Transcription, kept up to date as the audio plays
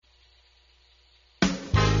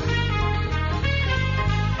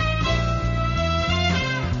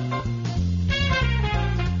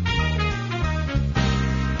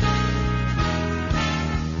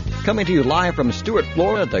coming to you live from Stuart,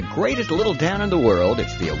 Florida, the greatest little town in the world.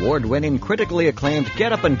 It's the award-winning, critically acclaimed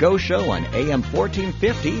Get Up and Go show on AM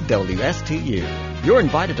 1450 WSTU. You're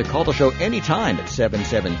invited to call the show anytime at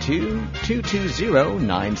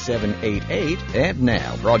 772-220-9788. And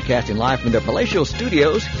now, broadcasting live from the palatial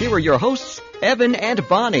studios, here are your hosts, Evan and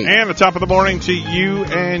Bonnie. And the top of the morning to you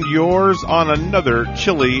and yours on another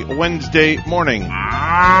chilly Wednesday morning.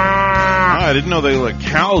 I didn't know they let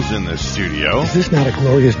cows in this studio. Is this not a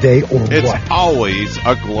glorious day or what? It's always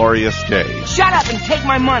a glorious day. Shut up and take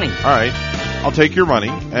my money. All right, I'll take your money,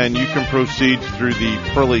 and you can proceed through the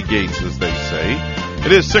pearly gates, as they say.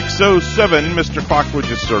 It is 6:07. Mr. Clock would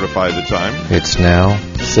just certify the time. It's now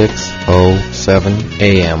 6:07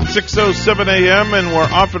 a.m. 6:07 a.m., and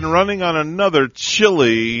we're off and running on another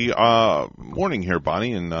chilly morning here,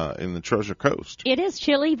 Bonnie, in the Treasure Coast. It is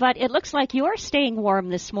chilly, but it looks like you're staying warm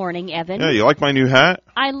this morning, Evan. Yeah, you like my new hat?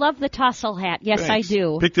 I love the tassel hat. Yes, Thanks. I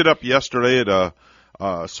do. Picked it up yesterday at a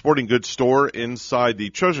sporting goods store inside the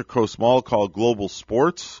Treasure Coast Mall called Global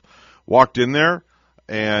Sports. Walked in there,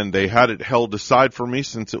 and they had it held aside for me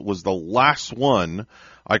since it was the last one.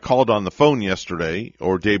 I called on the phone yesterday,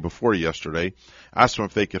 or day before yesterday, asked them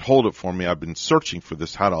if they could hold it for me. I've been searching for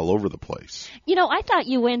this hat all over the place. You know, I thought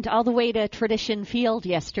you went all the way to Tradition Field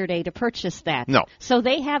yesterday to purchase that. No. So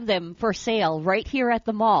they have them for sale right here at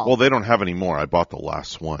the mall. Well, they don't have any more. I bought the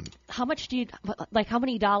last one. How much do you, like, how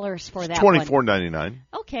many dollars for that $24.99.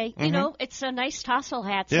 Okay. You know, it's a nice tassel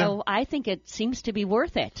hat, Yeah. so I think it seems to be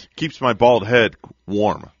worth it. Keeps my bald head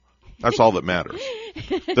warm. That's all that matters.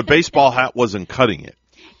 The baseball hat wasn't cutting it.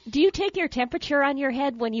 Do you take your temperature on your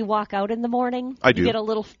head when you walk out in the morning? I do. You get a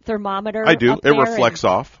little thermometer. I do. Up It there reflects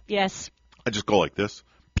off. Yes. I just go like this.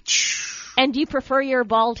 And do you prefer your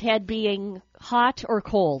bald head being hot or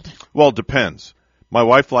cold? Well, it depends. My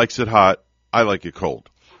wife likes it hot. I like it cold.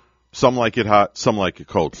 Some like it hot. Some like it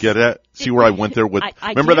cold. Get it? See where I went there with?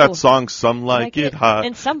 I remember do. that song? Some like it hot,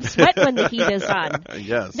 and some sweat when the heat is on.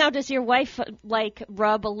 Yes. Now, does your wife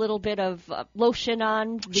rub a little bit of lotion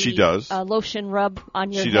on? She does. Lotion rub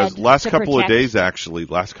on your head. She does. Last couple protect? of days, actually.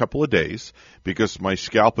 Last couple of days, because my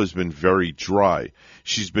scalp has been very dry.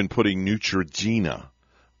 She's been putting Neutrogena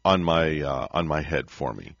on my head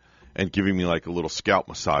for me, and giving me like a little scalp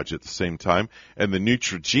massage at the same time. And the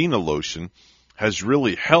Neutrogena lotion has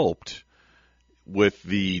really helped with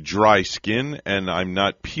the dry skin, and I'm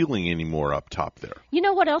not peeling anymore up top there. You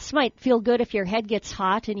know what else might feel good if your head gets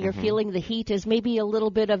hot and you're feeling the heat is maybe a little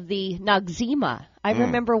bit of the Noxzema. I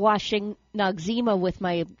remember washing Noxzema with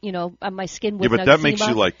my, on my skin with Noxzema. Yeah, but that makes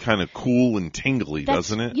you like kind of cool and tingly,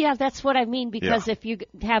 doesn't it? Yeah, that's what I mean, because if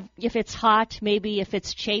it's hot, maybe if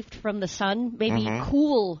it's chafed from the sun, maybe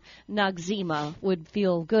cool Noxzema would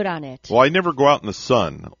feel good on it. Well, I never go out in the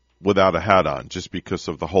sun without a hat on, just because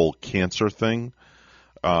of the whole cancer thing.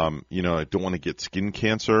 I don't want to get skin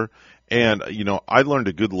cancer. And, I learned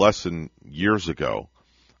a good lesson years ago.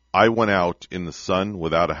 I went out in the sun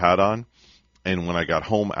without a hat on, and when I got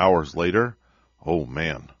home hours later, oh,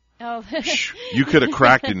 man. Oh. You could have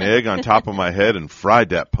cracked an egg on top of my head and fried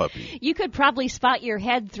that puppy. You could probably spot your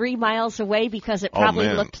head 3 miles away because it probably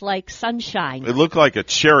looked like sunshine. It looked like a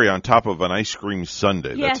cherry on top of an ice cream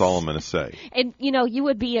sundae. Yes. That's all I'm going to say. And, you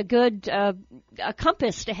would be a good a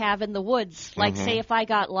compass to have in the woods. Like, say, if I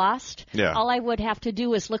got lost, all I would have to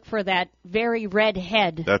do is look for that very red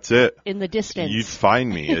head. That's it. In the distance. You'd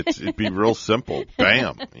find me. It'd be real simple.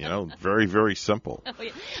 Bam. Very, very simple.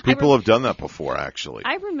 People have done that before, actually.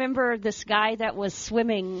 I remember this guy that was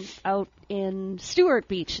swimming out in Stewart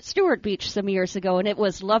Beach some years ago, and it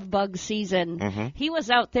was love bug season. He was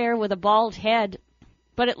out there with a bald head,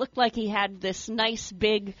 but it looked like he had this nice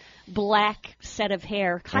big black set of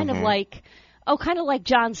hair, kind of like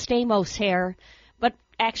John Stamos hair. But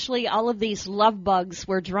actually, all of these love bugs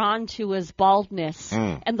were drawn to his baldness,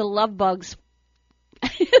 and the love bugs.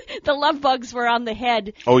 The love bugs were on the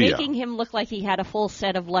head, making him look like he had a full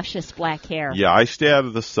set of luscious black hair. Yeah, I stay out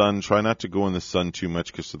of the sun. Try not to go in the sun too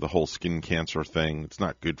much because of the whole skin cancer thing. It's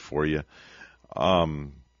not good for you.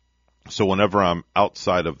 So whenever I'm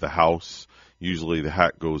outside of the house, usually the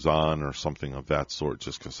hat goes on or something of that sort,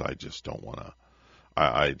 just because I just don't want to.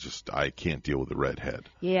 I can't deal with the redhead.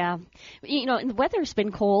 Yeah. And the weather's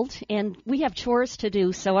been cold, and we have chores to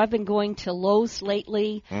do, so I've been going to Lowe's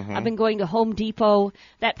lately. I've been going to Home Depot.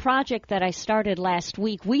 That project that we started last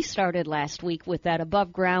week with that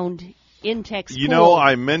above-ground Intex pool.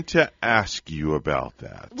 I meant to ask you about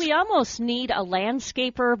that. We almost need a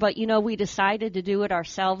landscaper, but, we decided to do it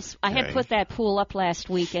ourselves. I had put that pool up last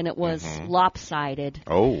week, and it was lopsided.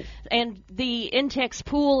 Oh. And the Intex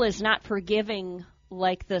pool is not forgiving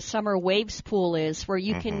like the Summer Waves pool is, where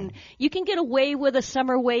you can get away with a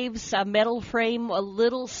Summer Waves metal frame, a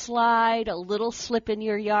little slide, a little slip in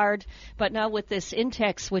your yard. But now with this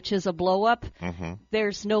Intex, which is a blow-up,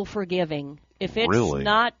 there's no forgiving. If it's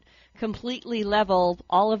not completely level,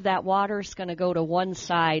 all of that water is going to go to one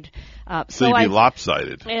side. So you'd be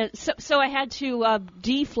lopsided. So I had to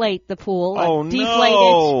deflate the pool. Deflate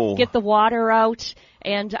it, get the water out.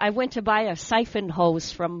 And I went to buy a siphon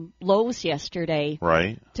hose from Lowe's yesterday.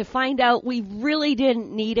 Right. To find out we really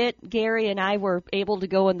didn't need it. Gary and I were able to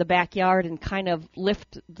go in the backyard and kind of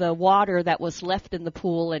lift the water that was left in the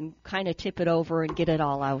pool and kind of tip it over and get it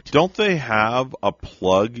all out. Don't they have a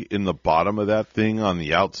plug in the bottom of that thing on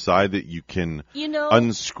the outside that you can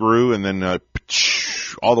unscrew and then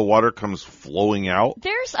all the water comes flowing out?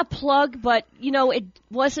 There's a plug, but, it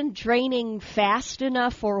wasn't draining fast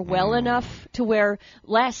enough or well enough to where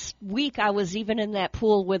last week I was even in that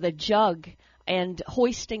pool with a jug and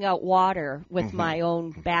hoisting out water with my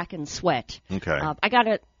own back and sweat. Okay. I got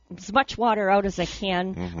as much water out as I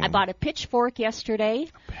can. I bought a pitchfork yesterday.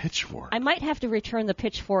 Pitchfork? I might have to return the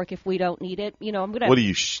pitchfork if we don't need it. I'm gonna. What are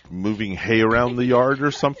you, moving hay around the yard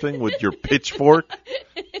or something with your pitchfork?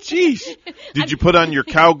 Jeez. Did you put on your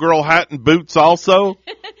cowgirl hat and boots also?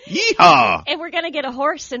 Yeehaw! And we're going to get a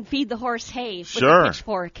horse and feed the horse hay with a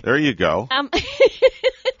pitchfork. There you go.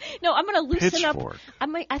 No, I'm going to loosen pitchfork. up.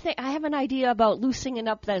 I think I have an idea about loosening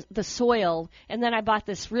up the soil, and then I bought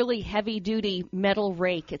this really heavy-duty metal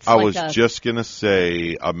rake. It's I was just going to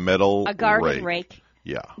say a garden rake.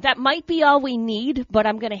 Yeah. That might be all we need, but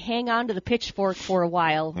I'm going to hang on to the pitchfork for a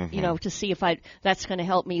while, to see if that's going to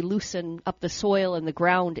help me loosen up the soil and the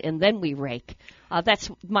ground, and then we rake. That's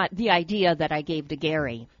the idea that I gave to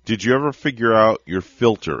Gary. Did you ever figure out your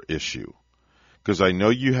filter issue? Because I know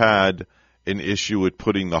you had an issue with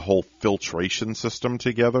putting the whole filtration system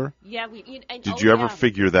together. Yeah. Did you ever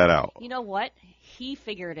figure that out? You know what? He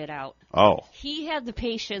figured it out. Oh. He had the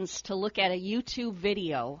patience to look at a YouTube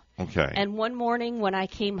video. Okay. And one morning when I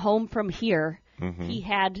came home from here, he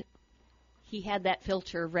had that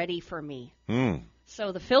filter ready for me.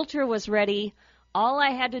 So the filter was ready. All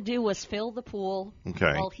I had to do was fill the pool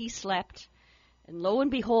while he slept. And lo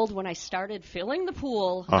and behold, when I started filling the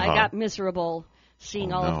pool, I got miserable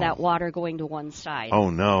seeing all of that water going to one side.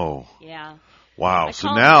 Oh, no. Yeah. Wow.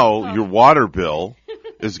 So now your water bill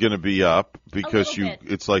is going to be up because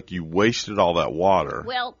it's like you wasted all that water.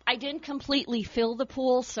 Well, I didn't completely fill the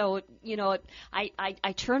pool, so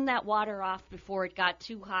I turned that water off before it got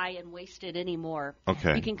too high and wasted any more.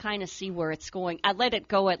 Okay. You can kind of see where it's going. I let it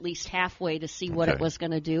go at least halfway to see what it was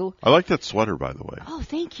going to do. I like that sweater, by the way. Oh,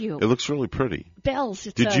 thank you. It looks really pretty. Bells.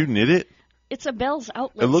 Did you knit it? It's a Bell's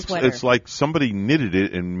outlet sweater. It's like somebody knitted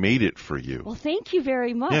it and made it for you. Well, thank you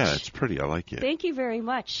very much. Yeah, it's pretty. I like it. Thank you very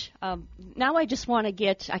much. Now I just want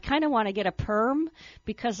to I kind of want to get a perm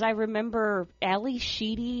because I remember Ali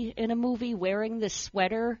Sheedy in a movie wearing this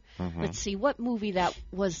sweater. Let's see, what movie that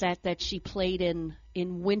she played in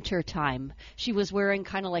wintertime? She was wearing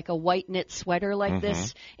kind of like a white knit sweater like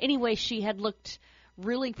this. Anyway, she had looked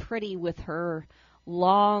really pretty with her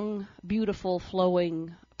long, beautiful,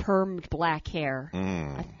 flowing permed black hair.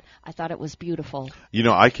 I thought it was beautiful.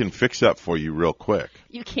 I can fix that for you real quick.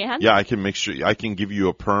 You can? Yeah, I can make sure. I can give you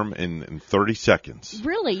a perm in 30 seconds.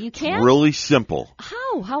 Really? You can? It's really simple.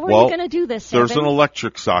 How? How are you going to do this, There's Evan? an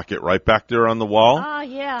electric socket right back there on the wall. Ah,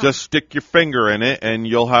 yeah. Just stick your finger in it and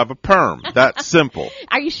you'll have a perm. That's simple.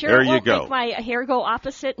 Are you sure there it won't you go. make my hair go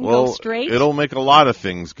opposite and go straight? It'll make a lot of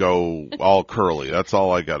things go all curly. That's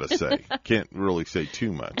all I got to say. Can't really say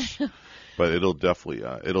too much. But it'll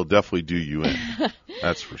definitely do you in.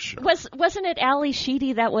 That's for sure. Wasn't it Ali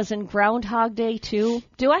Sheedy that was in Groundhog Day too?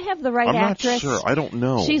 Do I have the right actress? I'm not sure. I don't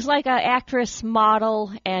know. She's like an actress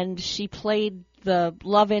model, and she played the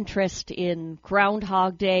love interest in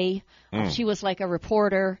Groundhog Day. She was like a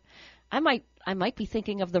reporter. I might be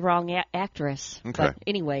thinking of the wrong actress. Okay. But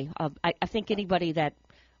anyway, I think anybody that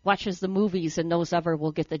watches the movies and knows of her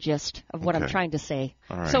will get the gist of what I'm trying to say.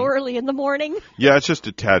 All right. So early in the morning? Yeah, it's just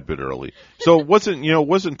a tad bit early. So it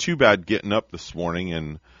wasn't too bad getting up this morning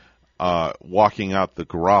and walking out the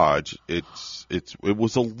garage. It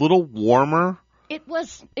was a little warmer. It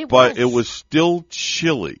was. But it was still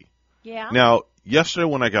chilly. Yeah. Now, yesterday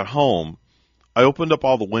when I got home, I opened up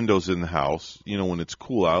all the windows in the house, when it's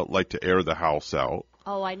cool out, like to air the house out.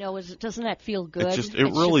 Oh, I know. Doesn't that feel good?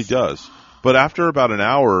 It really does. But after about an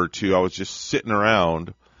hour or two, I was just sitting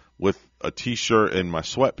around with a T-shirt and my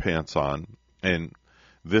sweatpants on and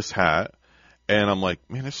this hat, and I'm like,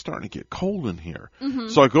 man, it's starting to get cold in here.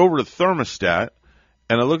 So I go over to the thermostat,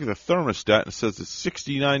 And I look at the thermostat and it says it's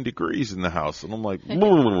 69 degrees in the house. And I'm like,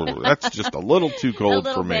 that's just a little too cold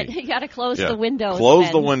for me. You got to close the windows.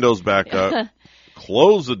 Close the windows back up,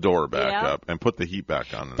 close the door back up, and put the heat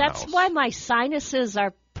back on in the house. That's why my sinuses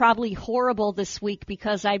are probably horrible this week,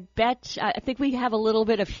 because I think we have a little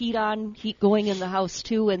bit of heat going in the house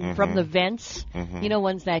too, and from the vents,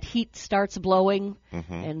 once that heat starts blowing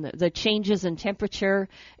and the changes in temperature,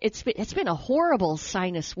 it's been a horrible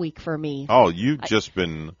sinus week for me. Oh, you've just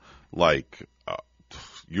been like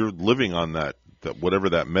you're living on that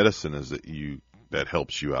whatever that medicine is that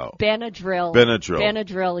helps you out.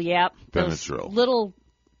 Benadryl, yep. Those little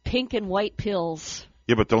pink and white pills.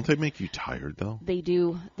 Yeah, but don't they make you tired, though? They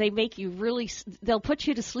do. They make you they'll put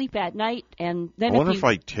you to sleep at night, and then I wonder if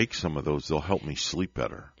I take some of those, they'll help me sleep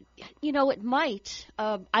better. It might.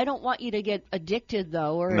 I don't want you to get addicted,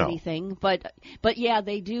 though, or anything. But yeah,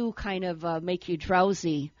 they do kind of make you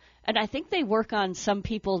drowsy. And I think they work on some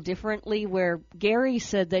people differently, where Gary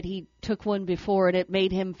said that he took one before, and it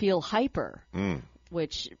made him feel hyper.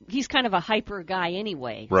 Which he's kind of a hyper guy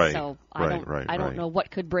anyway. Right. So I don't know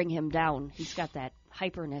what could bring him down. He's got that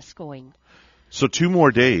hyperness going. So 2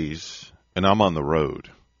 more days, and I'm on the road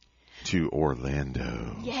to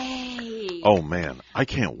Orlando. Yay! Oh, man, I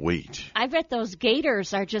can't wait. I bet those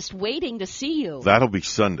Gators are just waiting to see you. That'll be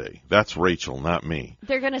Sunday. That's Rachel, not me.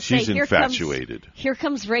 They're going to say, she's infatuated. Here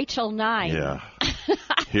comes Rachel 9. Yeah.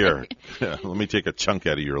 Here, let me take a chunk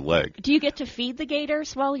out of your leg. Do you get to feed the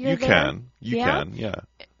Gators while you're there? You can, yeah.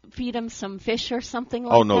 Feed them some fish or something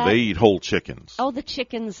like that? Oh, no, they eat whole chickens. Oh, the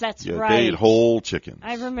chickens, that's right. They eat whole chickens.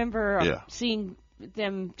 I remember seeing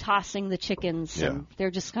them tossing the chickens, and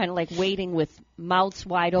they're just kind of like waiting with mouths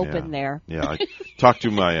wide open there. Yeah, I talked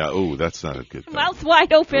to my, that's not a good thing. Mouth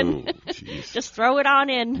wide open. Ooh, just throw it on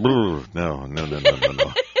in. No. No.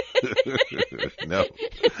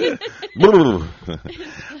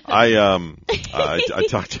 I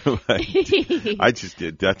talked to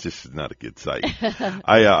that's just not a good sight.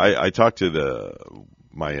 I talked to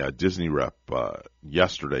my Disney rep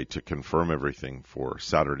yesterday to confirm everything for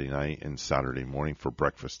Saturday night and Saturday morning for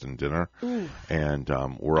breakfast and dinner. Ooh. And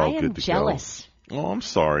we're all good to jealous. Go. Oh, I'm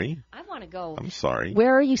sorry. I want to go. I'm sorry.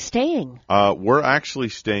 Where are you staying? We're actually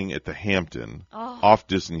staying at the Hampton, off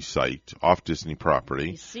Disney site, off Disney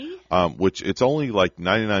property. You see? Which it's only like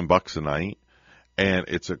 $99 a night, and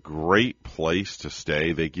it's a great place to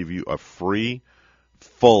stay. They give you a free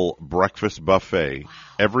full breakfast buffet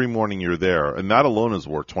every morning you're there, and that alone is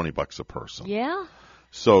worth $20 a person. Yeah.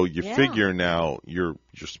 So you figure now you're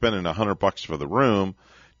spending $100 for the room.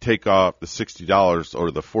 Take off the $60 or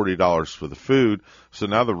the $40 for the food. So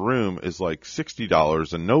now the room is like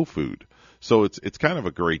 $60 and no food. So it's kind of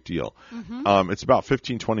a great deal. Mm-hmm. It's about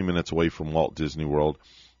 15-20 minutes away from Walt Disney World.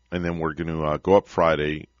 And then we're going to go up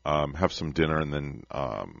Friday, have some dinner, and then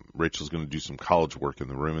Rachel's going to do some college work in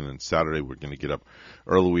the room. And then Saturday we're going to get up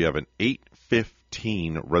early. We have an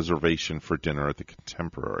 8:15 reservation for dinner at the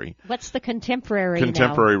Contemporary. What's the Contemporary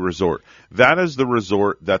Contemporary Resort. That is the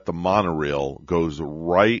resort that the monorail goes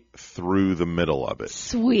right through the middle of it.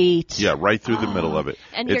 Sweet. Yeah, right through the middle of it.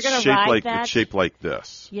 And you're going to ride that? It's shaped like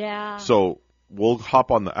this. Yeah. So we'll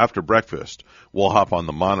hop on after breakfast, we'll hop on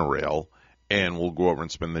the monorail, and we'll go over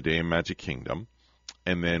and spend the day in Magic Kingdom.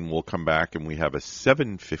 And then we'll come back, and we have a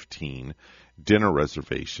 7:15 dinner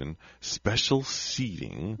reservation, special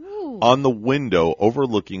seating on the window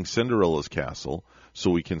overlooking Cinderella's castle,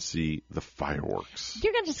 so we can see the fireworks.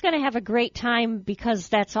 You're just going to have a great time because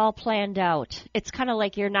that's all planned out. It's kind of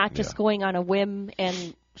like you're not just going on a whim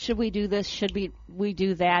and should we do this, should we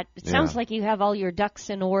do that. It sounds like you have all your ducks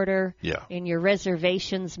in order and your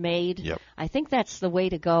reservations made. Yep. I think that's the way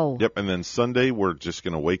to go. Yep, and then Sunday we're just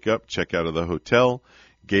going to wake up, check out of the hotel.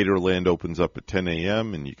 Gatorland opens up at 10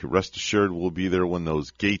 a.m., and you can rest assured we'll be there when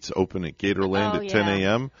those gates open at Gatorland at 10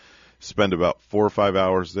 a.m., spend about 4 or 5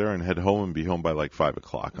 hours there, and head home and be home by like 5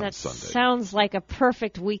 o'clock on Sunday. That sounds like a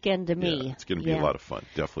perfect weekend to me. Yeah, it's going to be a lot of fun,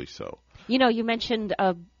 definitely so. You know, you mentioned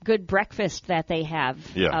a good breakfast that they have.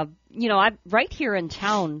 Yeah. Right here in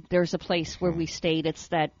town, there's a place where we stayed. It's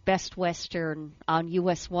that Best Western on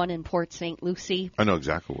US 1 in Port St. Lucie. I know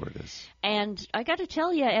exactly where it is. And I got to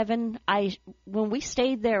tell you, Evan, when we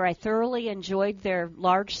stayed there, I thoroughly enjoyed their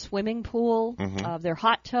large swimming pool. Mm-hmm. Their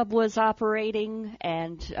hot tub was operating,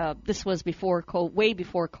 and this was way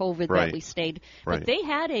before COVID that we stayed. Right. But they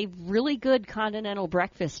had a really good continental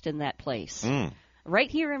breakfast in that place.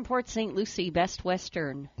 Right here in Port St. Lucie, Best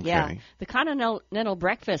Western. Okay. Yeah. The continental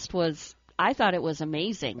breakfast was I thought it was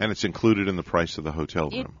amazing. And it's included in the price of the hotel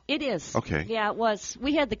room? It is. Okay. Yeah, it was.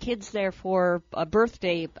 We had the kids there for a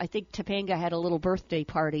birthday. I think Topanga had a little birthday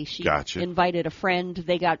party. She invited a friend.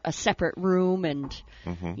 They got a separate room, and,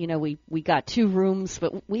 we got 2 rooms.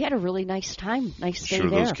 But we had a really nice time, nice day there.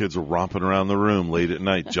 Sure, those kids were romping around the room late at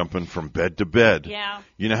night, jumping from bed to bed. Yeah.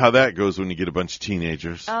 You know how that goes when you get a bunch of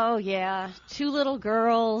teenagers. Oh, yeah. 2 little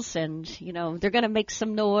girls, and, they're going to make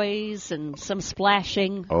some noise and some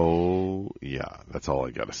splashing. Oh, yeah. That's all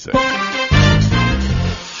I got to say.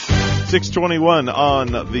 6:21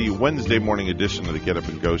 on the Wednesday morning edition of the Get Up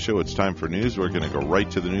and Go Show. It's time for news. We're going to go right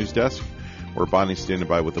to the news desk, where Bonnie's standing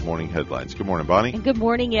by with the morning headlines. Good morning, Bonnie. And good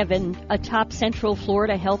morning, Evan. A top Central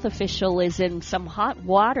Florida health official is in some hot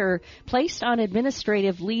water, placed on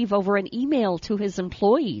administrative leave over an email to his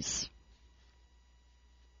employees.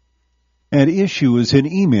 At issue is an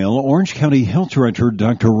email Orange County Health Director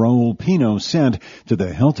Dr. Raul Pino sent to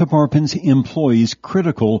the health department's employees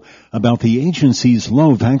critical about the agency's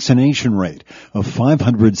low vaccination rate. Of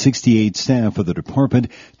 568 staff of the department,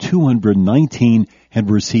 219 had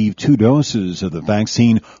received 2 doses of the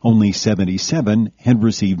vaccine. Only 77 had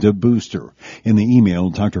received a booster. In the email,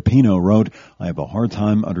 Dr. Pino wrote, "I have a hard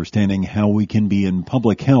time understanding how we can be in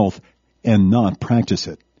public health and not practice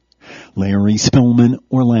it." Larry Spillman,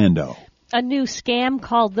 Orlando. A new scam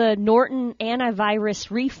called the Norton Antivirus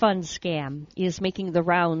Refund Scam is making the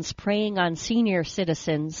rounds, preying on senior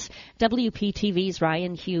citizens. WPTV's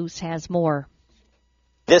Ryan Hughes has more.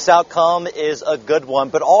 This outcome is a good one,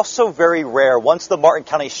 but also very rare. Once the Martin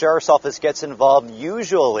County Sheriff's Office gets involved,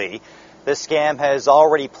 usually the scam has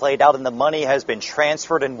already played out and the money has been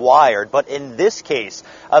transferred and wired. But in this case,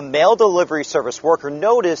 a mail delivery service worker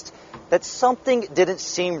noticed that something didn't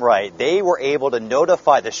seem right. They were able to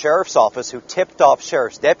notify the sheriff's office, who tipped off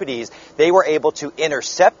sheriff's deputies. They were able to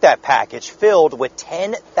intercept that package filled with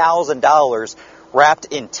 $10,000 wrapped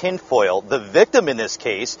in tinfoil. The victim in this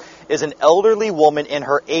case is an elderly woman in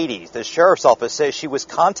her 80s. The sheriff's office says she was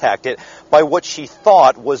contacted by what she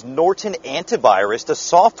thought was Norton Antivirus, the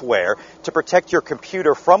software to protect your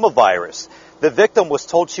computer from a virus. The victim was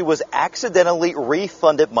told she was accidentally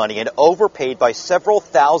refunded money and overpaid by several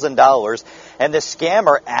 $1,000s, and the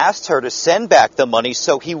scammer asked her to send back the money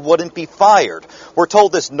so he wouldn't be fired. We're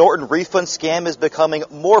told this Norton refund scam is becoming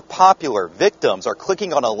more popular. Victims are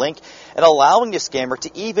clicking on a link and allowing the scammer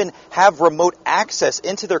to even have remote access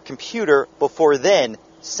into their computer before then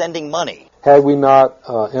sending money. Had we not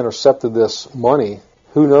intercepted this money,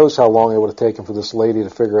 who knows how long it would have taken for this lady to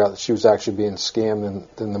figure out that she was actually being scammed, and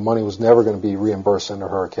then the money was never going to be reimbursed into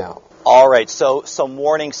her account. All right, so some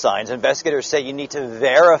warning signs. Investigators say you need to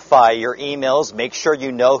verify your emails. Make sure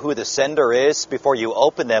you know who the sender is before you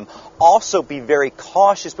open them. Also, be very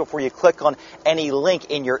cautious before you click on any link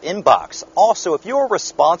in your inbox. Also, if you are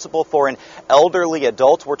responsible for an elderly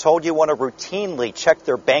adult, we're told you want to routinely check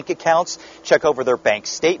their bank accounts, check over their bank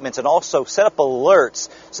statements, and also set up alerts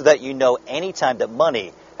so that you know anytime that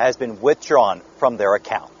money has been withdrawn from their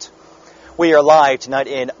account. We are live tonight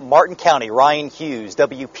in Martin County. Ryan Hughes,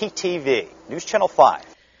 WPTV, News Channel 5.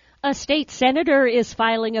 A state senator is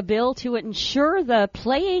filing a bill to ensure the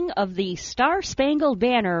playing of the Star-Spangled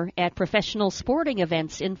Banner at professional sporting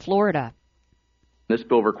events in Florida. This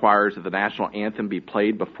bill requires that the national anthem be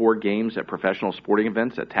played before games at professional sporting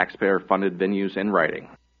events at taxpayer-funded venues in writing.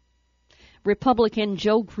 Republican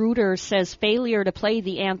Joe Gruder says failure to play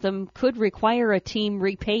the anthem could require a team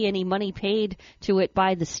repay any money paid to it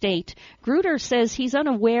by the state. Gruder says he's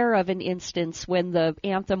unaware of an instance when the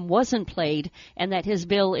anthem wasn't played and that his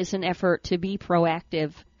bill is an effort to be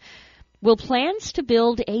proactive. Will plans to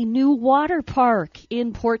build a new water park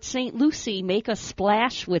in Port St. Lucie make a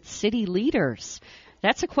splash with city leaders?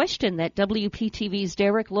 That's a question that WPTV's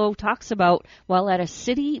Derek Lowe talks about while at a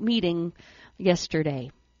city meeting yesterday.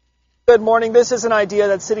 Good morning. This is an idea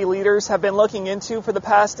that city leaders have been looking into for the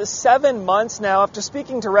past 7 months now. After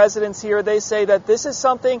speaking to residents here, they say that this is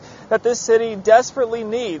something that this city desperately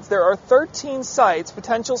needs. There are 13 sites,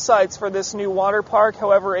 potential sites for this new water park.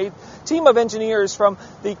 However, a team of engineers from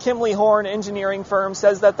the Kimley Horn engineering firm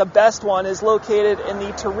says that the best one is located in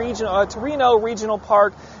the Torino Regional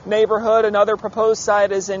Park neighborhood. Another proposed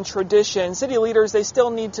site is in Tradition. City leaders, they still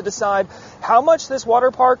need to decide how much this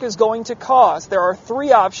water park is going to cost. There are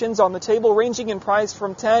 3 options on the table, ranging in price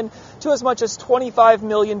from $10 to as much as $25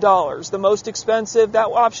 million. The most expensive, that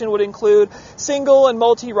option would include single and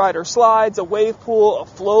multi-rider slides, a wave pool, a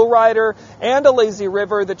flow rider, and a lazy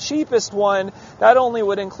river. The cheapest one, that only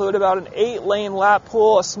would include about an 8-lane lap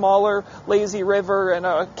pool, a smaller lazy river, and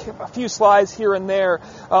a few slides here and there.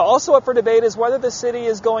 Also up for debate is whether the city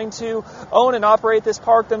is going to own and operate this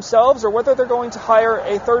park themselves or whether they're going to hire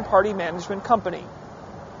a third-party management company.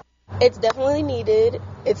 It's definitely needed.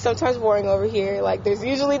 It's sometimes boring over here. Like, there's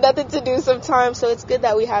usually nothing to do sometimes, so it's good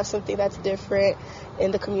that we have something that's different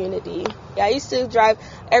in the community. Yeah, I used to drive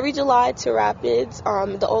every July to Rapids.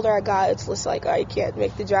 The older I got, it's just like I can't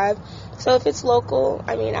make the drive. So if it's local,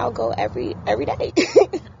 I mean, I'll go every day.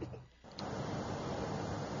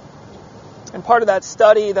 And part of that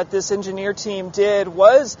study that this engineer team did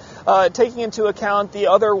was taking into account the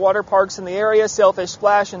other water parks in the area, Sailfish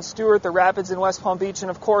Splash in Stewart, the Rapids in West Palm Beach,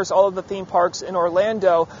 and of course all of the theme parks in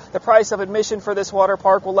Orlando. The price of admission for this water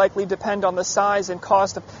park will likely depend on the size and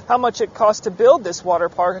cost of how much it costs to build this water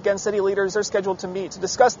park. Again, city leaders are scheduled to meet to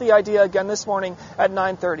discuss the idea again this morning at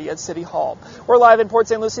 9:30 at City Hall. We're live in Port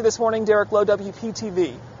St. Lucie this morning. Derek Lowe,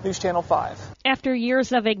 WPTV, News Channel 5. After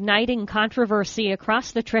years of igniting controversy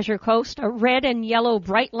across the Treasure Coast, a red and yellow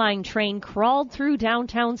Brightline train crawled through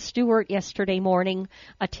downtown Stewart yesterday morning,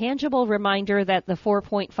 a tangible reminder that the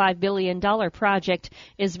 $4.5 billion project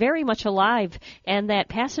is very much alive and that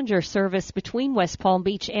passenger service between West Palm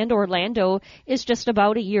Beach and Orlando is just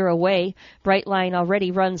about a year away. Brightline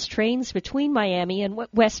already runs trains between Miami and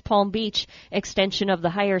West Palm Beach. Extension of the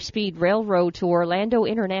higher speed railroad to Orlando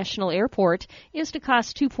International Airport is to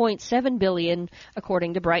cost $2.7 billion,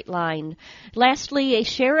 according to Brightline. Lastly, a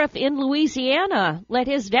sheriff in Louisiana let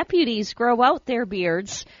his deputies grow out their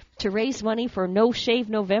beards to raise money for No Shave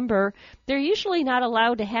November. They're usually not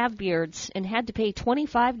allowed to have beards and had to pay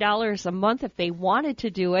 $25 a month if they wanted to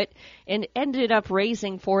do it, and ended up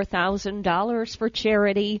raising $4,000 for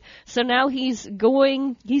charity. So now he's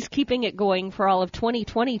keeping it going for all of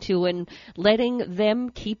 2022 and letting them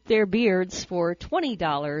keep their beards for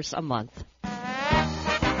 $20 a month.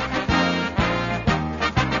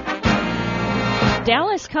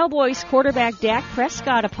 Dallas Cowboys quarterback Dak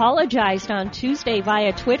Prescott apologized on Tuesday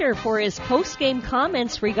via Twitter for his post-game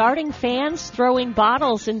comments regarding fans throwing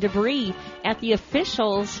bottles and debris at the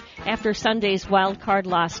officials after Sunday's wild-card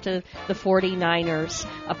loss to the 49ers.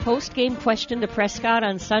 A post-game question to Prescott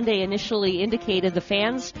on Sunday initially indicated the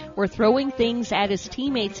fans were throwing things at his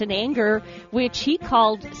teammates in anger, which he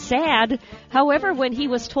called sad. However, when he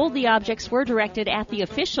was told the objects were directed at the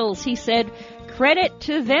officials, he said, "Credit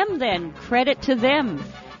to them, then. Credit to them."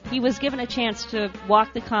 He was given a chance to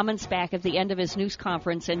walk the comments back at the end of his news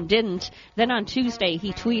conference and didn't. Then on Tuesday,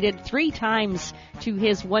 he tweeted 3 times to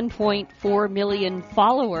his 1.4 million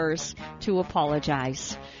followers to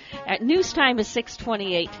apologize. At news time is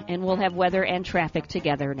 6:28, and we'll have weather and traffic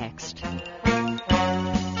together next.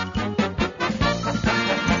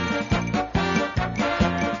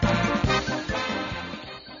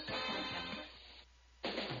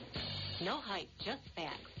 No hype, just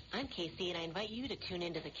facts. I'm Casey, and I invite you to tune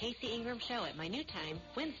into the Casey Ingram Show at my new time,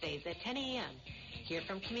 Wednesdays at 10 a.m. Hear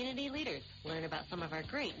from community leaders, learn about some of our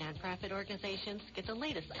great nonprofit organizations, get the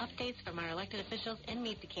latest updates from our elected officials, and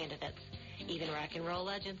meet the candidates. Even rock and roll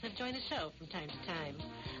legends have joined the show from time to time.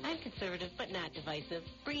 I'm conservative but not divisive,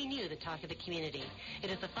 bringing you the talk of the community.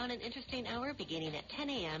 It is a fun and interesting hour beginning at 10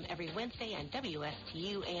 a.m. every Wednesday on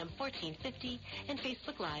WSTU AM 1450 and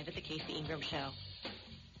Facebook Live at the Casey Ingram Show.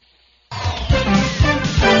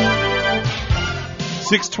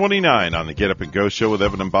 6:29 on the Get Up and Go show with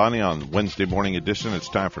Evan and Bonnie on Wednesday morning edition. It's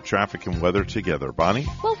time for traffic and weather together. Bonnie?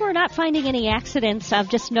 Well, we're not finding any accidents.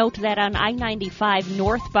 Just note that on I-95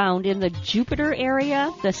 northbound in the Jupiter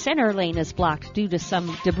area, the center lane is blocked due to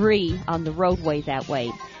some debris on the roadway that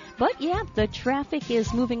way. But, yeah, the traffic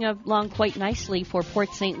is moving along quite nicely for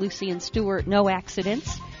Port St. Lucie and Stewart. No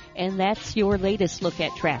accidents. And that's your latest look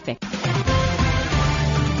at traffic.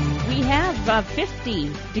 We have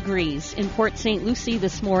 50 degrees in Port St. Lucie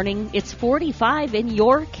this morning. It's 45 in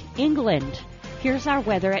York, England. Here's our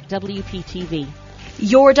weather at WPTV.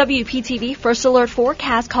 Your WPTV First Alert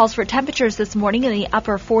forecast calls for temperatures this morning in the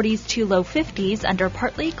upper 40s to low 50s under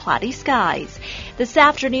partly cloudy skies. This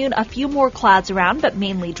afternoon, a few more clouds around, but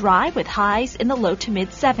mainly dry with highs in the low to mid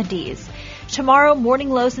 70s. Tomorrow, morning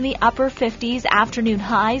lows in the upper 50s, afternoon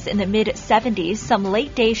highs in the mid 70s, some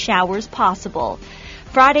late day showers possible.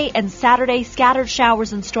 Friday and Saturday, scattered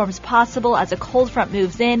showers and storms possible as a cold front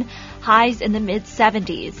moves in, highs in the mid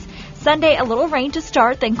 70s. Sunday, a little rain to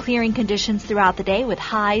start, then clearing conditions throughout the day with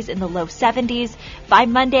highs in the low 70s. By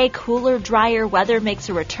Monday, cooler, drier weather makes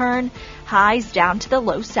a return, highs down to the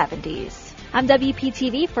low 70s. I'm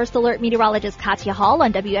WPTV First Alert meteorologist Katya Hall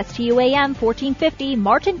on WSTU AM 1450,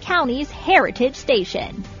 Martin County's Heritage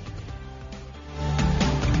Station.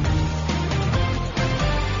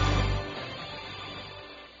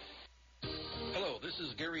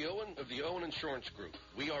 Of the Owen Insurance Group.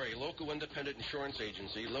 We are a local independent insurance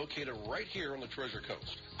agency located right here on the Treasure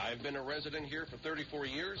Coast. I've been a resident here for 34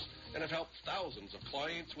 years and have helped thousands of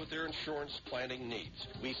clients with their insurance planning needs.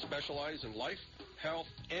 We specialize in life, health,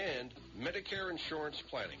 and Medicare insurance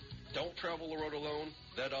planning. Don't travel the road alone.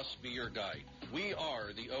 Let us be your guide. We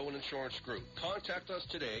are the Owen Insurance Group. Contact us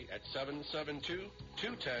today at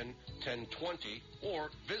 772-210-1020 or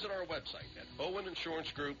visit our website at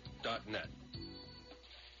oweninsurancegroup.net.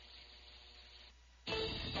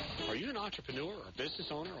 Are you an entrepreneur or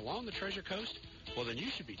business owner along the Treasure Coast? Well, then you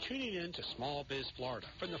should be tuning in to Small Biz Florida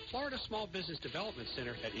from the Florida Small Business Development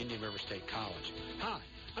Center at Indian River State College. Hi,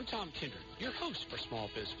 I'm Tom Kindred, your host for Small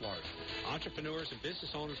Biz Florida. Entrepreneurs and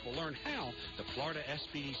business owners will learn how the Florida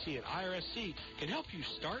SBDC and IRSC can help you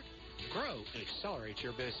start, grow, and accelerate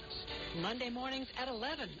your business. Monday mornings at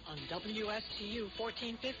 11 on WSTU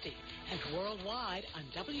 1450 and worldwide on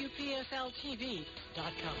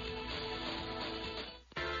WPSLTV.com.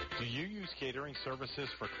 Do you use catering services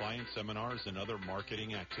for client seminars and other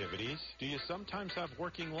marketing activities? Do you sometimes have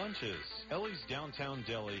working lunches? Ellie's Downtown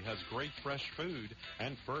Deli has great fresh food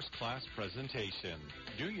and first-class presentation.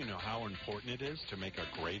 Do you know how important it is to make a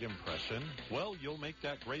great impression? Well, you'll make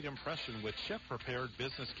that great impression with chef-prepared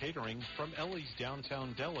business catering from Ellie's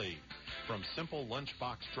Downtown Deli. From simple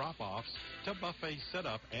lunchbox drop-offs to buffet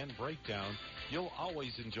setup and breakdown, you'll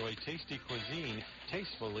always enjoy tasty cuisine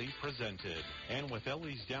tastefully presented. And with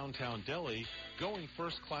Ellie's Downtown Deli, going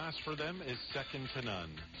first class for them is second to none.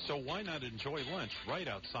 So why not enjoy lunch right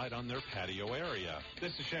outside on their patio area?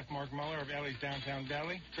 This is Chef Mark Muller of Ellie's Downtown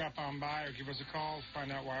Deli. Drop on by or give us a call to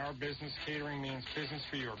find out why our business catering means business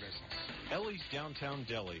for your business. Ellie's Downtown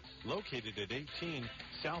Deli, located at 18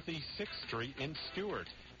 Southeast 6th Street in Stuart,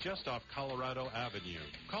 just off Colorado Avenue.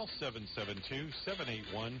 Call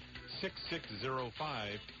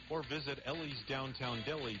 772-781-6605 or visit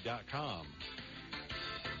elliesdowntowndeli.com.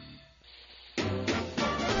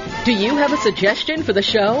 Do you have a suggestion for the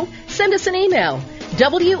show? Send us an email,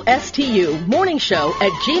 WSTU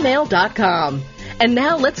morningshow@gmail.com. And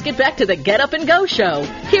now let's get back to the Get Up and Go show.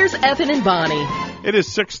 Here's Evan and Bonnie. It is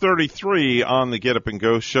 6:33 on the Get Up and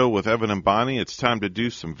Go show with Evan and Bonnie. It's time to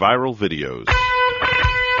do some viral videos.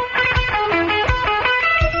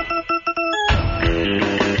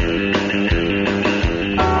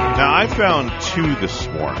 Now, I found two this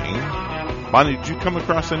morning. Bonnie, did you come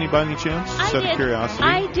across any by any chance? Out of curiosity?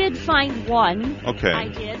 I did find one. Okay. I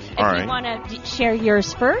did. All if right. you want to share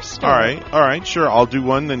yours first? Or? All right, sure. I'll do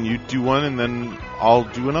one, then you do one, and then I'll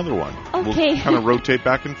do another one. Okay. We'll kind of rotate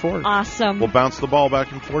back and forth. Awesome. We'll bounce the ball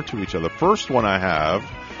back and forth to each other. First one I have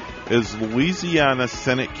is Louisiana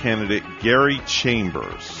Senate candidate Gary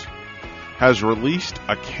Chambers has released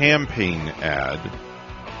a campaign ad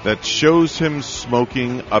that shows him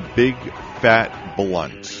smoking a big fat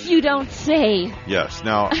blunt. You don't say. Yes.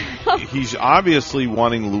 Now, he's obviously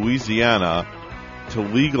wanting Louisiana to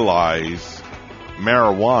legalize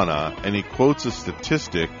marijuana, and he quotes a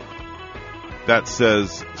statistic that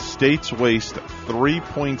says states waste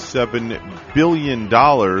 $3.7 billion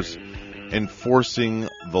enforcing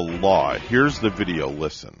the law. Here's the video.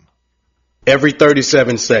 Listen. Every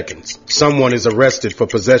 37 seconds, someone is arrested for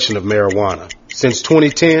possession of marijuana. Since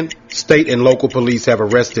 2010, state and local police have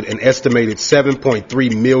arrested an estimated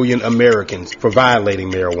 7.3 million Americans for violating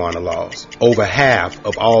marijuana laws, over half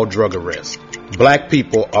of all drug arrests. Black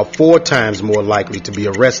people are 4 times more likely to be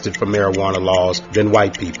arrested for marijuana laws than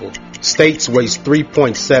white people. States waste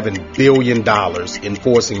 $3.7 billion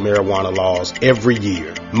enforcing marijuana laws every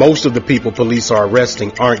year. Most of the people police are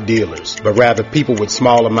arresting aren't dealers, but rather people with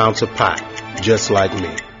small amounts of pot, just like me.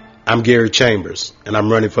 I'm Gary Chambers, and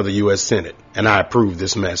I'm running for the U.S. Senate, and I approve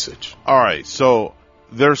this message. All right, so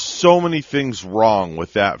there's so many things wrong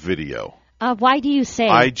with that video. Why do you say?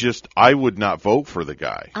 I would not vote for the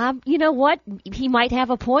guy. You know what? He might have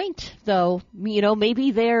a point, though. You know, maybe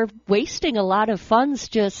they're wasting a lot of funds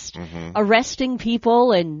just arresting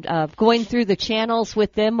people and going through the channels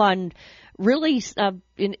with them on really,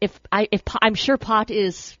 if I'm sure pot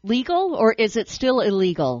is legal, or is it still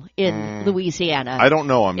illegal in Louisiana? I don't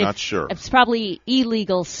know. I'm not sure. It's probably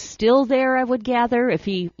illegal still there, I would gather, if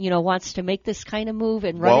he, wants to make this kind of move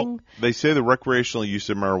and running. Well, they say the recreational use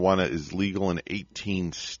of marijuana is legal in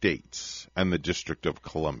 18 states and the District of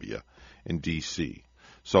Columbia. in D.C.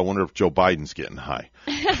 So I wonder if Joe Biden's getting high.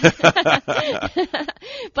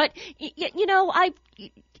 But,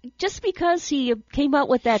 just because he came out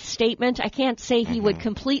with that statement, I can't say he would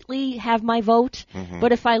completely have my vote.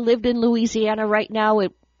 But if I lived in Louisiana right now,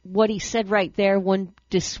 what he said right there wouldn't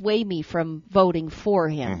dissuade me from voting for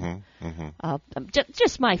him.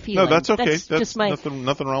 Just my feeling. No, that's okay. That's just my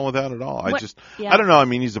nothing wrong with that at all. I don't know. I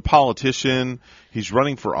mean, he's a politician. He's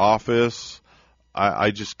running for office.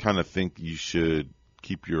 I just kind of think you should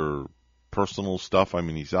keep your personal stuff. I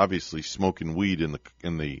mean, he's obviously smoking weed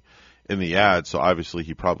in the ad, so obviously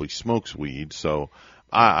he probably smokes weed. So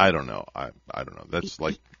I don't know. I don't know. That's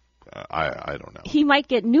like I don't know. He might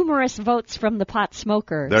get numerous votes from the pot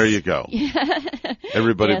smokers. There you go.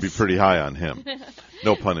 Everybody would be pretty high on him.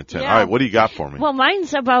 No pun intended. Yeah. All right, what do you got for me? Well,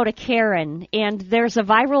 mine's about a Karen, and there's a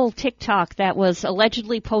viral TikTok that was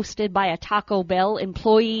allegedly posted by a Taco Bell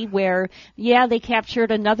employee where, they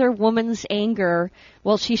captured another woman's anger.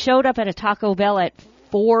 Well, she showed up at a Taco Bell at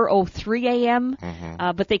 4:03 a.m.,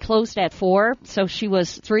 but they closed at 4, so she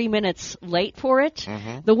was 3 minutes late for it.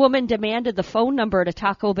 The woman demanded the phone number to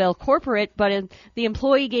Taco Bell corporate, but the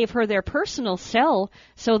employee gave her their personal cell,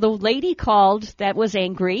 so the lady called that was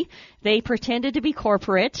angry. They pretended to be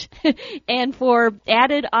corporate, and for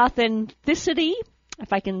added authenticity,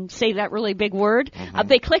 if I can say that really big word,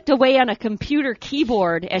 they clicked away on a computer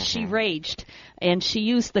keyboard as she raged. And she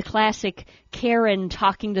used the classic Karen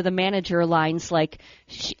talking to the manager lines like,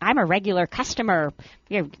 I'm a regular customer.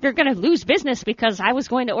 You're going to lose business because I was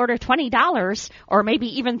going to order $20 or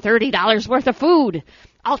maybe even $30 worth of food.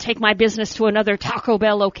 I'll take my business to another Taco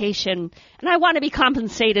Bell location, and I want to be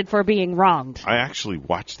compensated for being wronged. I actually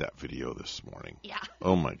watched that video this morning. Yeah.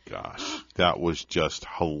 Oh, my gosh. That was just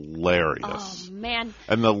hilarious. Oh, man.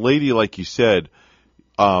 And the lady, like you said,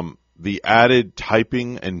 the added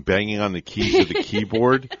typing and banging on the keys of the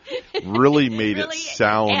keyboard really made it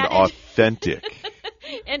sound authentic.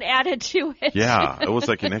 And added to it. Yeah, it was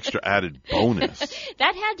like an extra added bonus.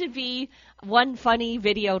 That had to be one funny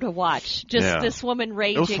video to watch. Just this woman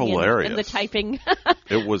raging and the typing.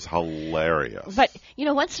 It was hilarious. But,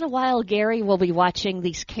 once in a while, Gary will be watching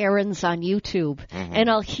these Karens on YouTube, and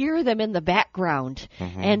I'll hear them in the background.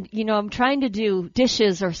 And, I'm trying to do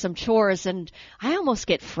dishes or some chores, and I almost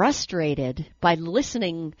get frustrated by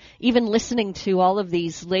listening to all of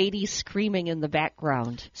these ladies screaming in the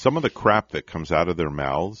background. Some of the crap that comes out of their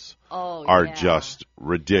mouths are just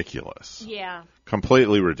ridiculous. Yeah.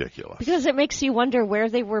 Completely ridiculous. Because it makes you wonder where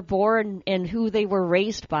they were born and who they were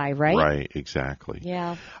raised by, right? Right, exactly.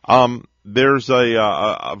 Yeah. There's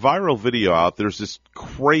a viral video out. There's this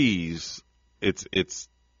craze. It's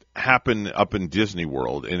happened up in Disney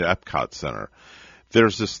World in Epcot Center.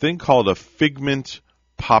 There's this thing called a Figment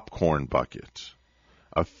popcorn bucket.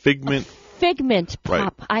 A Figment pop.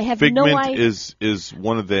 Right. I have Figment no idea. is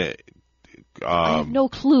one of the I have no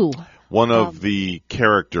clue. One of the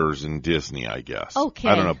characters in Disney, I guess. Okay.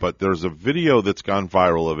 I don't know, but there's a video that's gone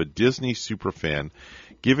viral of a Disney superfan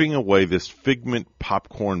giving away this Figment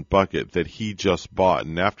popcorn bucket that he just bought.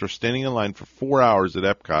 And after standing in line for 4 hours at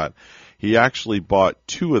Epcot, he actually bought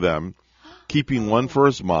 2 of them, keeping one for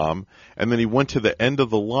his mom, and then he went to the end of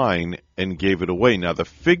the line and gave it away. Now, the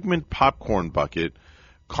Figment popcorn bucket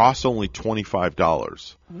costs only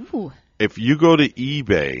 $25. Ooh. If you go to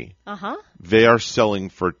eBay, they are selling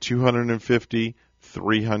for $250,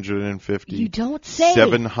 $350, you don't say.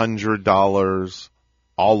 $700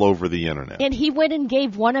 all over the internet. And he went and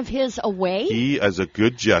gave one of his away? He, as a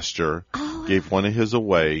good gesture, gave one of his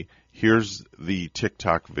away. Here's the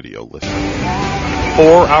TikTok video. Listen.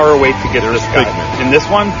 4-hour wait to get this guy. And this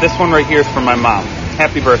one right here is for my mom.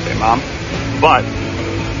 Happy birthday, Mom. But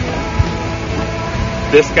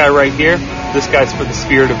this guy right here, this guy's for the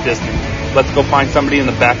spirit of Disney. Let's go find somebody in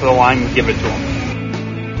the back of the line and give it to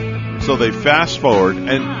him. So they fast forward,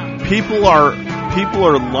 and people are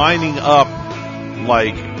lining up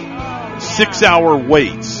like 6-hour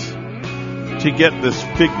waits to get this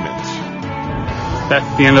Figment.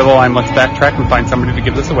 That's the end of the line. Let's backtrack and find somebody to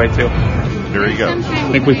give this away to. Here you go.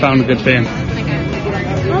 I think we found a good fan.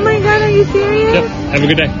 Oh my God, are you serious? Yep. Have a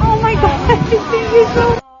good day. Oh my God, thank you so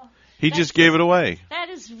much. He just gave it away. That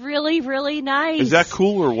is really, really nice. Is that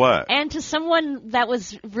cool or what? And to someone that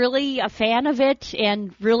was really a fan of it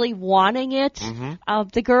and really wanting it,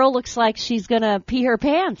 the girl looks like she's going to pee her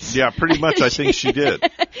pants. Yeah, pretty much I think she did.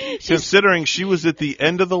 Considering she was at the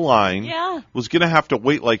end of the line, was going to have to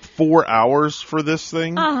wait like 4 hours for this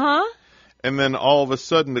thing. And then all of a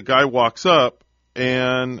sudden the guy walks up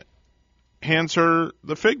and hands her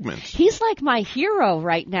the Figment. He's like my hero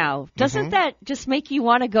right now. Doesn't that just make you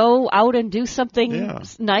want to go out and do something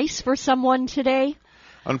nice for someone today?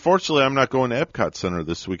 Unfortunately, I'm not going to Epcot Center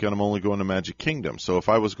this weekend. I'm only going to Magic Kingdom. So if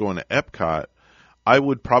I was going to Epcot, I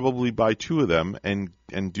would probably buy 2 of them and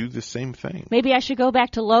do the same thing. Maybe I should go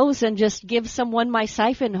back to Lowe's and just give someone my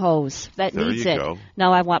siphon hose that There needs you it. go.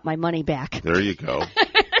 No, I want my money back. There you go.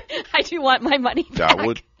 I do want my money back.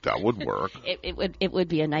 That would work. It would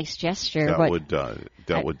be a nice gesture. That but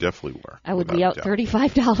would definitely work. I would be out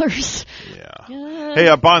 $35. Yeah.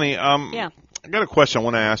 Hey, Bonnie. Yeah. I got a question I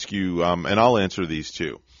want to ask you, and I'll answer these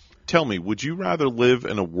too. Tell me, would you rather live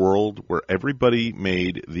in a world where everybody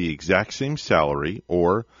made the exact same salary,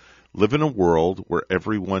 or live in a world where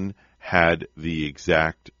everyone had the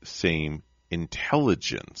exact same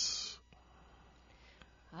intelligence?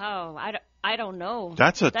 Oh, I don't know.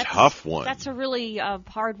 That's a tough one. That's a really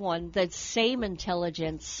hard one. The same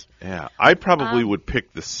intelligence. Yeah, I probably would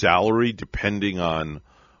pick the salary depending on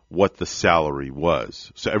what the salary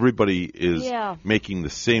was. So everybody is making the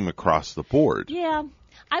same across the board. Yeah.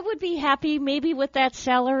 I would be happy maybe with that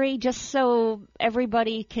salary just so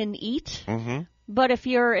everybody can eat. Mm-hmm. But if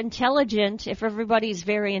you're intelligent, if everybody's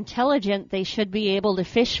very intelligent, they should be able to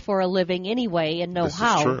fish for a living anyway and know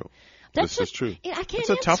how. This is true. This is true. I can't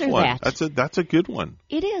answer tough one. that. That's a good one.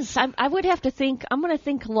 It is. I would have to think. I'm going to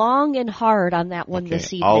think long and hard on that one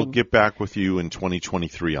this evening. I'll get back with you in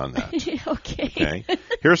 2023 on that. Okay.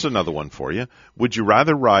 Here's another one for you. Would you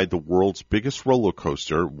rather ride the world's biggest roller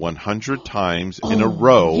coaster 100 times in a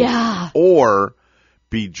row, or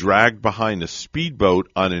be dragged behind a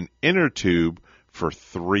speedboat on an inner tube for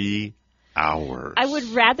 3 hours? I would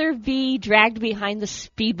rather be dragged behind the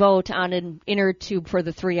speedboat on an inner tube for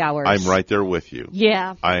the 3 hours. I'm right there with you.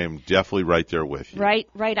 Yeah. I am definitely right there with you. Right.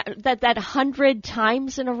 That 100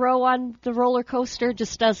 times in a row on the roller coaster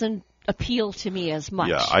just doesn't appeal to me as much.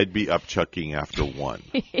 Yeah, I'd be upchucking after one.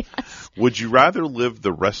 Yes. Would you rather live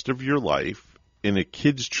the rest of your life in a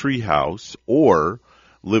kid's treehouse, or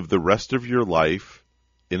live the rest of your life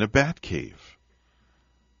in a bat cave?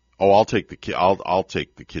 Oh, I'll take the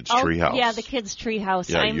kid's treehouse. Yeah, the kid's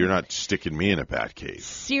treehouse. Yeah, you're not sticking me in a bat cave.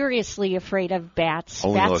 Seriously afraid of bats.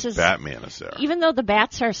 Only unless Batman is there. Even though the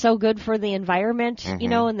bats are so good for the environment,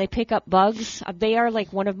 and they pick up bugs, they are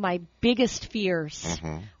like one of my biggest fears.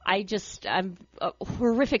 Mm-hmm. I'm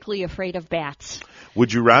horrifically afraid of bats.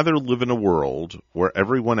 Would you rather live in a world where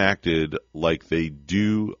everyone acted like they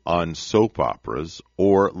do on soap operas,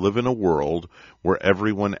 or live in a world where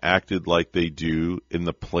everyone acted like they do in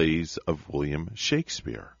the plays of William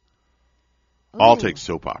Shakespeare? Ooh. I'll take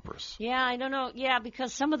soap operas. Yeah, I don't know. Yeah,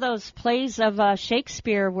 because some of those plays of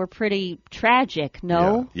Shakespeare were pretty tragic,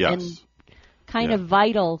 no? Yeah. Yes. And kind of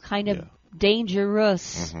vital, kind of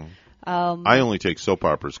dangerous. Mm-hmm. I only take soap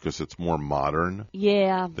operas because it's more modern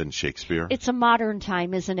than Shakespeare. It's a modern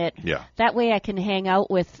time, isn't it? Yeah. That way I can hang out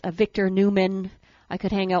with Victor Newman. I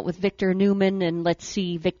could hang out with Victor Newman and, let's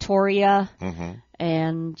see, Victoria. Mm-hmm.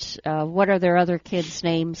 And what are their other kids'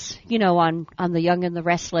 names? On The Young and the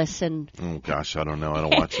Restless. Oh, gosh, I don't know. I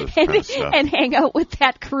don't watch that kind of stuff. And hang out with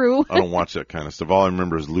that crew. I don't watch that kind of stuff. All I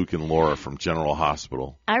remember is Luke and Laura from General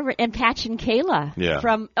Hospital. And Patch and Kayla. Yeah.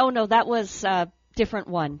 That was different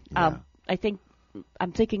one. Yeah. I think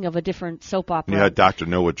I'm thinking of a different soap opera. You had Dr.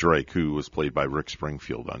 Noah Drake, who was played by Rick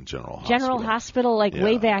Springfield on General Hospital. General Hospital,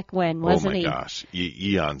 way back when, wasn't he? Oh, my gosh.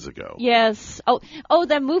 Eons ago. Yes. Oh,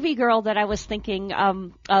 the movie girl that I was thinking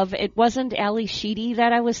of, it wasn't Ali Sheedy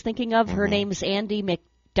that I was thinking of. Her name's Andie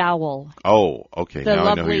MacDowell. Oh, okay. Now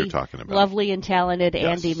I know who you're talking about. Lovely and talented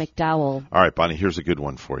Andie MacDowell. All right, Bonnie, here's a good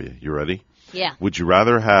one for you. You ready? Yeah. Would you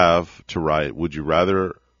rather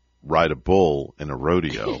ride a bull in a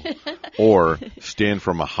rodeo or stand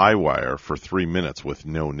from a high wire for 3 minutes with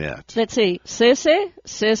no net? Let's see.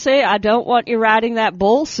 Sissy, I don't want you riding that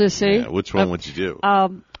bull, Sissy. Yeah, which one would you do?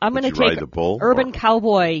 I'm going to take the bull Urban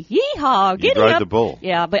Cowboy. Yeehaw, You'd ride the bull.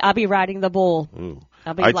 Yeah, but I'll be riding the bull. Ooh.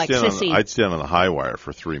 I'll be like Sissy. I'd stand on the high wire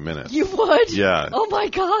for 3 minutes. You would? Yeah. Oh my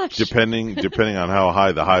gosh. Depending on how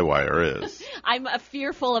high the high wire is. I'm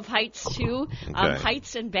fearful of heights too. Okay.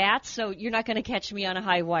 Heights and bats, so you're not going to catch me on a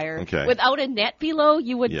high wire. Okay. Without a net below,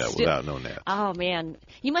 you would. Yeah, without no net. Oh man,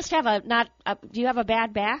 you must have do you have a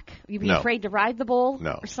bad back? You'd be afraid to ride the bull?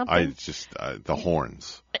 No. Or something? I just the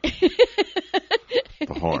horns.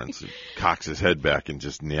 The horns. It cocks his head back and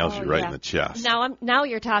just nails you right in the chest. Now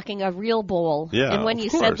you're talking a real bull. Yeah, and when you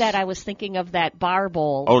said that, I was thinking of that bar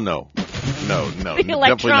bowl. Oh no,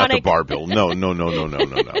 definitely not the bar bill. No.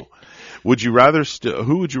 Would you rather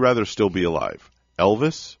who would you rather still be alive,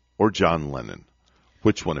 Elvis or John Lennon?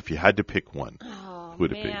 Which one, if you had to pick one,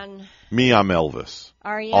 would it be? Me, I'm Elvis.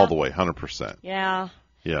 Are you? All the way, 100%. Yeah.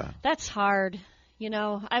 Yeah. That's hard.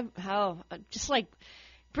 I'm just like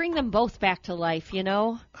bring them both back to life, you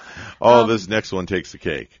know? Oh, this next one takes the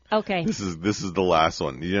cake. Okay. This is the last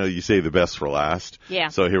one. You know, you say the best for last. Yeah.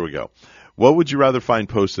 So here we go. What would you rather find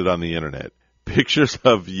posted on the internet? Pictures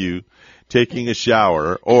of you taking a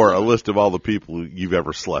shower or a list of all the people you've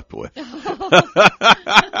ever slept with?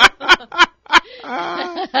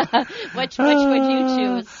 Which would you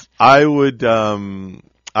choose? I would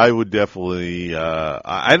definitely,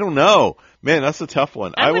 I don't know. Man, that's a tough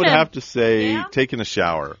one. I would have to say taking a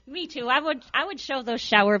shower. Me too. I would show those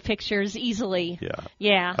shower pictures easily.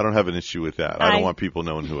 Yeah. I don't have an issue with that. I don't want people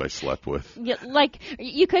knowing who I slept with. Yeah, like,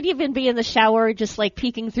 you could even be in the shower just like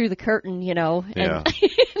peeking through the curtain, you know. And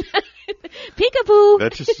peekaboo.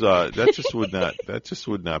 That just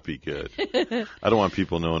would not be good. I don't want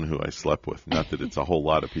people knowing who I slept with. Not that it's a whole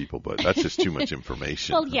lot of people, but that's just too much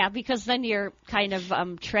information. Well, yeah, because then you're kind of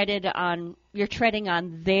treading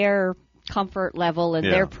on their comfort level and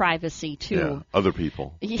their privacy too. Yeah, other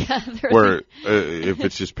people. Yeah. Where if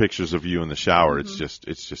it's just pictures of you in the shower, it's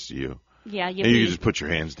just you. Yeah, you can just put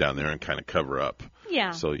your hands down there and kind of cover up.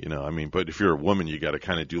 Yeah. So, you know, I mean, but if you're a woman, you got to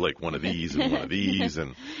kind of do like one of these and one of these,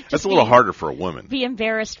 and that's a little harder for a woman. Be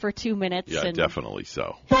embarrassed for 2 minutes. Yeah, definitely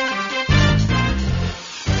so.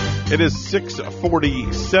 It is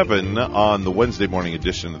 6:47 on the Wednesday morning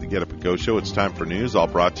edition of the Get Up and Go Show. It's time for news, all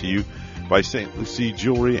brought to you by St. Lucie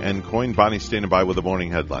Jewelry and Coin. Bonnie standing by with the morning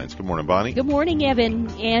headlines. Good morning, Bonnie. Good morning, Evan.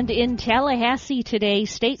 And in Tallahassee today,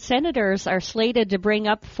 state senators are slated to bring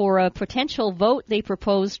up for a potential vote they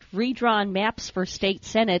proposed redrawn maps for state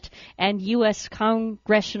senate and U.S.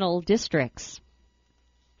 congressional districts.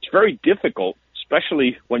 It's very difficult,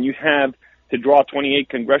 especially when you have to draw 28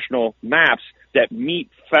 congressional maps that meet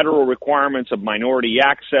federal requirements of minority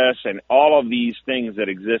access and all of these things that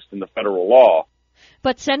exist in the federal law.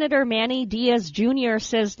 But Senator Manny Diaz Jr.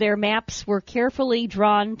 says their maps were carefully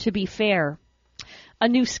drawn to be fair. A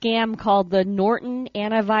new scam called the Norton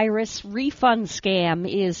Antivirus Refund Scam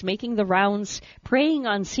is making the rounds, preying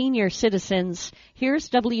on senior citizens. Here's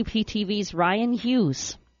WPTV's Ryan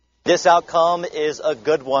Hughes. This outcome is a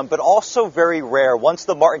good one, but also very rare. Once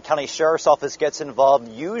the Martin County Sheriff's Office gets involved,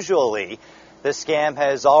 usually the scam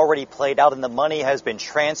has already played out and the money has been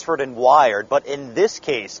transferred and wired. But in this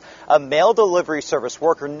case, a mail delivery service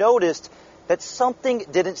worker noticed that something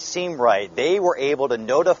didn't seem right. They were able to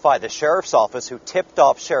notify the sheriff's office, who tipped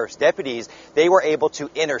off sheriff's deputies. They were able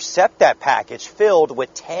to intercept that package filled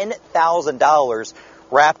with $10,000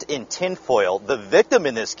 wrapped in tinfoil. The victim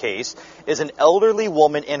in this case is an elderly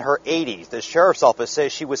woman in her 80s. The sheriff's office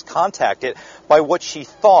says she was contacted by what she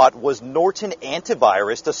thought was Norton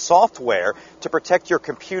Antivirus, the software to protect your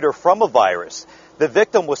computer from a virus. The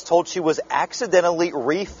victim was told she was accidentally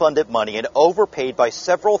refunded money and overpaid by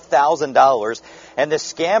several $1,000s, and the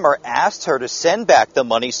scammer asked her to send back the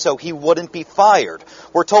money so he wouldn't be fired.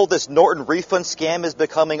 We're told this Norton refund scam is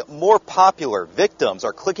becoming more popular. Victims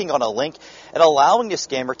are clicking on a link and allowing the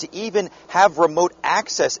scammer to even have remote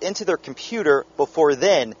access into their computer before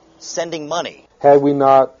then sending money. Had we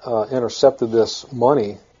not intercepted this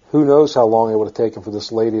money, who knows how long it would have taken for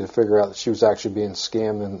this lady to figure out that she was actually being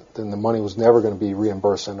scammed, and then the money was never going to be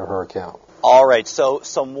reimbursed into her account. All right, so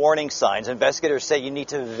some warning signs. Investigators say you need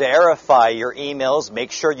to verify your emails.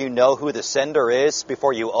 Make sure you know who the sender is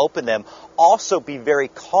before you open them. Also, be very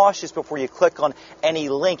cautious before you click on any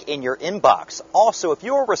link in your inbox. Also, if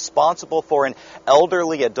you are responsible for an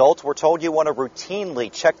elderly adult, we're told you want to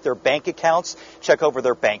routinely check their bank accounts, check over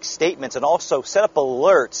their bank statements, and also set up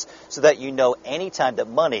alerts so that you know anytime that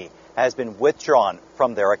money has been withdrawn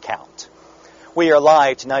from their account. We are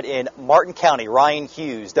live tonight in Martin County. Ryan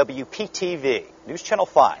Hughes, WPTV, News Channel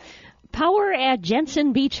 5. Power at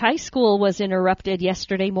Jensen Beach High School was interrupted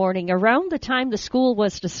yesterday morning around the time the school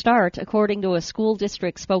was to start, according to a school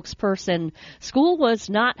district spokesperson. School was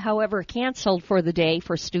not, however, canceled for the day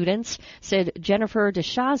for students, said Jennifer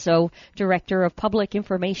DeShazo, Director of Public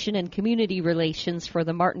Information and Community Relations for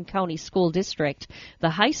the Martin County School District. The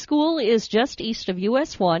high school is just east of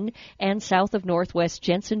US 1 and south of Northwest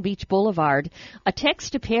Jensen Beach Boulevard. A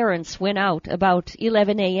text to parents went out about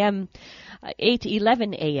 8:11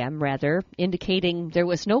 a.m., indicating there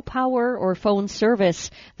was no power or phone service.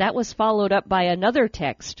 That was followed up by another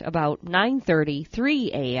text about 9:33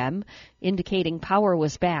 a.m., indicating power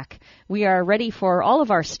was back. We are ready for all of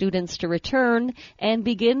our students to return and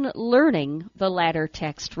begin learning, the latter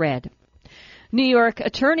text read. New York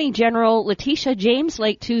Attorney General Letitia James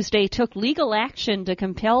late Tuesday took legal action to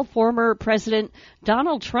compel former President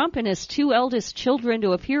Donald Trump and his two eldest children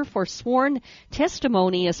to appear for sworn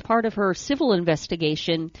testimony as part of her civil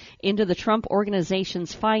investigation into the Trump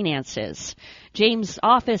Organization's finances. James'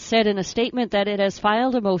 office said in a statement that it has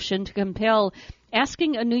filed a motion to compel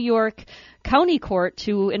asking a New York county court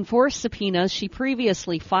to enforce subpoenas she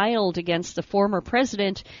previously filed against the former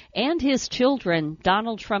president and his children,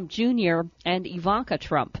 Donald Trump Jr. and Ivanka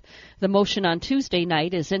Trump. The motion on Tuesday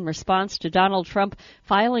night is in response to Donald Trump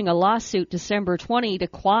filing a lawsuit December 20 to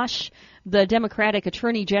quash the Democratic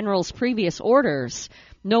Attorney General's previous orders.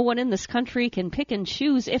 No one in this country can pick and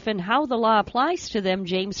choose if and how the law applies to them,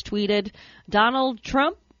 James tweeted. Donald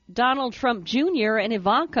Trump Jr. and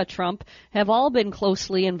Ivanka Trump have all been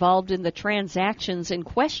closely involved in the transactions in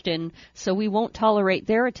question, so we won't tolerate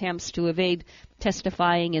their attempts to evade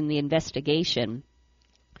testifying in the investigation.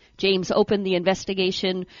 James opened the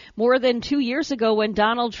investigation more than 2 years ago when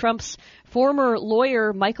Donald Trump's former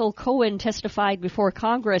lawyer, Michael Cohen, testified before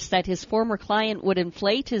Congress that his former client would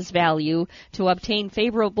inflate his value to obtain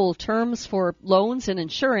favorable terms for loans and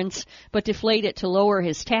insurance, but deflate it to lower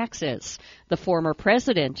his taxes. The former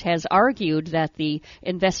president has argued that the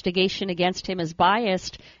investigation against him is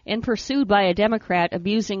biased and pursued by a Democrat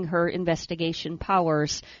abusing her investigation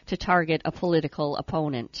powers to target a political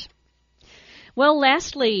opponent. Well,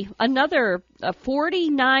 lastly, another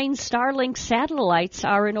 49 Starlink satellites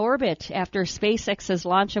are in orbit after SpaceX's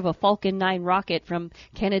launch of a Falcon 9 rocket from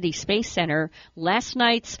Kennedy Space Center. Last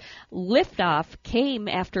night's liftoff came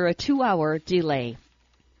after a 2-hour delay.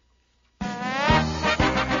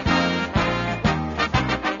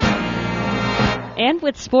 And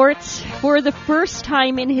with sports, for the first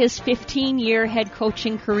time in his 15-year head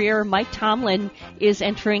coaching career, Mike Tomlin is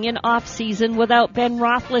entering an off-season without Ben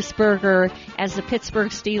Roethlisberger as the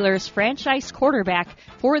Pittsburgh Steelers franchise quarterback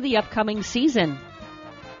for the upcoming season.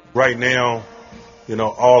 Right now,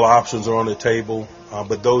 all options are on the table,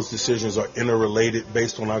 but those decisions are interrelated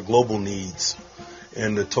based on our global needs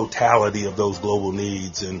and the totality of those global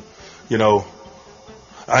needs. And,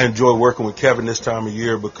 I enjoy working with Kevin this time of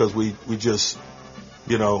year because we just,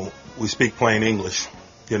 we speak plain English.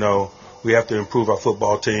 We have to improve our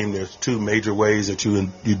football team. There's two major ways that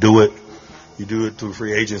you do it. You do it through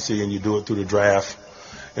free agency and you do it through the draft.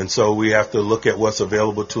 And so we have to look at what's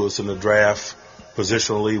available to us in the draft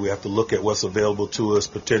positionally. We have to look at what's available to us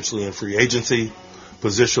potentially in free agency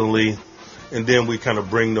positionally. And then we kind of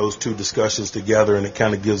bring those two discussions together, and it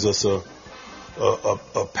kind of gives us a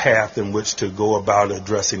path in which to go about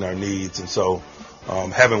addressing our needs. And so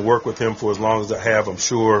having worked with him for as long as I have, I'm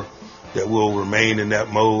sure that we'll remain in that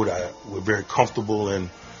mode. We're very comfortable in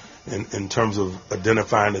terms of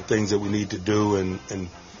identifying the things that we need to do and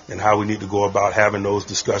how we need to go about having those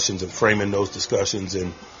discussions and framing those discussions,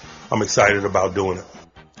 and I'm excited about doing it.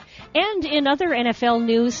 And in other NFL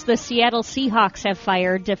news, the Seattle Seahawks have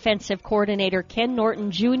fired defensive coordinator Ken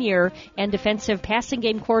Norton Jr. and defensive passing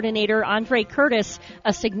game coordinator Andre Curtis,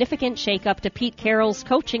 a significant shakeup to Pete Carroll's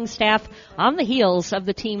coaching staff on the heels of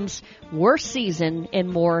the team's worst season in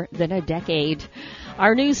more than a decade.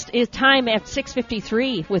 Our news is time at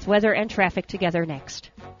 6:53 with weather and traffic together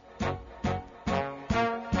next.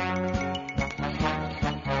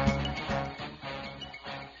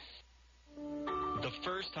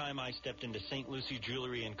 First time I stepped into St. Lucie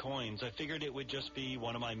Jewelry and Coins, I figured it would just be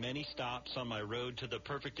one of my many stops on my road to the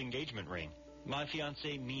perfect engagement ring. My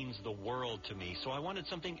fiancée means the world to me, so I wanted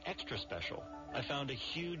something extra special. I found a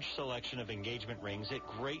huge selection of engagement rings at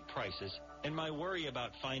great prices, and my worry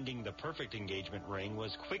about finding the perfect engagement ring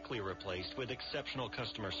was quickly replaced with exceptional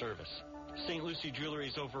customer service. St. Lucie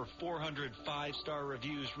Jewelry's over 400 5-star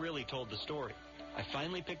reviews really told the story. I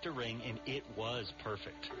finally picked a ring, and it was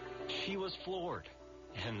perfect. She was floored.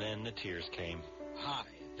 And then the tears came. Hi,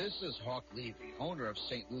 this is Hawk Levy, owner of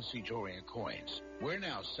St. Lucie Jewelry and Coins. We're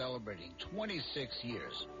now celebrating 26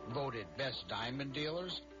 years, voted best diamond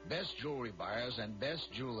dealers, best jewelry buyers, and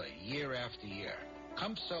best jeweler year after year.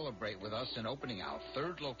 Come celebrate with us in opening our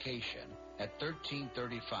third location at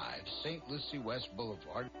 1335 St. Lucie West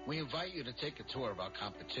Boulevard. We invite you to take a tour of our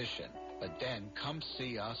competition, but then come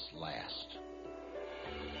see us last.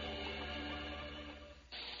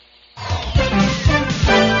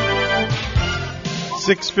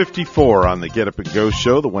 6:54 on the Get Up and Go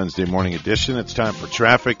show, the Wednesday morning edition. It's time for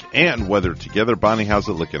traffic and weather together. Bonnie, how's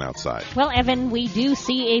it looking outside? Well, Evan, we do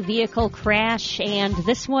see a vehicle crash, and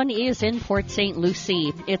this one is in Port St.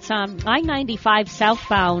 Lucie. It's on I-95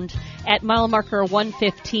 southbound at mile marker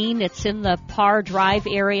 115. It's in the Parr Drive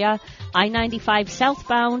area. I-95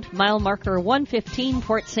 southbound, mile marker 115,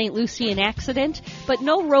 Port St. Lucie, an accident, but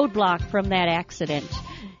no roadblock from that accident.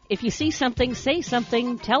 If you see something, say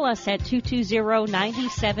something. Tell us at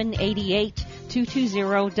 220-9788,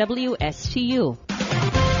 220-WSTU.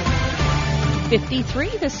 53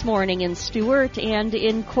 this morning in Stuart, and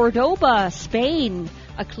in Cordoba, Spain,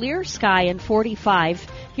 a clear sky and 45.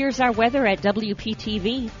 Here's our weather at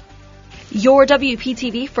WPTV. Your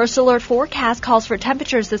WPTV First Alert forecast calls for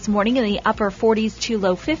temperatures this morning in the upper 40s to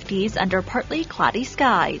low 50s under partly cloudy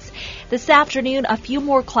skies. This afternoon, a few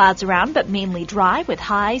more clouds around, but mainly dry with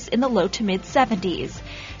highs in the low to mid 70s.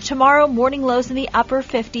 Tomorrow, morning lows in the upper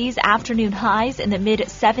 50s, afternoon highs in the mid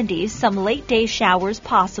 70s, some late day showers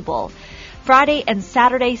possible. Friday and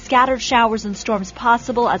Saturday, scattered showers and storms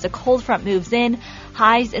possible as a cold front moves in,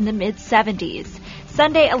 highs in the mid 70s.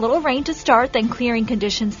 Sunday, a little rain to start, then clearing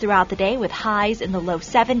conditions throughout the day with highs in the low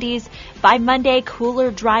 70s. By Monday,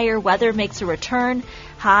 cooler, drier weather makes a return,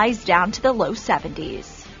 highs down to the low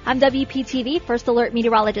 70s. I'm WPTV First Alert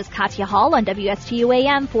meteorologist Katya Hall on WSTU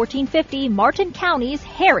AM 1450, Martin County's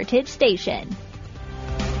Heritage Station.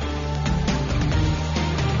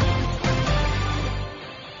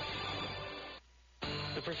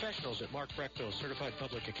 Professionals at Mark Breckville Certified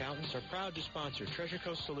Public Accountants are proud to sponsor Treasure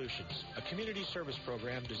Coast Solutions, a community service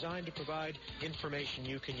program designed to provide information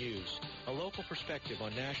you can use, a local perspective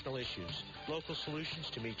on national issues, local solutions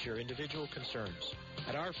to meet your individual concerns.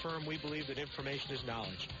 At our firm, we believe that information is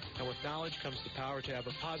knowledge, and with knowledge comes the power to have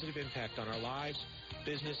a positive impact on our lives,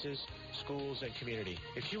 businesses, schools, and community.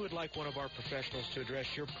 If you would like one of our professionals to address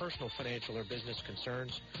your personal financial or business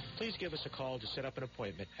concerns, please give us a call to set up an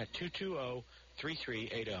appointment at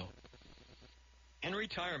 220-3380. In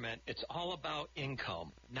retirement, it's all about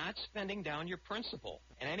income, not spending down your principal.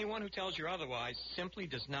 And anyone who tells you otherwise simply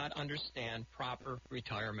does not understand proper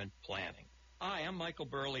retirement planning. Hi, I'm Michael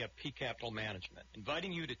Burley of P Capital Management,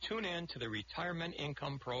 inviting you to tune in to the Retirement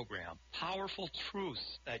Income Program. Powerful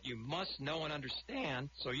truths that you must know and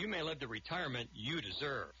understand so you may live the retirement you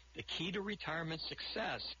deserve. The key to retirement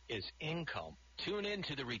success is income. Tune in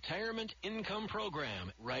to the Retirement Income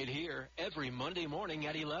Program right here every Monday morning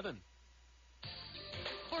at 11.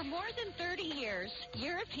 For more than 30 years,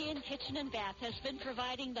 European Kitchen and Bath has been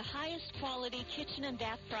providing the highest quality kitchen and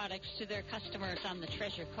bath products to their customers on the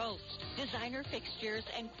Treasure Coast. Designer fixtures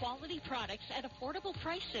and quality products at affordable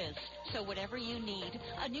prices. So whatever you need,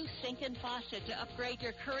 a new sink and faucet to upgrade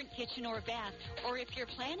your current kitchen or bath, or if you're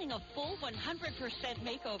planning a full 100%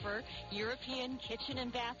 makeover, European Kitchen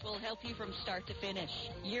and Bath will help you from start to finish.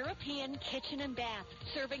 European Kitchen and Bath,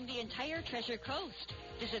 serving the entire Treasure Coast.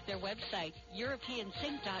 Visit their website,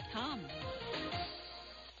 EuropeanSink.com.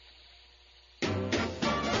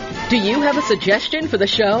 Do you have a suggestion for the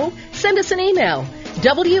show? Send us an email,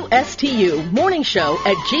 WSTU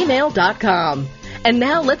morningshow@gmail.com. And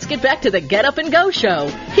now let's get back to the Get Up and Go show.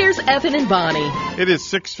 Here's Evan and Bonnie. It is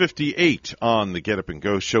 6:58 on the Get Up and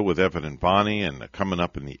Go show with Evan and Bonnie, and coming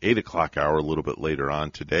up in the 8 o'clock hour a little bit later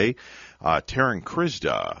on today, Taryn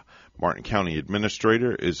Kryzda, Martin County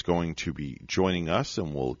Administrator, is going to be joining us,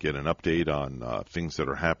 and we'll get an update on things that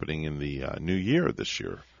are happening in the new year this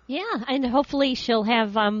year. Yeah, and hopefully she'll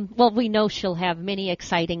have, we know she'll have many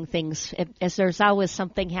exciting things, as there's always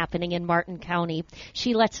something happening in Martin County.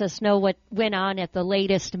 She lets us know what went on at the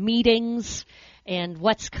latest meetings and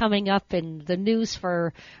what's coming up in the news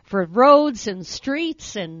for roads and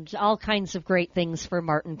streets and all kinds of great things for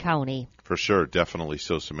Martin County. For sure, definitely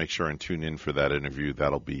so. So make sure and tune in for that interview.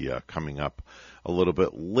 That'll be coming up a little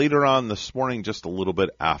bit later on this morning, just a little bit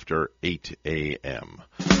after 8 a.m.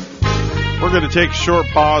 We're going to take a short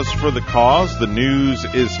pause for the cause. The news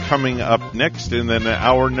is coming up next, and then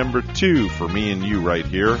hour number 2 for me and you right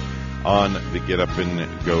here on the Get Up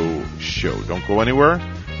and Go show. Don't go anywhere.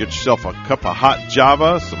 Get yourself a cup of hot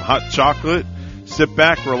Java, some hot chocolate. Sit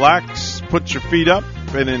back, relax, put your feet up,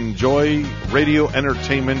 and enjoy radio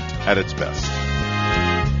entertainment at its best.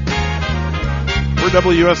 We're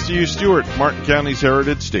WSTU Stewart, Martin County's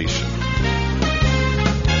Heritage Station.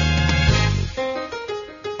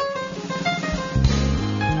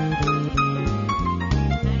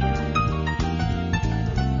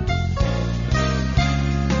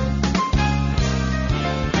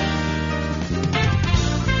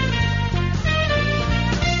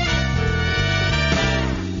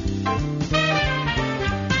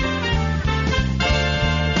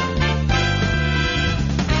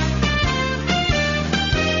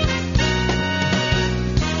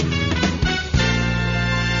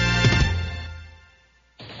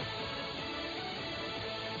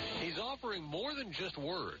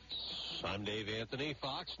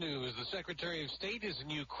 News. The Secretary of State is in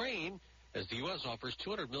Ukraine as the U.S. offers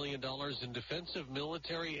 $200 million in defensive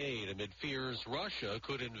military aid amid fears Russia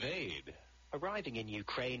could invade. arriving in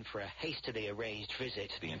Ukraine for a hastily arranged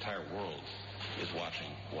visit. The entire world is watching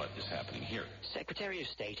what is happening here. Secretary of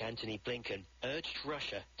State Antony Blinken urged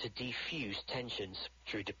Russia to defuse tensions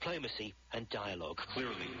through diplomacy and dialogue.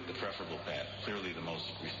 Clearly the preferable path, clearly the most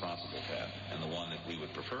responsible path, and the one that we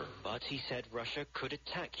would prefer. But he said Russia could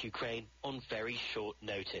attack Ukraine on very short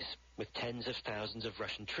notice, with tens of thousands of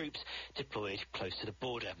Russian troops deployed close to the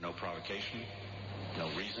border. No provocation, no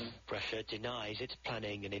reason. Russia denies it's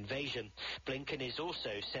planning an invasion. Blinken is also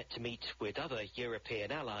set to meet with other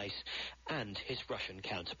European allies and his Russian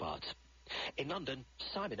counterparts. In London,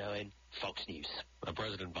 Simon Owen, Fox News.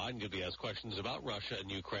 President Biden could be asked questions about Russia and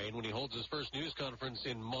Ukraine when he holds his first news conference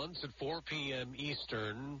in months at 4 p.m.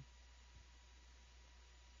 Eastern.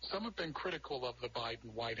 Some have been critical of the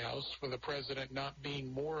Biden White House for the president not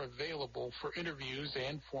being more available for interviews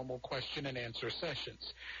and formal question and answer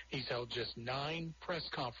sessions. He's held just 9 press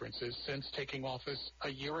conferences since taking office a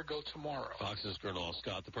year ago tomorrow. Fox's Gernal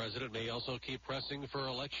Scott, the president may also keep pressing for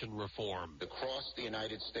election reform. Across the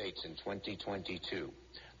United States in 2022,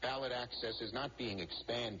 ballot access is not being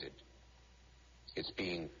expanded. It's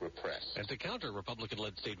being repressed. And to counter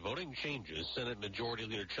Republican-led state voting changes, Senate Majority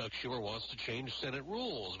Leader Chuck Schumer wants to change Senate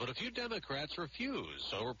rules, but a few Democrats refuse,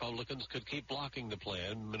 so Republicans could keep blocking the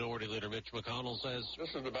plan. Minority Leader Mitch McConnell says,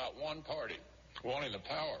 "This is about one party wanting the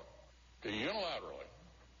power to unilaterally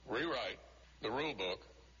rewrite the rule book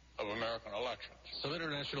of American elections." Some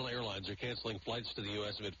international airlines are canceling flights to the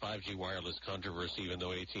U.S. amid 5G wireless controversy, even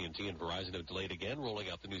though AT&T and Verizon have delayed again rolling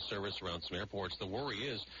out the new service around some airports. The worry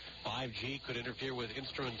is 5G could interfere with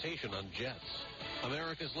instrumentation on jets.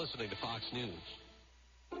 America's listening to Fox News.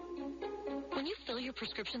 When you fill your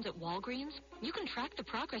prescriptions at Walgreens, you can track the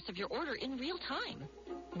progress of your order in real time.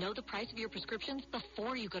 Know the price of your prescriptions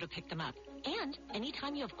before you go to pick them up. And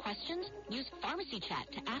anytime you have questions, use Pharmacy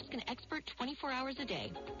Chat to ask an expert 24 hours a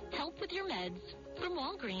day. Help with your meds from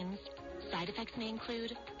Walgreens. Side effects may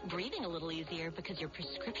include breathing a little easier because your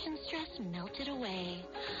prescription stress melted away.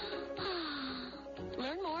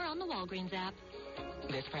 Learn more on the Walgreens app.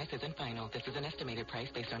 This price isn't final. This is an estimated price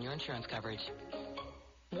based on your insurance coverage.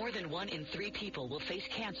 More than 1 in 3 people will face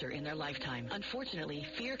cancer in their lifetime. Unfortunately,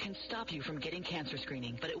 fear can stop you from getting cancer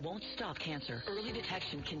screening, but it won't stop cancer. Early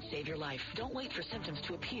detection can save your life. Don't wait for symptoms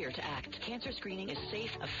to appear to act. Cancer screening is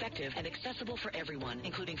safe, effective, and accessible for everyone,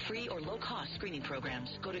 including free or low-cost screening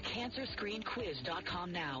programs. Go to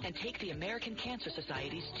CancerScreenQuiz.com now and take the American Cancer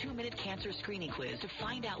Society's 2-minute cancer screening quiz to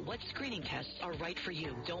find out what screening tests are right for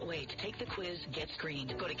you. Don't wait. Take the quiz. Get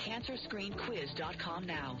screened. Go to CancerScreenQuiz.com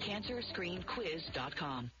now.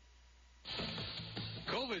 CancerScreenQuiz.com.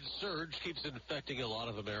 COVID surge keeps infecting a lot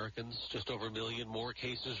of Americans. Just over 1 million more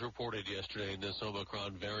cases reported yesterday in this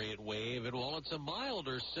Omicron variant wave. And while it's a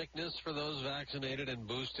milder sickness for those vaccinated and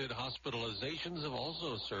boosted, hospitalizations have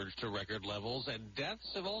also surged to record levels, and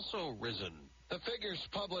deaths have also risen. The figures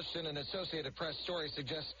published in an Associated Press story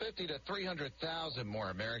suggest 50 to 300,000 more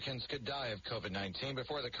Americans could die of COVID-19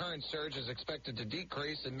 before the current surge is expected to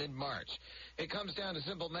decrease in mid-March. It comes down to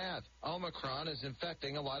simple math. Omicron is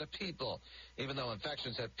infecting a lot of people. Even though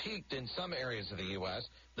infections have peaked in some areas of the U.S.,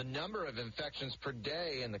 the number of infections per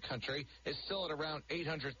day in the country is still at around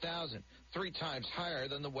 800,000, 3 times higher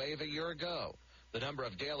than the wave a year ago. The number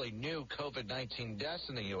of daily new COVID-19 deaths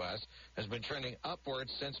in the U.S. has been trending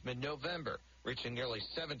upwards since mid-November, reaching nearly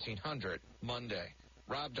 1,700 Monday.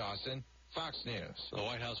 Rob Dawson, Fox News. The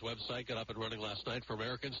White House website got up and running last night for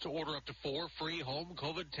Americans to order up to 4 free home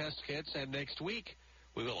COVID test kits, and next week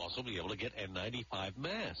we will also be able to get N95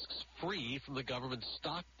 masks free from the government's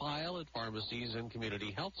stockpile at pharmacies and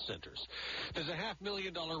community health centers. There's a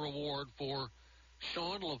 $500,000 reward for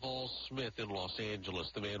Sean Laval Smith in Los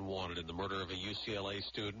Angeles, the man wanted in the murder of a UCLA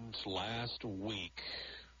student last week.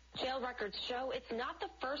 Jail records show it's not the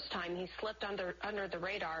first time he slipped under the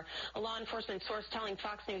radar. A law enforcement source telling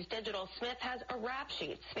Fox News Digital Smith has a rap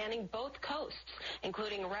sheet spanning both coasts,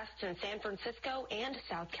 including arrests in San Francisco and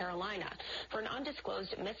South Carolina for an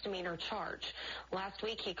undisclosed misdemeanor charge. Last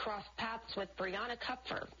week, he crossed paths with Brianna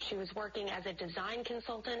Kupfer. She was working as a design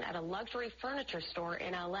consultant at a luxury furniture store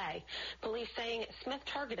in L.A. Police saying Smith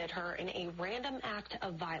targeted her in a random act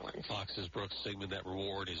of violence. Fox's Brooks Sigmund, that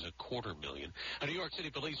reward is $250,000. A New York City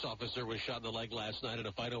police officer was shot in the leg last night in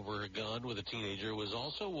a fight over a gun with a teenager who was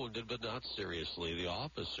also wounded, but not seriously. The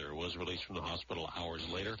officer was released from the hospital hours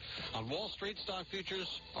later. On Wall Street, stock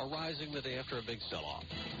futures are rising the day after a big sell-off.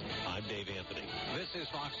 I'm Dave Anthony. This is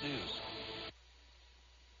Fox News.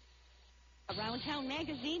 Around Around Town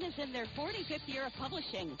magazine is in their 45th year of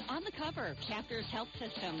publishing. On the cover, Chapters Health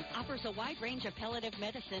System offers a wide range of palliative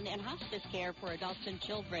medicine and hospice care for adults and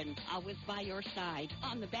children, always by your side.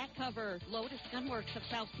 On the back cover, Lotus Gunworks of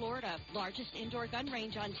South Florida, largest indoor gun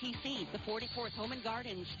range on TC, the 44th Home and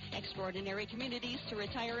Gardens, extraordinary communities to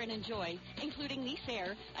retire and enjoy, including Nice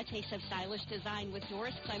Air, a taste of stylish design with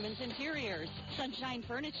Doris Clemens Interiors, Sunshine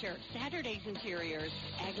Furniture, Saturday's Interiors,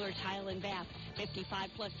 Agler Tile and Bath,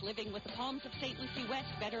 55-plus living with the Palms of St. Lucie West,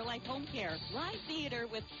 Better Life Home Care, Live Theater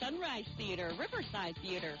with Sunrise Theater, Riverside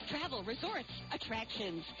Theater, Travel, Resorts,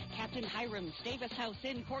 Attractions, Captain Hiram's, Davis House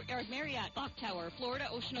Inn, Courtyard Marriott, Clock Tower, Florida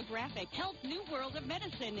Oceanographic, Health New World of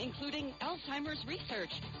Medicine, including Alzheimer's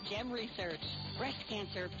Research, GEM Research, Breast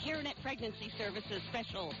Cancer, CareNet Pregnancy Services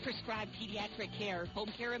Special, Prescribed Pediatric Care,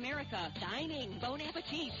 Home Care America, Dining, Bon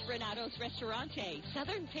Appetit, Renato's Restaurante,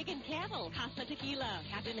 Southern Pig and Cattle, Casa Tequila,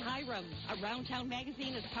 Captain Hiram's, Around Town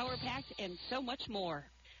Magazine is power-packed, and so much more.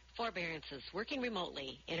 Forbearances, working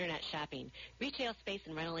remotely, internet shopping, retail space,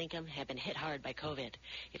 and rental income have been hit hard by COVID.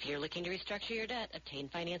 If you're looking to restructure your debt, obtain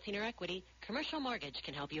financing or equity, Commercial Mortgage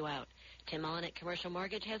can help you out. Tim Mullen at Commercial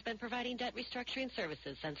Mortgage has been providing debt restructuring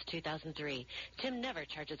services since 2003. Tim never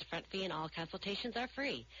charges a front fee and all consultations are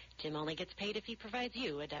free. Tim only gets paid if he provides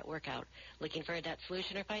you a debt workout. Looking for a debt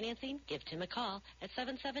solution or financing? Give Tim a call at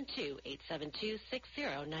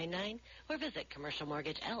 772-872-6099 or visit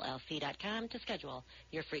commercialmortgagellc.com to schedule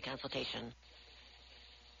your free consultation.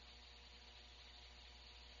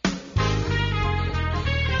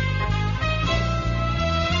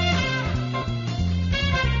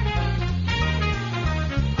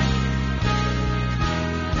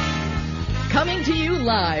 Coming to you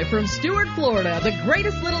live from Stuart, Florida, the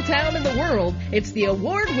greatest little town in the world, it's the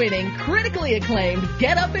award-winning, critically acclaimed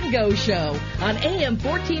Get Up and Go show on AM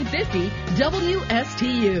 1450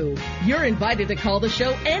 WSTU. You're invited to call the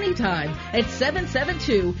show anytime at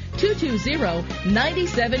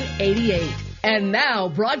 772-220-9788. And now,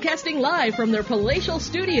 broadcasting live from their palatial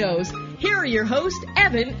studios, here are your hosts,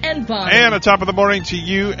 Evan and Bonnie. And a top of the morning to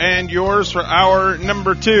you and yours for hour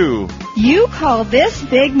number 2. You call this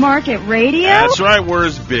big market radio? That's right, we're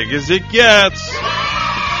as big as it gets.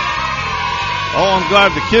 Oh, I'm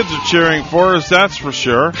glad the kids are cheering for us, that's for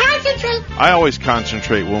sure. Concentrate. I always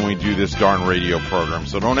concentrate when we do this darn radio program,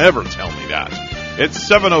 so don't ever tell me that. It's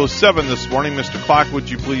 7:07 this morning. Mr. Clock, would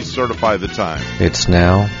you please certify the time? It's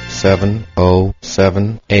now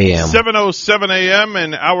 7:07 a.m. 7:07 a.m.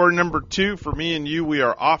 and hour number 2 for me and you. We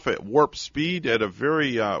are off at warp speed at a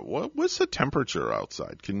very, what's the temperature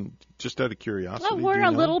outside? Just out of curiosity. Well, we're a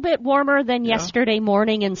little bit warmer than yesterday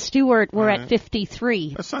morning in Stuart. We're at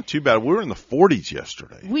 53. That's not too bad. We were in the 40s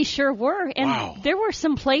yesterday. We sure were. And wow. There were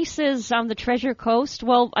some places on the Treasure Coast.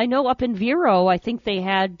 Well, I know up in Vero, I think they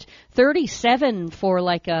had 37 for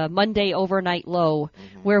like a Monday overnight low,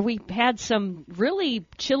 where we had some really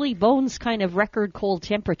chilly bones kind of record cold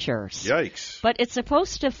temperatures. Yikes. But it's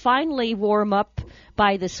supposed to finally warm up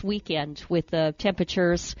by this weekend with the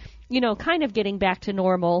temperatures, kind of getting back to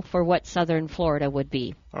normal for what southern Florida would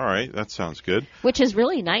be. All right, that sounds good. Which is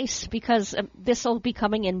really nice because this will be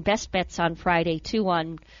coming in Best Bets on Friday, too.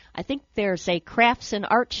 I think there's a crafts and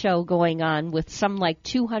art show going on with some like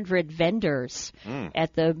 200 vendors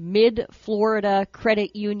at the Mid-Florida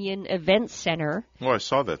Credit Union Event Center. Oh, I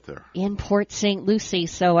saw that there. In Port St. Lucie,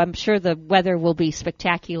 so I'm sure the weather will be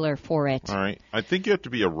spectacular for it. All right. I think you have to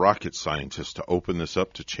be a rocket scientist to open this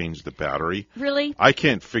up to change the battery. Really? I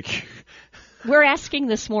can't figure... We're asking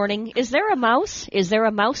this morning, is there a mouse? Is there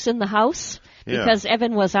a mouse in the house? Because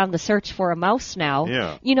Evan was on the search for a mouse now.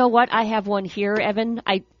 Yeah. You know what? I have one here, Evan.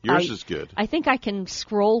 Yours is good. I think I can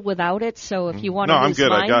scroll without it, so if you want to use I'm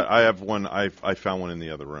good. mine. I have one. I found one in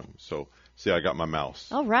the other room. So, see, I got my mouse.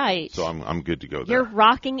 All right. So I'm good to go there. You're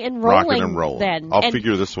rocking and rolling then. I'll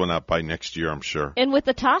figure this one out by next year, I'm sure. And with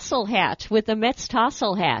the tassel hat, with the Mets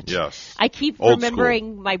tassel hat. Yes. I keep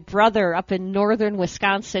remembering my brother up in northern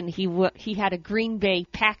Wisconsin, he had a Green Bay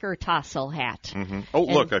Packer tassel hat. Mm-hmm. Oh,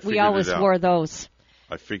 look, I figured it out. We always wore those.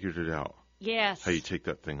 I figured it out. Yes. How you take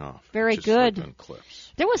that thing off. Very just good. Like on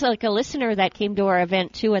clips. There was like a listener that came to our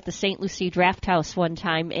event, too, at the St. Lucie Draft House one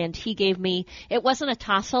time, and he gave me, it wasn't a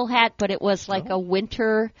tassel hat, but it was like a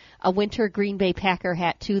winter Green Bay Packer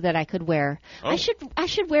hat, too, that I could wear. Oh. I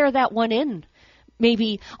should wear that one in.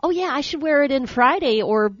 Maybe, I should wear it in Friday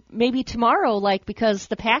or maybe tomorrow, because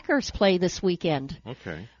the Packers play this weekend.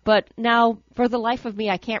 Okay. But now, for the life of me,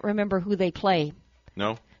 I can't remember who they play.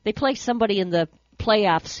 No? They play somebody in the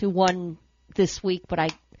playoffs who won this week,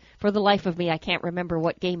 but for the life of me, I can't remember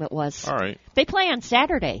what game it was. All right. They play on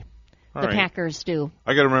Saturday. The Packers do.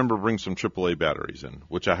 I got to remember to bring some AAA batteries in,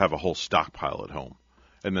 which I have a whole stockpile at home.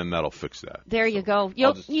 and then that'll fix that. There you go.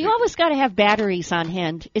 You always got to have batteries on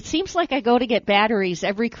hand. It seems like I go to get batteries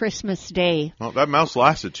every Christmas Day. Well, that mouse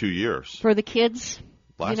lasted 2 years. For the kids.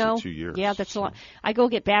 Lasted 2 years. Yeah, that's a lot. I go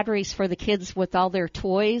get batteries for the kids with all their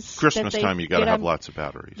toys. Christmas time, you got to have lots of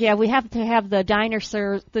batteries. Yeah, we have to have the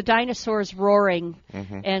dinosaurs roaring,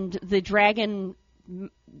 and the dragon,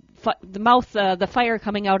 the fire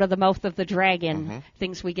coming out of the mouth of the dragon.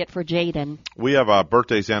 Things we get for Jaden. We have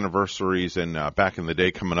birthdays, anniversaries, and back in the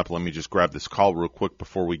day coming up. Let me just grab this call real quick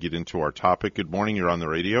before we get into our topic. Good morning. You're on the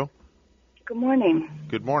radio. Good morning.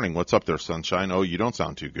 Good morning. What's up there, sunshine? Oh, you don't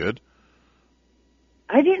sound too good.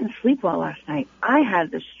 I didn't sleep well last night. I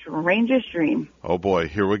had the strangest dream. Oh, boy.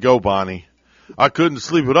 Here we go, Bonnie. I couldn't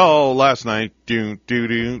sleep at all last night. Do, do,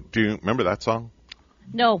 do, do. Remember that song?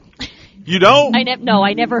 No. You don't? No,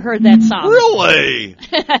 I never heard that song. Really?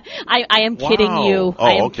 I am kidding you. Oh,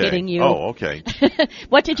 I am okay. kidding you. Oh, okay.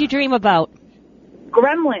 What did you dream about?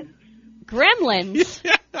 Gremlins. Gremlins?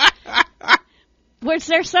 Was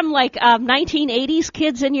there some, 1980s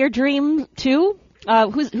kids in your dream, too?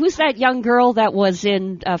 Who's that young girl that was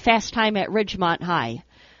in Fast Time at Ridgemont High?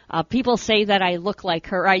 People say that I look like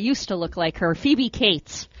her. I used to look like her. Phoebe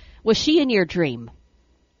Cates. Was she in your dream?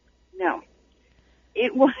 No.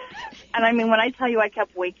 It was, and I mean, when I tell you I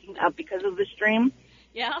kept waking up because of this dream.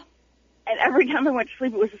 Yeah. And every time I went to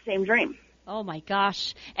sleep, it was the same dream. Oh, my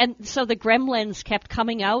gosh. And so the gremlins kept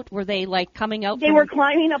coming out? Were they, coming out? They were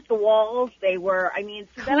climbing up the walls. They were, so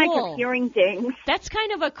then I kept hearing things. That's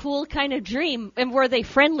kind of a cool kind of dream. And were they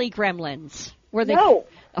friendly gremlins? Were they? No.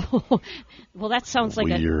 Oh, well, that sounds like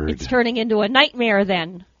Weird. It's turning into a nightmare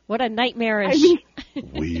then. What a nightmarish.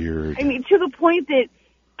 Weird. To the point that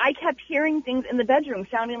I kept hearing things in the bedroom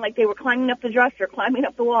sounding like they were climbing up the dresser, climbing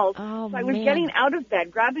up the walls. Oh, so I was getting out of bed,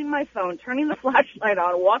 grabbing my phone, turning the flashlight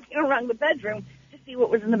on, walking around the bedroom to see what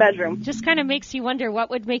was in the bedroom. Just kind of makes you wonder what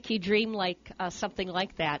would make you dream something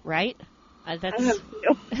like that, right? That's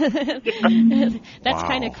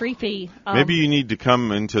kind of creepy. Maybe you need to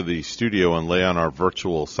come into the studio and lay on our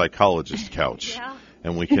virtual psychologist couch,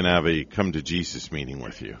 and we can have a come to Jesus meeting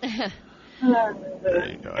with you. There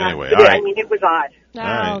you go. Anyway, all right. It was odd.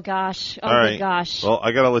 Oh, gosh. Oh, all right. Gosh. Well,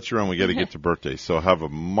 I got to let you run. We got to get to birthdays. So have a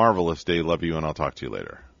marvelous day. Love you, and I'll talk to you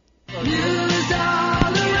later. News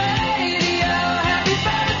on the radio. Happy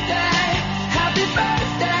birthday. Happy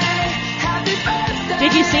birthday. Happy birthday.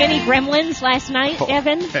 Did you see any gremlins last night,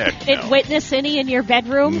 Evan? Heck no. Did witness any in your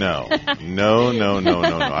bedroom? No.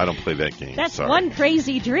 I don't play that game. That's Sorry. one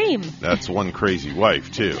crazy dream. That's one crazy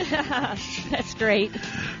wife, too. That's great.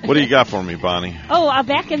 What do you got for me, Bonnie? Oh,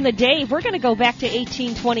 back in the day, we're going to go back to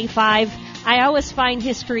 1825. I always find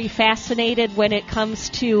history fascinated when it comes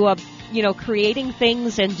to, creating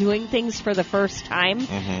things and doing things for the first time.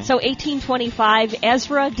 So 1825,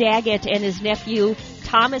 Ezra Daggett and his nephew,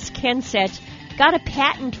 Thomas Kensett, got a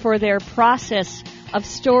patent for their process of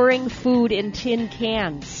storing food in tin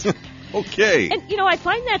cans. Okay. And, I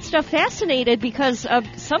find that stuff fascinating because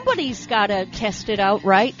somebody's got to test it out,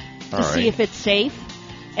 right? To see if it's safe.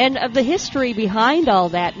 And the history behind all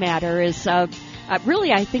that matter is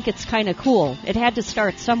really, I think it's kind of cool. It had to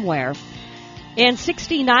start somewhere. And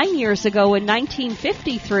 69 years ago, in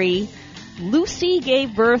 1953, Lucy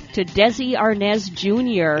gave birth to Desi Arnaz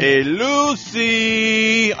Jr. Hey,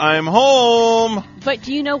 Lucy, I'm home. But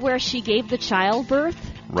do you know where she gave the childbirth?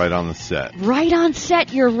 Right on the set. Right on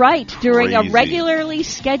set, you're right. During Crazy. A regularly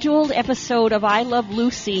scheduled episode of I Love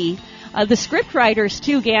Lucy. The scriptwriters,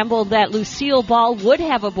 too, gambled that Lucille Ball would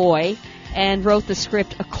have a boy and wrote the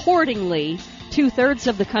script accordingly. 2/3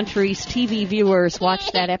 of the country's TV viewers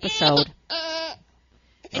watched that episode.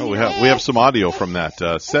 Oh, we have some audio from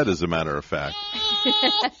that set, as a matter of fact.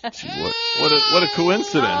 Gee, what a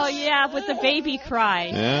coincidence! Oh yeah, with the baby cry.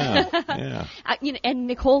 Yeah. And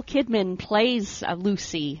Nicole Kidman plays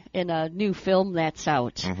Lucy in a new film that's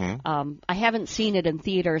out. I haven't seen it in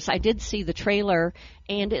theaters. I did see the trailer,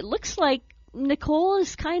 and it looks like Nicole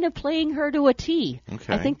is kind of playing her to a T.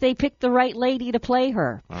 Okay. I think they picked the right lady to play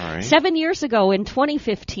her. All right. 7 years ago, in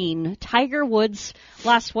 2015, Tiger Woods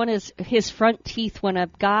lost one of his front teeth when a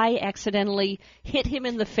guy accidentally hit him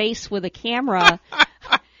in the face with a camera.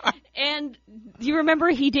 And you remember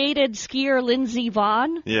he dated skier Lindsey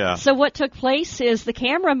Vonn? Yeah. So what took place is the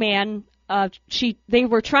cameraman, they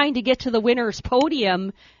were trying to get to the winner's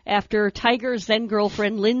podium after Tiger's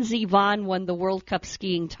then-girlfriend Lindsey Vonn won the World Cup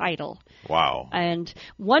skiing title. Wow. And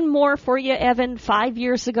one more for you, Evan. 5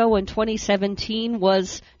 years ago in 2017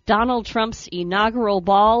 was Donald Trump's inaugural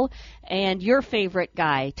ball, and your favorite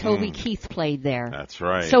guy, Toby Keith, played there. That's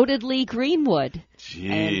right. So did Lee Greenwood.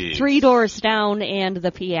 And 3 Doors Down and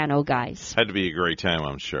the Piano Guys. Had to be a great time,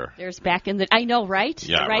 I'm sure. There's back in the... I know, right?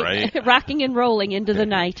 Yeah, right. Rocking and rolling into the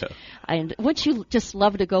night. And wouldn't you just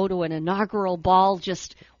love to go to an inaugural ball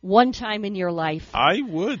just one time in your life? I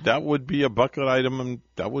would. That would be a bucket item, and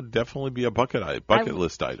that would definitely be a bucket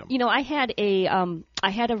list item. You know, I had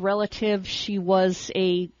a relative. She was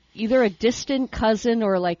either a distant cousin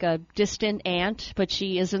or like a distant aunt, but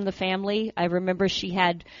she is in the family. I remember she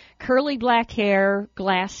had curly black hair,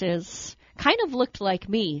 glasses, kind of looked like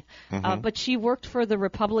me, but she worked for the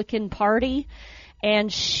Republican Party,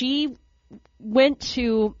 and she went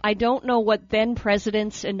to, I don't know what then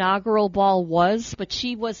president's inaugural ball was, but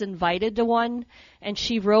she was invited to one, and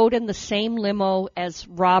she rode in the same limo as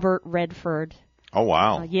Robert Redford. Oh,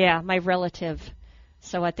 wow. Yeah, my relative.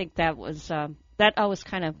 So I think that was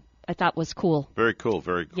I thought was cool. Very cool,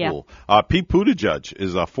 very cool. Yeah. Pete Buttigieg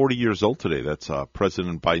is 40 years old today. That's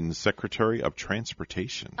President Biden's Secretary of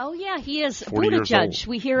Transportation. Oh, yeah, he is. 40 years old. Buttigieg.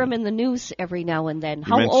 We hear him in the news every now and then.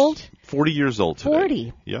 How old? 40 years old today.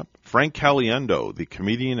 40. Yep. Frank Caliendo, the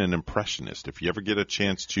comedian and impressionist. If you ever get a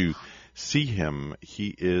chance to see him,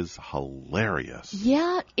 he is hilarious.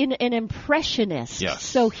 Yeah, an impressionist. Yes.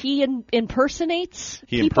 So he impersonates people?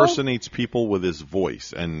 He impersonates people with his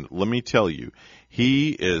voice. And let me tell you, he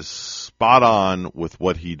is spot on with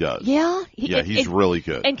what he does. Yeah? He's really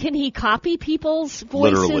good. And can he copy people's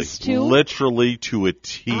voices too? Literally to a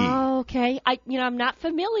T. Oh, okay. I'm not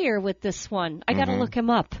familiar with this one. I got to look him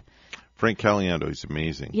up. Frank Caliendo, he's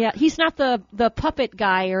amazing. Yeah, he's not the puppet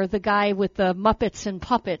guy or the guy with the Muppets and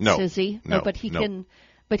puppets, is he? No, but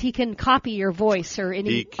he can copy your voice or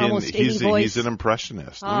any voice. He's an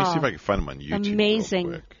impressionist. Let me see if I can find him on YouTube. Amazing.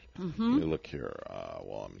 Real quick. Let me look here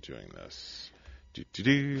while I'm doing this.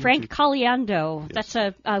 Frank Caliendo. Yes. That's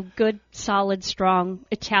a good, solid, strong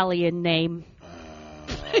Italian name.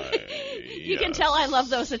 You can tell I love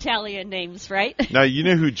those Italian names, right? Now, you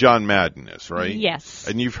know who John Madden is, right? Yes.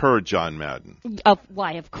 And you've heard John Madden.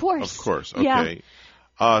 Why, of course. Of course, okay.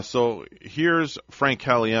 Yeah. So here's Frank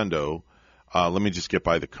Caliendo. Let me just get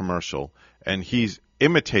by the commercial. And he's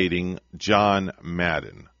imitating John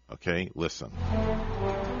Madden. Okay, listen.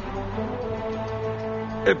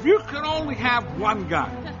 If you could only have one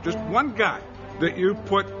guy, just one guy, that you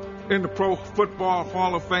put in the Pro Football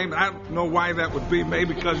Hall of Fame, I don't know why that would be.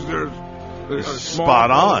 Maybe because there's a small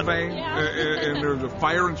spot Hall on. of Fame, and there's a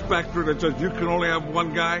fire inspector that says you can only have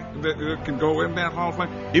one guy that can go in that Hall of Fame.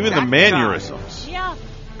 Even that the mannerisms. Yeah.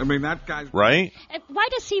 I mean, that guy's... Right? Why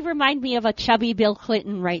does he remind me of a chubby Bill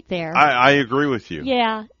Clinton right there? I agree with you.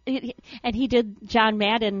 Yeah. And he did John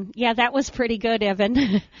Madden. Yeah, that was pretty good,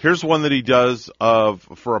 Evan. Here's one that he does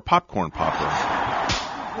for a popcorn popper.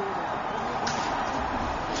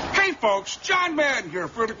 Hey, folks, John Madden here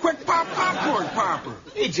for the Quick Pop Popcorn Popper.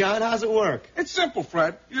 Hey, John, how's it work? It's simple,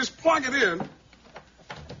 Fred. You just plug it in,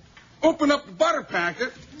 open up the butter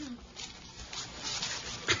packet,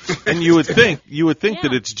 and you would think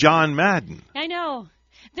that it's John Madden. I know.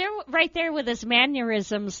 They're right there with his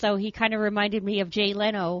mannerisms, so he kind of reminded me of Jay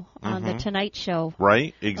Leno on The Tonight Show.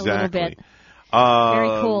 Right, exactly. A little bit.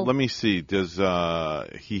 Very cool. Let me see. Does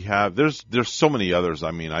he have? There's so many others.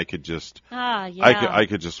 I mean, I could just I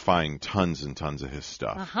could just find tons and tons of his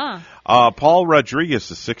stuff. Paul Rodriguez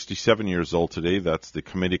is 67 years old today. That's the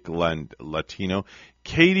comedic Latino.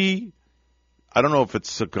 Katie, I don't know if it's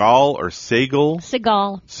Segal or Segal.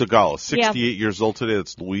 Segal, 68 years old today.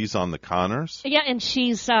 That's Louise on the Connors. Yeah, and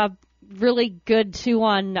she's really good, too,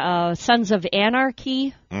 on Sons of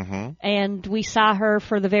Anarchy. And we saw her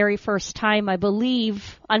for the very first time, I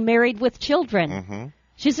believe, on Married with Children.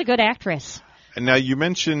 She's a good actress. And now, you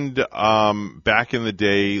mentioned back in the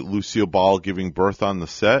day, Lucille Ball giving birth on the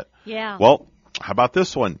set. Yeah. Well, how about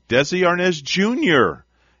this one? Desi Arnaz Jr.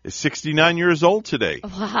 is 69 years old today. Wow.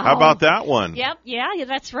 How about that one? Yep, yeah,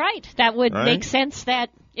 that's right. That would make sense that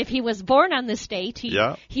if he was born on this date,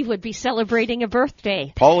 he would be celebrating a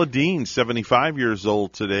birthday. Paula Deen, 75 years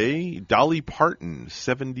old today. Dolly Parton,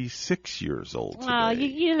 76 years old today.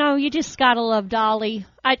 You just got to love Dolly.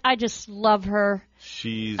 I just love her.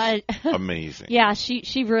 She's amazing. Yeah,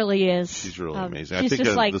 she really is. She's really amazing. She's I think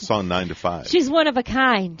of the song 9 to 5. She's one of a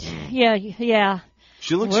kind. Yeah.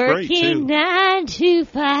 She looks great, too. Working 9 to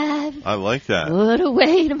 5. I like that. What a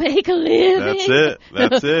way to make a living.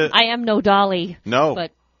 That's it. I am no Dolly. No.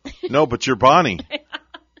 But no, but you're Bonnie.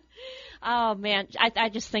 Oh, man. I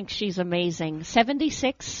just think she's amazing.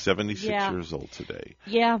 76? 76 years old today.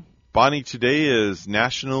 Yeah. Bonnie, today is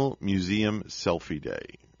National Museum Selfie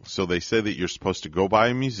Day. So they say that you're supposed to go by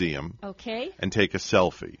a museum and take a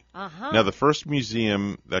selfie. Now, the first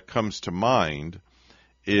museum that comes to mind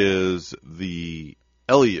is the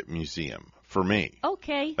Elliott Museum, for me.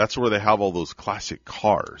 Okay. That's where they have all those classic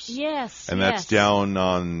cars. Yes. And that's down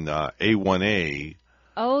on A1A.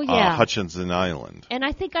 Oh, yeah. Hutchinson Island. And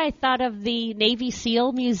I think I thought of the Navy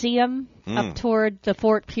SEAL Museum up toward the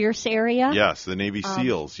Fort Pierce area. Yes, the Navy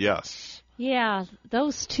SEALs, yes. Yeah,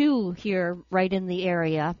 those two here right in the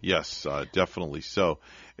area. Yes, definitely so.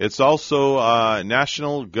 It's also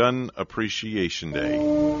National Gun Appreciation Day.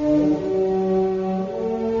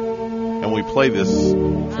 And we play this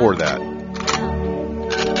for that.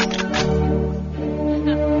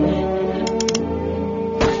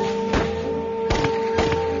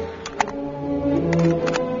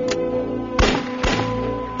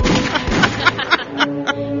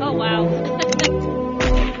 Oh, wow.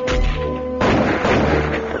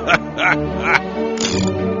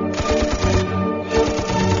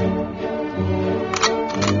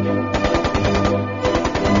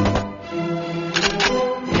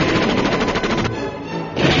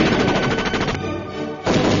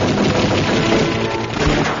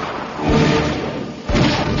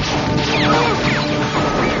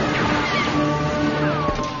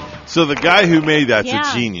 So the guy who made that's a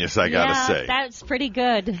genius, I gotta say. That's pretty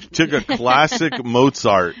good. Took a classic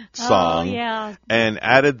Mozart song and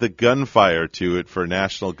added the gunfire to it for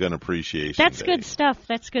National Gun Appreciation That's Day. good stuff.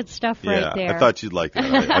 That's good stuff right there. I thought you'd like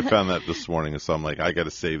that. I found that this morning, so I'm like, I got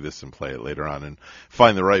to save this and play it later on and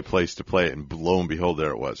find the right place to play it. And lo and behold,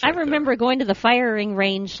 there it was. I remember going to the firing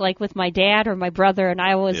range like with my dad or my brother, and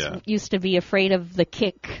I always used to be afraid of the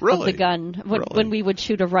kick of the gun when we would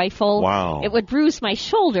shoot a rifle. Wow. It would bruise my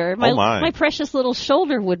shoulder. My precious little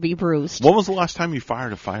shoulder would be bruised. When was the last time you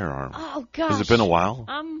fired a firearm? Oh, gosh. Has it been a while?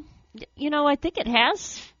 I think it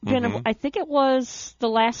has been. I think it was the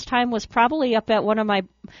last time was probably up at one of my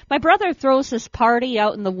brother throws this party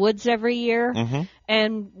out in the woods every year,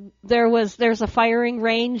 and there's a firing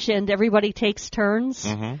range and everybody takes turns.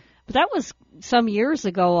 But that was some years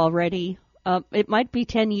ago already. It might be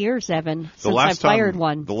 10 years, Evan, since I fired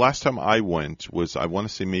one. The last time I went was, I want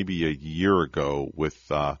to say maybe a year ago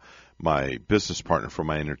with my business partner for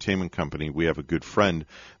my entertainment company. We have a good friend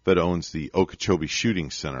that owns the Okeechobee Shooting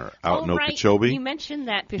Center out in Okeechobee. Right. You mentioned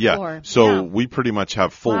that before. Yeah, so we pretty much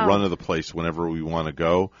have full run of the place whenever we want to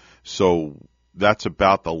go. So that's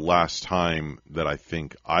about the last time that I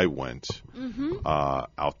think I went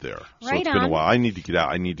out there. So it's been a while. I need to get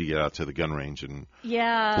out. I need to get out to the gun range and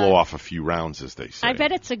blow off a few rounds, as they say. I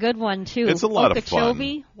bet it's a good one, too. It's a lot of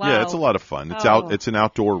fun. Wow. Yeah, it's a lot of fun. It's It's an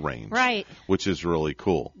outdoor range, which is really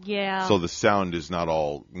cool. Yeah. So the sound is not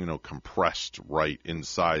all compressed right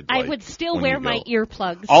inside. I would still wear my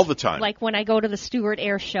earplugs all the time, like when I go to the Stewart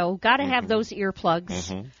Air Show. Got to have those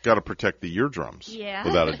earplugs. Got to protect the eardrums. Yeah,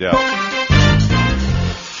 without a doubt.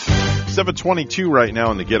 7:22 right now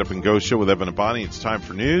on the Get Up and Go show with Evan and Bonnie. It's time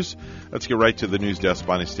for news. Let's get right to the news desk.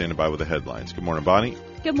 Bonnie's standing by with the headlines. Good morning, Bonnie.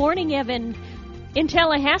 Good morning, Evan. In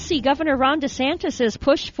Tallahassee, Governor Ron DeSantis'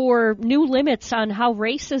 push for new limits on how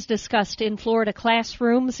race is discussed in Florida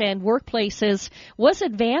classrooms and workplaces was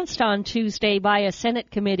advanced on Tuesday by a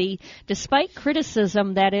Senate committee, despite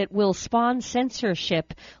criticism that it will spawn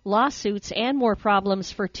censorship, lawsuits, and more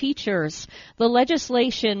problems for teachers. The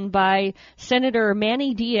legislation by Senator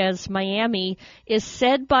Manny Diaz, Miami, is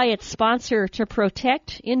said by its sponsor to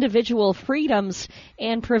protect individual freedoms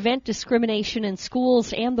and prevent discrimination in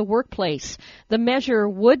schools and the workplace. The measure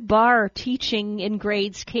would bar teaching in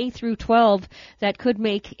grades K through 12 that could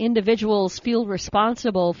make individuals feel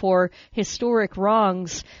responsible for historic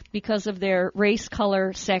wrongs because of their race,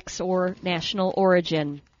 color, sex, or national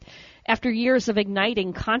origin. After years of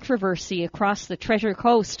igniting controversy across the Treasure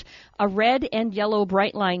Coast, a red and yellow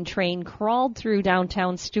Brightline train crawled through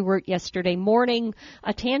downtown Stewart yesterday morning,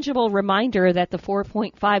 a tangible reminder that the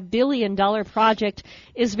 $4.5 billion project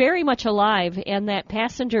is very much alive and that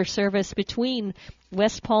passenger service between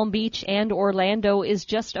West Palm Beach and Orlando is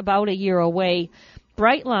just about a year away.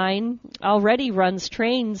 Brightline already runs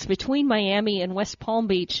trains between Miami and West Palm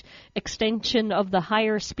Beach. Extension of the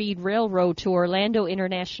higher speed railroad to Orlando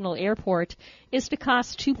International Airport is to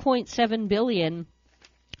cost $2.7 billion,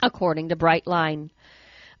 according to Brightline.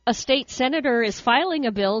 A state senator is filing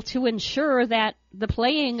a bill to ensure that the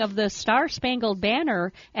playing of the Star-Spangled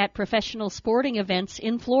Banner at professional sporting events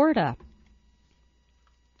in Florida.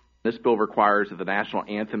 This bill requires that the national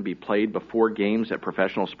anthem be played before games at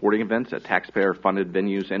professional sporting events at taxpayer-funded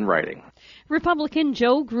venues in writing. Republican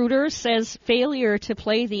Joe Gruder says failure to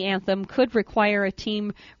play the anthem could require a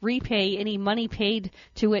team repay any money paid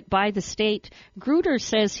to it by the state. Gruder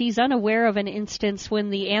says he's unaware of an instance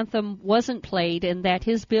when the anthem wasn't played and that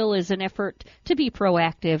his bill is an effort to be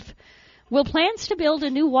proactive. Will plans to build a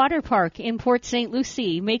new water park in Port St.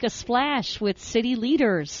 Lucie make a splash with city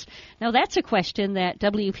leaders? Now, that's a question that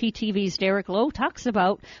WPTV's Derek Lowe talks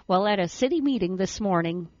about while at a city meeting this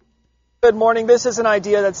morning. Good morning. This is an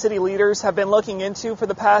idea that city leaders have been looking into for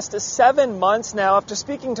the past 7 months now. After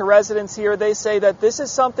speaking to residents here, they say that this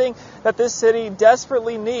is something that this city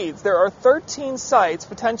desperately needs. There are 13 sites,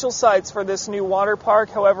 potential sites for this new water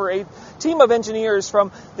park. However, a team of engineers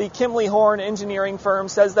from the Kimley Horn engineering firm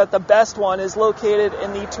says that the best one is located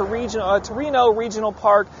in the Torino Regional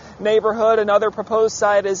Park neighborhood. Another proposed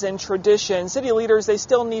site is in Tradition. City leaders, they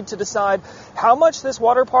still need to decide how much this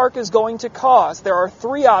water park is going to cost. There are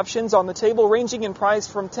 3 options on the table, ranging in price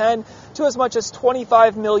from $10 to as much as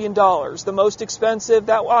 $25 million. The most expensive,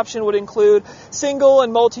 that option would include single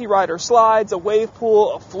and multi-rider slides, a wave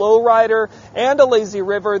pool, a flow rider, and a lazy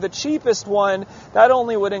river. The cheapest one, that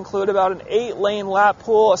only would include about an 8-lane lap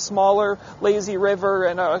pool, a smaller lazy river,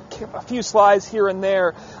 and a few slides here and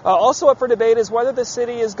there. Also up for debate is whether the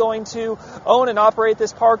city is going to own and operate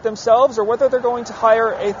this park themselves or whether they're going to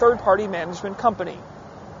hire a third-party management company.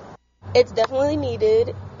 It's definitely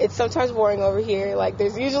needed. It's sometimes boring over here. Like,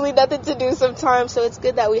 there's usually nothing to do sometimes, so it's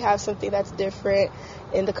good that we have something that's different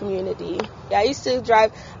in the community. Yeah, I used to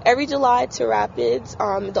drive every July to Rapids.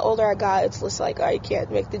 The older I got, it's just like, I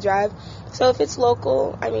can't make the drive. So if it's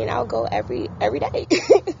local, I mean, I'll go every day.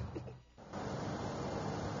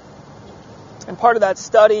 And part of that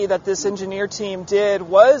study that this engineer team did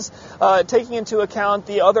was taking into account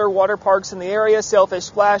the other water parks in the area, Sailfish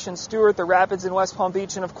Splash in Stewart, the Rapids in West Palm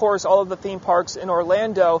Beach, and of course all of the theme parks in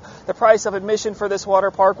Orlando. The price of admission for this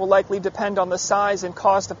water park will likely depend on the size and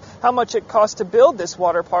cost of how much it costs to build this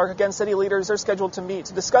water park. Again, city leaders are scheduled to meet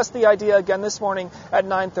to discuss the idea again this morning at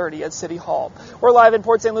 9:30 at City Hall. We're live in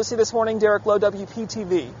Port St. Lucie this morning. Derek Lowe,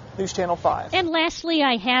 WPTV, News Channel 5. And lastly,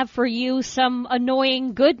 I have for you some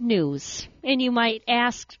annoying good news. And you might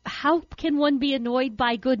ask, how can one be annoyed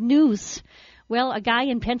by good news? Well, a guy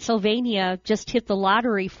in Pennsylvania just hit the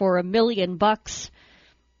lottery for $1 million, but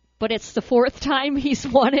it's the 4th time he's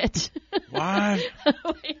won it. What?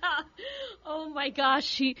 Yeah. Oh my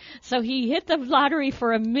gosh. So he hit the lottery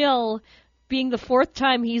for $1 million, being the 4th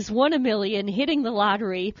time he's won $1 million, hitting the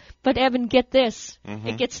lottery. But Evan, get this. Mm-hmm.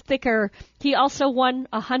 It gets thicker. He also won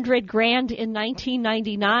 $100,000 in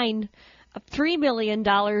 1999. $3 million in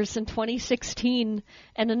 2016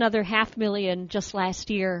 and another $500,000 just last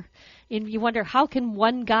year. And you wonder, how can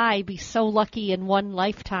one guy be so lucky in one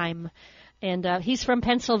lifetime? And he's from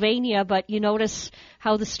Pennsylvania, but you notice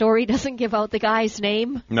how the story doesn't give out the guy's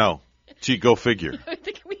name? No. Gee, go figure.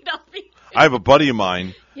 I have a buddy of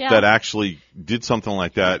mine that actually did something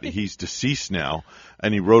like that. He's deceased now,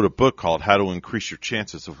 and he wrote a book called How to Increase Your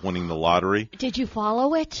Chances of Winning the Lottery. Did you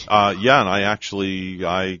follow it? Yeah, and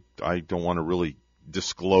I don't want to really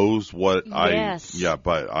disclose what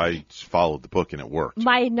but I followed the book and it worked.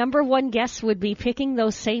 My number one guess would be picking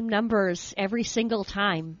those same numbers every single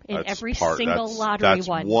time in every single lottery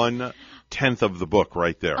one. That's 1/10 of the book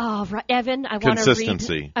right there. Oh, right. Evan, I want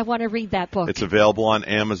to read that book. It's available on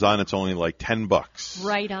Amazon. It's only like $10.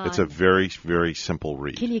 Right on. It's a very, very simple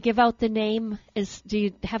read. Can you give out the name? Do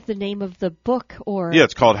you have the name of the book or? Yeah,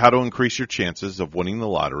 it's called How to Increase Your Chances of Winning the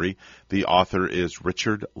Lottery. The author is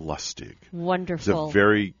Richard Lustig. Wonderful.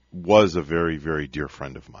 Was a very, very dear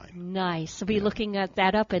friend of mine. Nice. So be looking at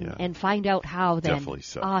that up and find out how then. Definitely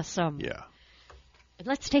so. Awesome. Yeah.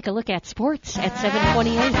 Let's take a look at sports at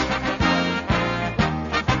 7:28.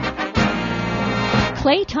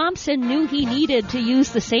 Klay Thompson knew he needed to use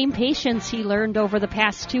the same patience he learned over the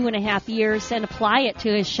past 2.5 years and apply it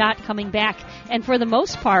to his shot coming back. And for the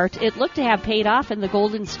most part, it looked to have paid off in the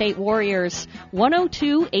Golden State Warriors'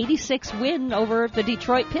 102-86 win over the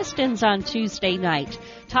Detroit Pistons on Tuesday night.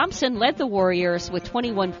 Thompson led the Warriors with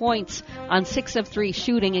 21 points on 6 of 3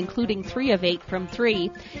 shooting, including 3 of 8 from 3.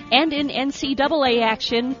 And in NCAA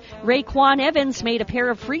action, Raekwon Evans made a pair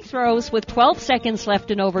of free throws with 12 seconds left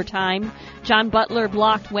in overtime. John Butler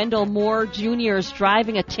blocked Wendell Moore Jr.'s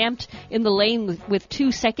driving attempt in the lane with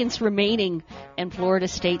 2 seconds remaining. And Florida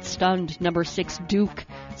State stunned number 6 Duke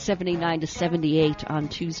 79-78 on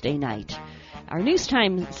Tuesday night. Our news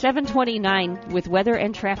time, 7:29, with weather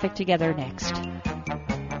and traffic together next.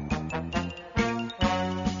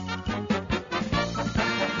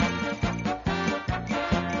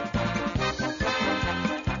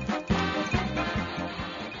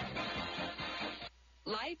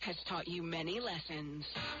 Life has taught taught you many lessons.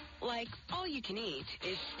 Like, all you can eat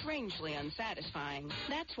is strangely unsatisfying.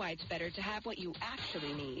 That's why it's better to have what you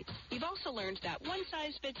actually need. You've also learned that one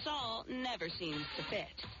size fits all never seems to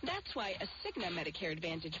fit. That's why a Cigna Medicare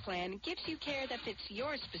Advantage plan gives you care that fits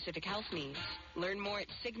your specific health needs. Learn more at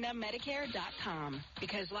CignaMedicare.com,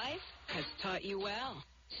 because life has taught you well.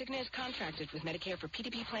 Cigna is contracted with Medicare for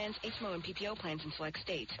PDP plans, HMO, and PPO plans in select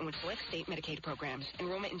states and with select state Medicaid programs.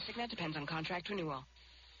 Enrollment in Cigna depends on contract renewal.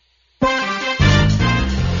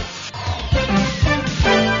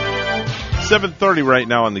 7:30 right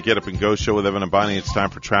now on the Get Up and Go show with Evan and Bonnie. It's time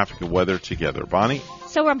for traffic and weather together. Bonnie?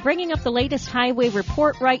 So I'm bringing up the latest highway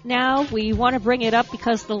report right now. We want to bring it up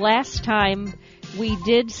because the last time we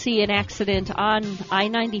did see an accident on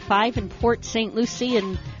I-95 in Port St. Lucie,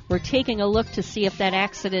 and we're taking a look to see if that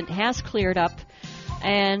accident has cleared up.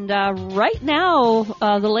 And right now,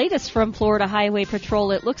 the latest from Florida Highway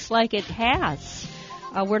Patrol, it looks like it has.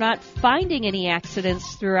 We're not finding any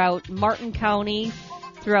accidents throughout Martin County,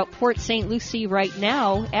 throughout Port St. Lucie right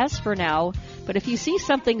now, as for now. But if you see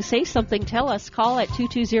something, say something, tell us. Call at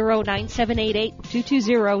 220-9788,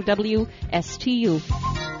 220-WSTU.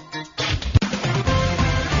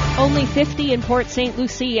 Only 50 in Port St.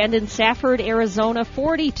 Lucie, and in Safford, Arizona,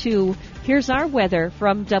 42. Here's our weather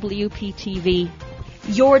from WPTV.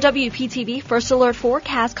 Your WPTV First Alert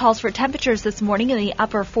forecast calls for temperatures this morning in the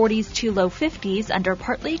upper 40s to low 50s under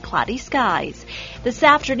partly cloudy skies. This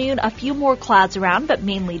afternoon, a few more clouds around, but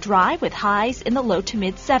mainly dry with highs in the low to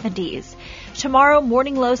mid 70s. Tomorrow,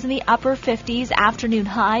 morning lows in the upper 50s, afternoon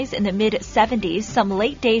highs in the mid 70s, some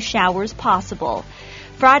late day showers possible.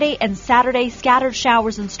 Friday and Saturday, scattered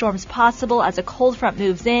showers and storms possible as a cold front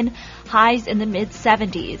moves in, highs in the mid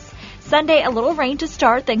 70s. Sunday, a little rain to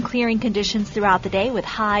start, then clearing conditions throughout the day with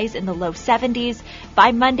highs in the low 70s.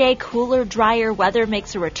 By Monday, cooler, drier weather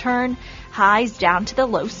makes a return, highs down to the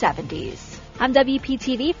low 70s. I'm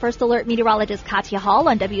WPTV First Alert meteorologist Katya Hall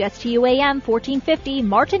on WSTU AM 1450,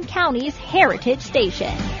 Martin County's Heritage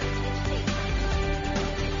Station.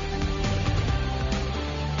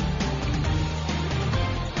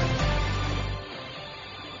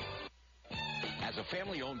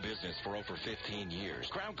 Family-owned business for over 15 years.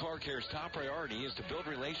 Crown Car Care's top priority is to build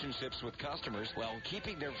relationships with customers while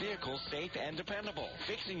keeping their vehicles safe and dependable.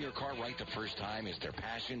 Fixing your car right the first time is their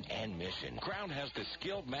passion and mission. Crown has the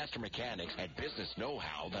skilled master mechanics and business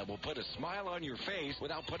know-how that will put a smile on your face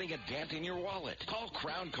without putting a dent in your wallet. Call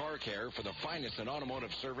Crown Car Care for the finest in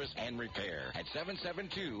automotive service and repair at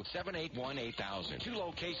 772-781-8000. 2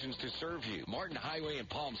 locations to serve you: Martin Highway in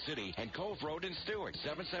Palm City and Cove Road in Stewart.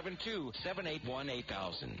 772-781-8000. The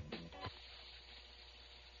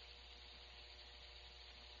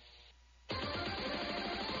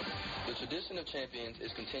tradition of champions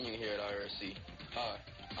is continuing here at IRSC. Hi,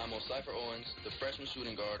 I'm O'Cypher Owens, the freshman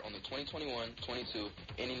shooting guard on the 2021-22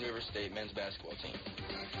 Indian River State men's basketball team.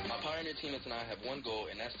 My Pioneer teammates and I have one goal,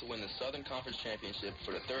 and that's to win the Southern Conference Championship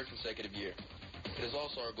for the 3rd consecutive year. It is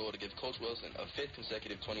also our goal to give Coach Wilson a 5th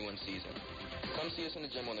consecutive 21 season. Come see us in the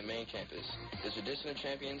gym on the main campus. The tradition of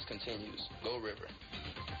champions continues. Go River.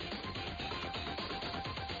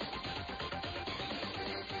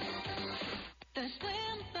 The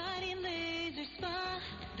Slim Body Laser Spa,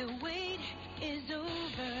 the wait is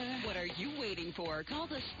over. What are you waiting for? Call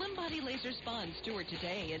the Slim Body Laser Spa in Stewart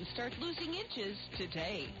today and start losing inches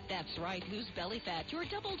today. That's right, lose belly fat, your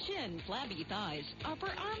double chin, flabby thighs, upper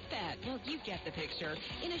arm fat. Well, you get the picture.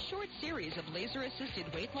 In a short series of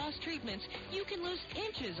laser-assisted weight loss treatments, you can lose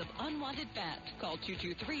inches of unwanted fat. Call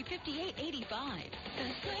 223-5885.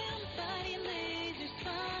 The Slim Body Laser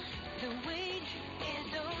Spa, the wait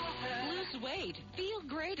is over. Lose weight, feel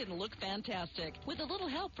great, and look fantastic with a little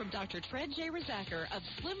help from Dr. Tred J. Rizacker of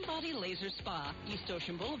Slim Body Laser Spa, East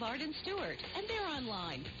Ocean Boulevard in Stewart. And they're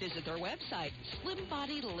online. Visit their website,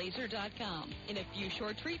 slimbodylaser.com. In a few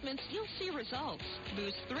short treatments, you'll see results.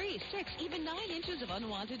 Lose 3, 6, even 9 inches of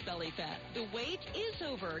unwanted belly fat. The wait is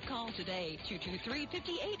over. Call today,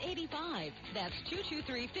 223-5885. That's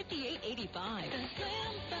 223-5885. The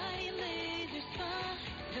Slim Body Laser Spa,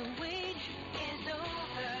 the wait is over.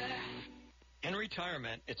 In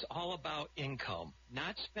retirement, it's all about income,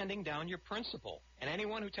 not spending down your principal. And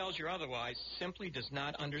anyone who tells you otherwise simply does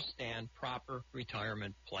not understand proper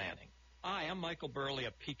retirement planning. Hi, I'm Michael Burley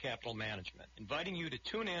of P Capital Management, inviting you to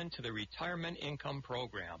tune in to the Retirement Income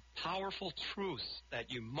Program. Powerful truths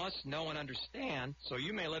that you must know and understand so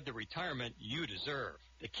you may live the retirement you deserve.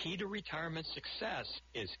 The key to retirement success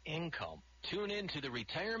is income. Tune in to the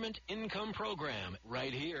Retirement Income Program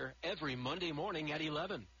right here every Monday morning at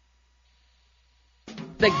 11.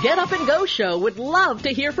 The Get Up and Go Show would love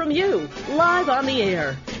to hear from you, live on the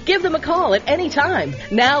air. Give them a call at any time.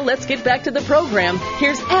 Now let's get back to the program.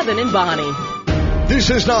 Here's Evan and Bonnie.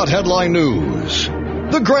 This is not headline news.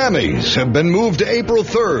 The Grammys have been moved to April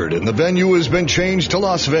 3rd, and the venue has been changed to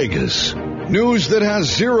Las Vegas. News that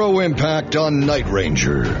has zero impact on Night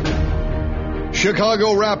Ranger.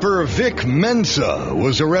 Chicago rapper Vic Mensa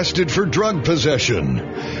was arrested for drug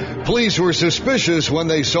possession. Police were suspicious when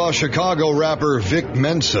they saw Chicago rapper Vic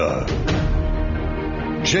Mensa.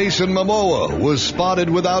 Jason Momoa was spotted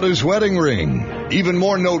without his wedding ring. Even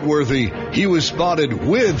more noteworthy, he was spotted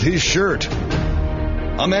with his shirt.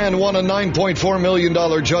 A man won a $9.4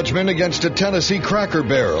 million judgment against a Tennessee Cracker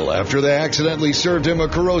Barrel after they accidentally served him a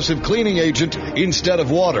corrosive cleaning agent instead of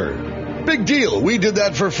water. Big deal, we did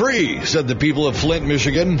that for free, said the people of Flint,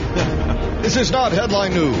 Michigan. This is not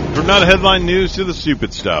headline news. From not headline news to the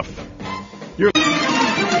stupid stuff.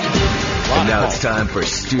 And now it's time for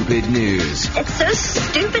Stupid News. It's so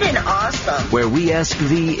stupid and awesome. Where we ask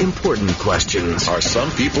the important questions. Are some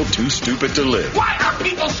people too stupid to live? Why are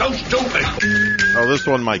people so stupid? Oh, this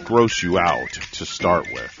one might gross you out to start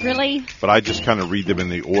with. Really? But I just kind of read them in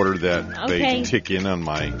the order that they tick in on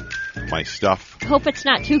my stuff. Hope it's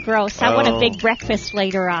not too gross. I want a big breakfast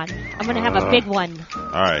later on. I'm going to have a big one.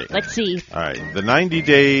 All right. Let's see. All right. The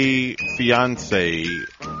 90-Day Fiancé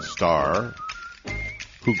star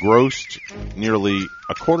who grossed nearly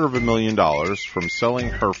 $250,000 from selling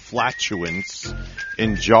her flatulence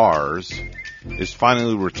in jars is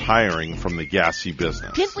finally retiring from the gassy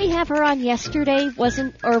business. Didn't we have her on yesterday? Was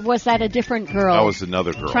that a different girl? That was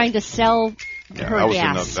another girl. Trying to sell her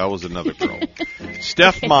gas. That was another girl.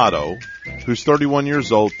 Steph Motto, who's 31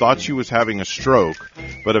 years old, thought she was having a stroke,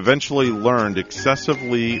 but eventually learned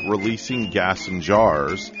excessively releasing gas in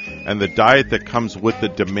jars and the diet that comes with the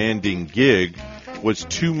demanding gig was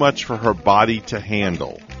too much for her body to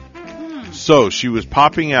handle. So she was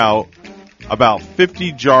popping out about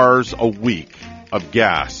 50 jars a week of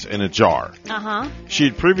gas in a jar. Uh-huh. She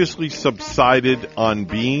had previously subsided on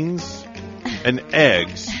beans and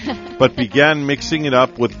eggs, but began mixing it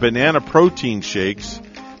up with banana protein shakes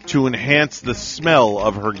to enhance the smell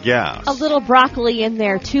of her gas. A little broccoli in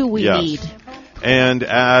there, too, we need. And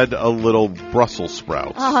add a little Brussels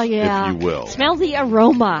sprouts, if you will. Smell the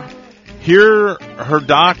aroma. Here, her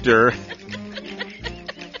doctor...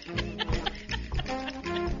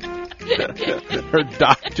 her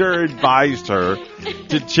doctor advised her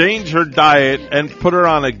to change her diet and put her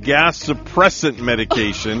on a gas suppressant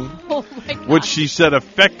medication, which she said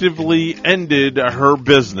effectively ended her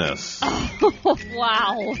business. Oh,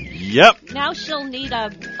 wow. Yep. Now she'll need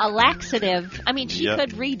a laxative. I mean, she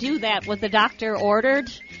could redo that what the doctor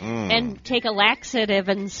ordered and take a laxative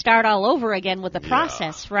and start all over again with the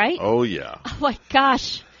process, right? Oh, yeah. Oh, my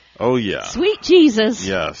gosh. Oh, yeah. Sweet Jesus.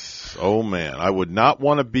 Yes. Oh, man. I would not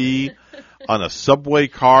want to be on a subway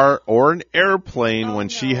car or an airplane when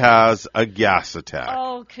she has a gas attack.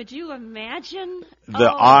 Oh, could you imagine?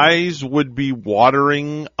 The eyes would be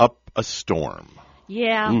watering up a storm.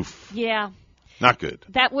 Yeah. Oof. Yeah. Not good.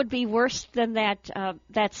 That would be worse than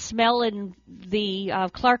that smell in the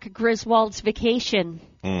Clark Griswold's Vacation.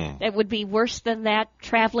 That would be worse than that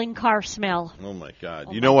traveling car smell. Oh, my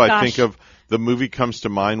God. You know what I think of? The movie comes to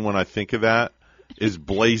mind when I think of that is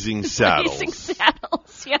Blazing Saddles. Blazing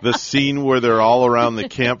Saddles, yeah. The scene where they're all around the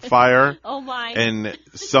campfire. Oh, my. And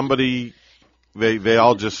somebody... They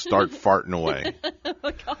all just start farting away.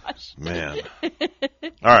 Oh, gosh. Man.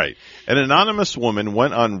 All right. An anonymous woman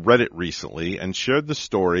went on Reddit recently and shared the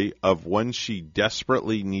story of when she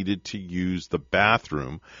desperately needed to use the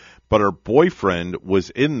bathroom, but her boyfriend was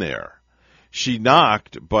in there. She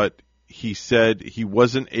knocked, but he said he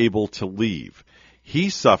wasn't able to leave.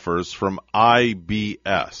 He suffers from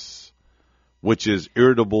IBS, which is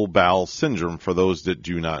irritable bowel syndrome, for those that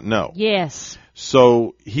do not know. Yes.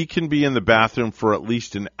 So he can be in the bathroom for at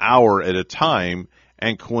least an hour at a time,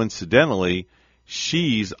 and coincidentally,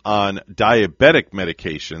 she's on diabetic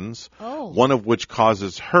medications, one of which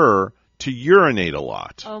causes her to urinate a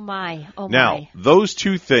lot. Oh, my. Oh, my. Now, those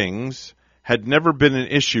two things had never been an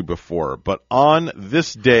issue before, but on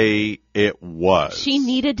this day, it was. She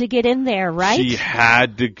needed to get in there, right? She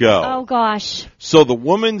had to go. Oh, gosh. So the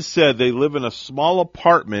woman said they live in a small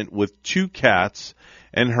apartment with 2 cats,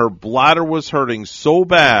 and her bladder was hurting so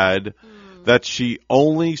bad that she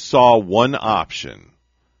only saw one option,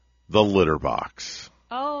 the litter box.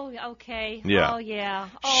 Oh, okay. Yeah. Oh, yeah.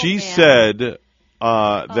 Oh, she man. said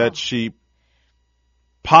that she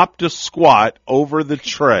popped a squat over the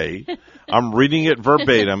tray. I'm reading it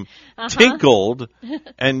verbatim. Tinkled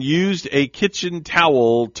and used a kitchen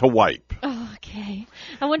towel to wipe. Oh, okay.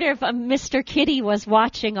 I wonder if Mr. Kitty was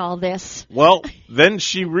watching all this. Well, then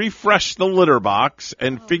she refreshed the litter box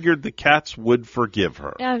and figured the cats would forgive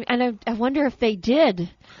her. And I wonder if they did.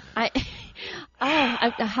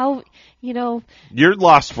 How, You're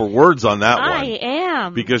lost for words on that one. I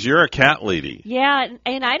am. Because you're a cat lady. Yeah,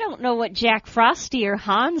 and I don't know what Jack Frosty or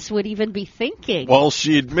Hans would even be thinking. Well,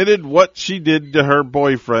 she admitted what she did to her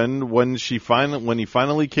boyfriend when he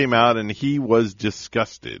finally came out, and he was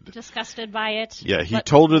disgusted. Disgusted by it? Yeah, he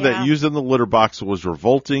told her that using the litter box was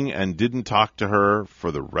revolting and didn't talk to her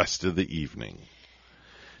for the rest of the evening.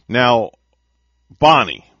 Now,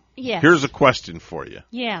 Bonnie, here's a question for you.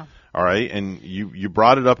 Yeah. All right, and you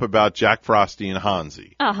brought it up about Jack Frosty and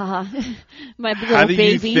Hansi. My little How do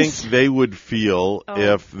babies. you think they would feel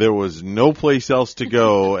if there was no place else to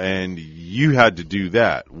go and you had to do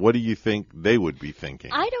that? What do you think they would be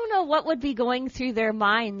thinking? I don't know what would be going through their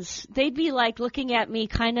minds. They'd be like looking at me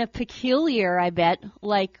kind of peculiar, I bet.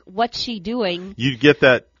 Like, what's she doing? You'd get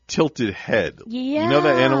that tilted head. Yeah. You know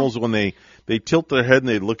the animals when they tilt their head and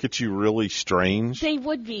they look at you really strange? They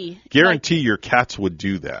would be. Guarantee your cats would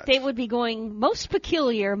do that. They would be going, most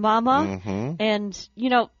peculiar, Mama. Mm-hmm. And,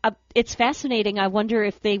 it's fascinating. I wonder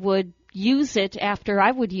if they would use it after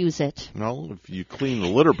I would use it. Well, if you clean the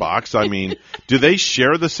litter box, I mean, do they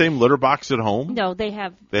share the same litter box at home? No, they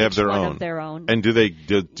have their one own. Of their own. And do they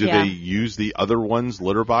use the other one's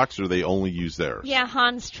litter box, or they only use theirs? Yeah,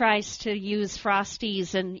 Hans tries to use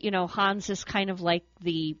Frosty's, and Hans is kind of like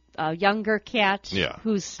the younger cat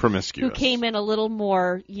who's promiscuous, who came in a little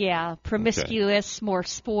more promiscuous, more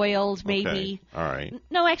spoiled maybe. Okay. All right.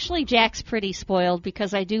 No, actually Jack's pretty spoiled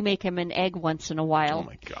because I do make him an egg once in a while. Oh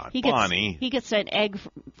my God, Bonnie. He gets an egg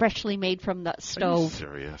freshly made from the stove. Are you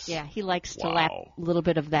serious? Yeah, he likes to lap a little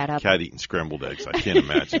bit of that up. Cat eating scrambled eggs. I can't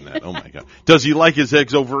imagine that. Oh my God. Does he like his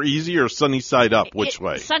eggs over easy or sunny side up? Which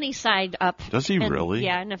way? Sunny side up. Does he really?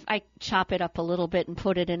 Yeah, and if I chop it up a little bit and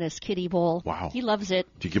put it in his kitty bowl. Wow. He loves it.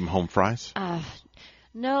 Do you give him home fries?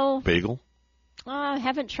 No. Bagel? I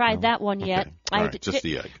haven't tried that one yet. All right, just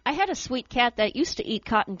the egg. I had a sweet cat that used to eat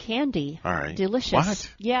cotton candy. All right. Delicious.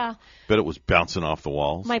 What? Yeah. Bet it was bouncing off the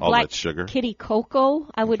walls. My all black that sugar. kitty Coco,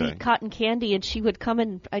 I would eat cotton candy, and she would come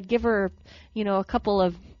and I'd give her, a couple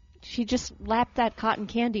of. She just lapped that cotton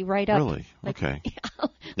candy right up. Really? Okay.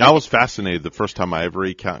 I was fascinated the first time I ever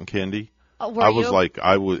ate cotton candy.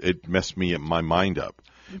 It messed my mind up.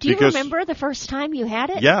 Do you remember the first time you had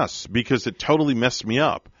it? Yes, because it totally messed me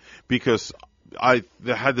up. Because I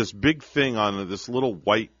had this big thing on this little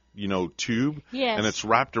white, tube. Yes. And it's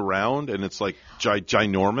wrapped around, and it's like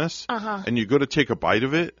ginormous. Uh-huh. And you go to take a bite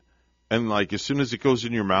of it, and like as soon as it goes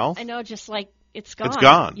in your mouth, I know, just like it's gone. It's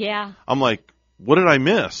gone. Yeah. I'm like, what did I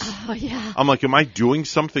miss? Oh yeah. I'm like, am I doing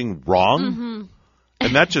something wrong? Mm-hmm.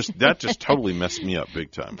 And that just totally messed me up big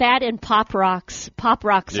time. That and Pop Rocks. Pop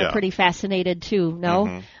Rocks are pretty fascinated too, no?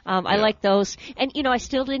 Mm-hmm. I like those. And, I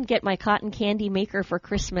still didn't get my cotton candy maker for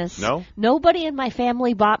Christmas. No? Nobody in my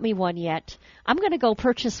family bought me one yet. I'm going to go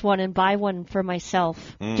purchase one and buy one for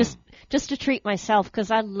myself. Just to treat myself because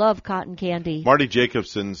I love cotton candy. Marty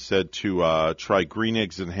Jacobson said to try green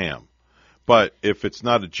eggs and ham. But if it's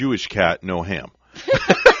not a Jewish cat, no ham.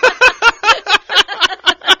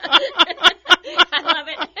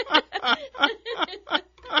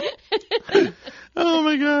 Oh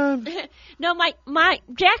my God! No, my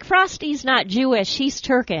Jack Frosty's not Jewish. He's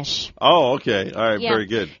Turkish. Oh, okay. All right, Yeah. very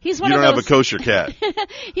good. He's one you of don't those- have a kosher cat.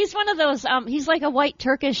 He's one of those. He's like a white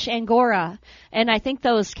Turkish Angora, and I think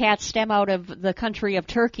those cats stem out of the country of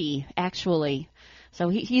Turkey, actually. So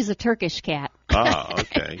he's a Turkish cat. Ah,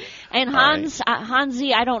 okay. And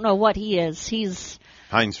Hansi, I don't know what he is. He's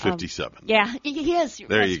Heinz 57. Yeah, he is.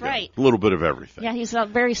 There That's you go. right. A little bit of everything. Yeah, he's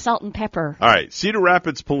very salt and pepper. All right. Cedar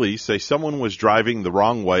Rapids police say someone was driving the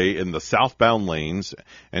wrong way in the southbound lanes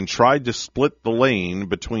and tried to split the lane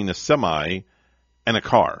between a semi and a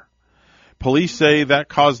car. Police say that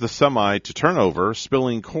caused the semi to turn over,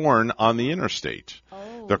 spilling corn on the interstate.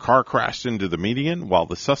 The car crashed into the median while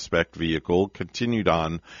the suspect vehicle continued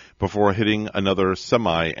on before hitting another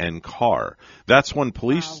semi and car. That's when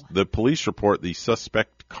the police report the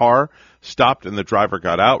suspect car stopped and the driver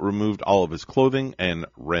got out, removed all of his clothing, and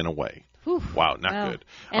ran away. Whew. Wow, not good.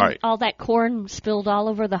 And all right. all that corn spilled all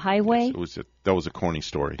over the highway. Yes, that was a corny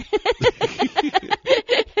story.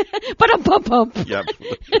 Ba-dum-bum-bum. Yep.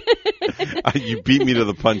 You beat me to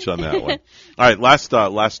the punch on that one. All right, last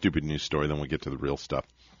stupid news story, then we'll get to the real stuff.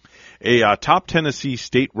 A top Tennessee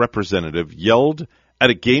state representative yelled at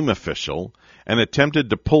a game official and attempted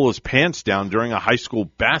to pull his pants down during a high school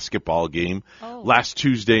basketball game last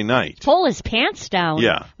Tuesday night. Pull his pants down?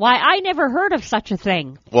 Yeah. Why, I never heard of such a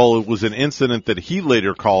thing. Well, it was an incident that he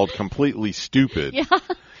later called completely stupid. Yeah.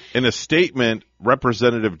 In a statement,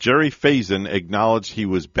 Representative Jerry Faison acknowledged he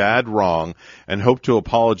was bad wrong and hoped to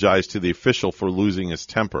apologize to the official for losing his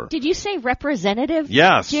temper. Did you say Representative?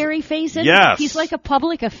 Yes. Jerry Faison? Yes. He's like a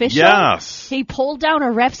public official? Yes. He pulled down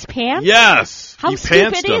a ref's pants? Yes. How he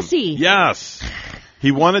stupid pantsed him. is he? Yes.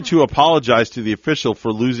 He wanted to apologize to the official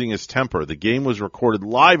for losing his temper. The game was recorded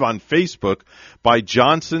live on Facebook by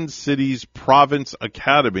Johnson City's Province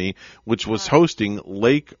Academy, which was hosting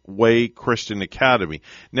Lakeway Christian Academy.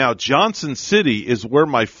 Now, Johnson City is where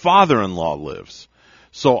my father-in-law lives.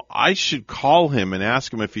 So I should call him and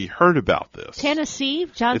ask him if he heard about this. Tennessee?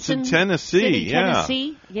 Johnson It's in Tennessee, City, yeah.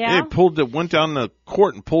 Tennessee? Yeah. They went down the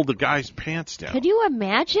court and pulled the guy's pants down. Could you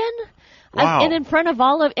imagine? Wow. And in front of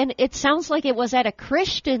and it sounds like it was at a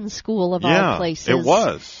Christian school of all places. It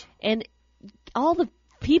was. And all the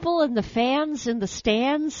people and the fans in the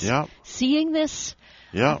stands seeing this.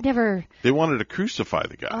 Yeah. I've never. They wanted to crucify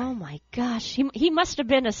the guy. Oh my gosh. He must have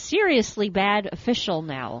been a seriously bad official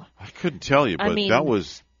now. I couldn't tell you, but I mean, that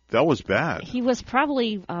was bad. He was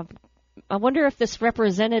probably, I wonder if this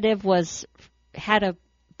representative had a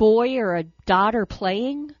boy or a daughter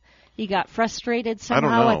playing. He got frustrated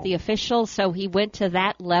somehow at the official, so he went to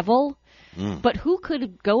that level. But who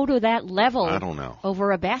could go to that level I don't know.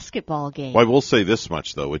 over a basketball game? Well, I will say this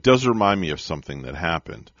much, though. It does remind me of something that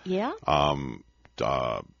happened. Yeah?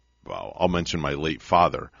 I'll mention my late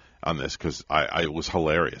father on this because it was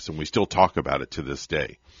hilarious, and we still talk about it to this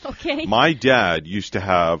day. Okay. My dad used to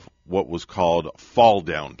have what was called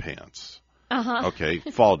fall-down pants. Uh-huh. Okay,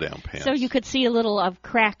 fall-down pants. So you could see a little of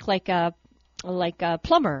crack like a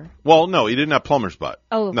plumber. Well, no, he didn't have plumber's butt.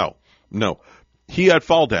 Oh. No. He had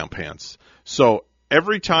fall-down pants. So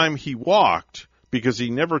every time he walked, because he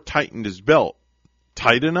never tightened his belt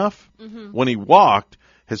tight enough, when he walked,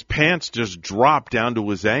 his pants just dropped down to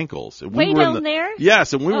his ankles. And Way down there?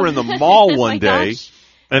 Yes, and we were in the mall one my day, gosh.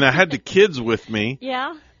 and I had the kids with me.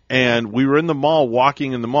 Yeah. And we were in the mall,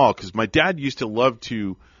 walking in the mall, because my dad used to love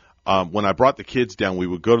to, when I brought the kids down, we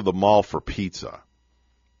would go to the mall for pizza.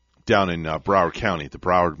 Down in Broward County, at the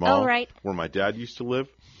Broward Mall, where my dad used to live.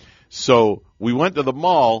 So we went to the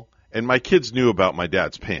mall, and my kids knew about my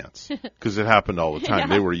dad's pants because it happened all the time.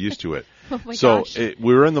 Yeah. They were used to it. Oh my so gosh.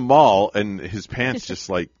 we were in the mall, and his pants just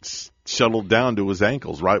shuttled down to his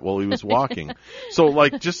ankles right while he was walking. So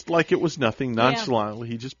just like it was nothing, nonchalantly,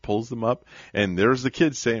 he just pulls them up, and there's the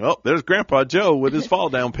kids saying, "Oh, there's Grandpa Joe with his fall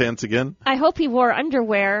down pants again." I hope he wore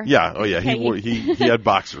underwear. Yeah, oh yeah, Okay. he had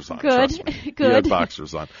boxers on. Good, trust me. good. He had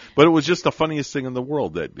boxers on, but it was just the funniest thing in the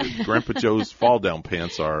world that Grandpa Joe's fall down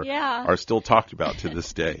pants are still talked about to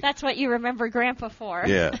this day. That's what you remember Grandpa for.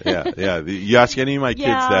 Yeah. You ask any of my kids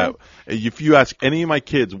that. If you ask any of my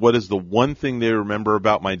kids what is the one thing they remember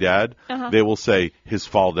about my dad, they will say his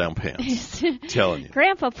fall down pants. Telling you.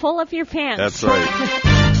 Grandpa, pull up your pants. That's right.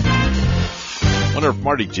 Wonder if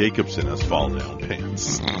Marty Jacobson has fall down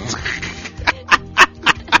pants.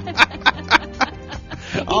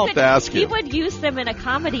 I'll have to ask He him. would use them in a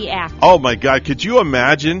comedy act. Oh my God! Could you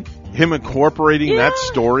imagine him incorporating that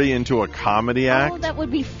story into a comedy act? Oh, that would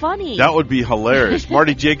be funny. That would be hilarious.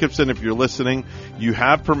 Marty Jacobson, if you're listening, you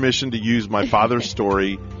have permission to use my father's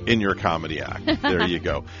story in your comedy act. There you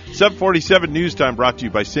go. 747 News Time brought to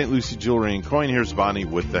you by St. Lucie Jewelry and Coin. Here's Bonnie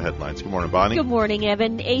with the headlines. Good morning, Bonnie. Good morning,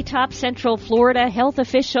 Evan. A top Central Florida health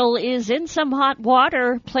official is in some hot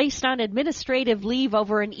water, placed on administrative leave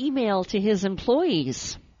over an email to his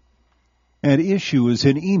employees. At issue is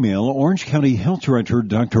an email Orange County Health Director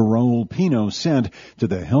Dr. Raul Pino sent to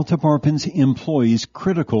the health department's employees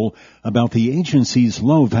critical about the agency's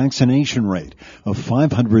low vaccination rate. Of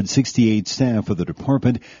 568 staff of the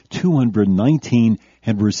department, 219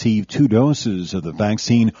 had received 2 doses of the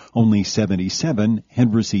vaccine. Only 77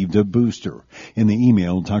 had received a booster. In the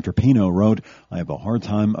email, Dr. Pino wrote, "I have a hard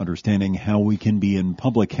time understanding how we can be in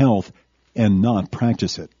public health and not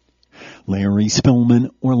practice it." Larry Spillman,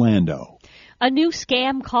 Orlando. A new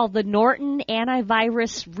scam called the Norton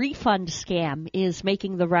Antivirus Refund Scam is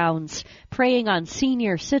making the rounds, preying on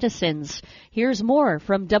senior citizens. Here's more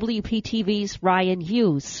from WPTV's Ryan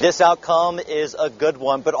Hughes. This outcome is a good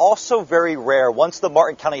one, but also very rare. Once the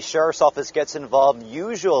Martin County Sheriff's Office gets involved,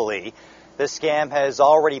 usually the scam has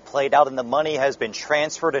already played out and the money has been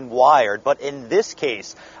transferred and wired. But in this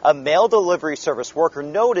case, a mail delivery service worker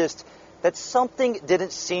noticed that something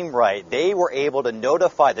didn't seem right. They were able to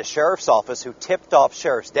notify the sheriff's office, who tipped off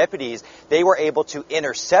sheriff's deputies. They were able to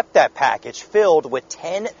intercept that package filled with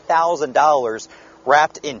 $10,000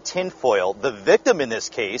 wrapped in tinfoil. The victim in this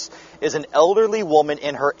case is an elderly woman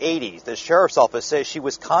in her 80s. The sheriff's office says she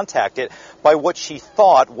was contacted by what she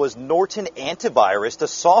thought was Norton Antivirus, the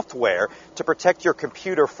software to protect your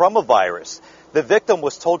computer from a virus. The victim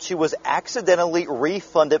was told she was accidentally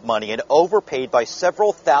refunded money and overpaid by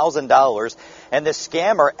several $1,000s, and the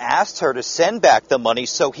scammer asked her to send back the money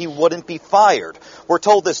so he wouldn't be fired. We're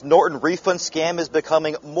told this Norton refund scam is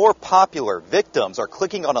becoming more popular. Victims are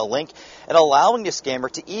clicking on a link and allowing the scammer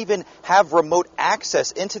to even have remote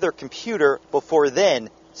access into their computer before then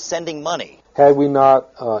sending money. Had we not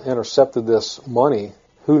intercepted this money,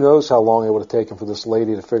 who knows how long it would have taken for this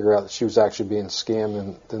lady to figure out that she was actually being scammed,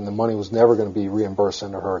 and then the money was never going to be reimbursed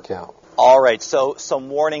into her account. All right, so some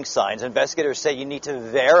warning signs. Investigators say you need to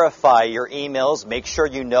verify your emails. Make sure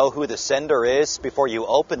you know who the sender is before you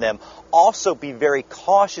open them. Also, be very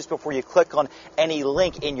cautious before you click on any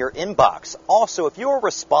link in your inbox. Also, if you are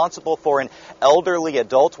responsible for an elderly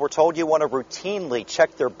adult, we're told you want to routinely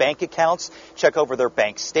check their bank accounts, check over their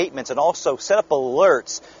bank statements, and also set up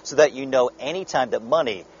alerts so that you know anytime that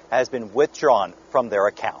money has been withdrawn from their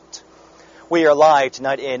account. We are live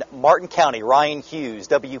tonight in Martin County. Ryan Hughes,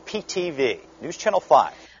 WPTV, News Channel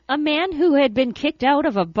 5. A man who had been kicked out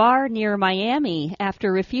of a bar near Miami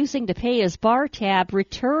after refusing to pay his bar tab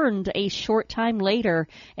returned a short time later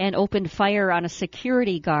and opened fire on a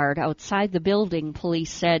security guard outside the building,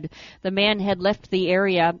 police said. The man had left the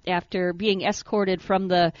area after being escorted from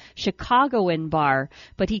the Chicagoan bar,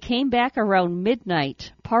 but he came back around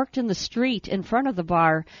midnight, parked in the street in front of the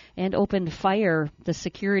bar, and opened fire. The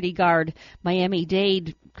security guard,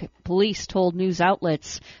 Miami-Dade police told news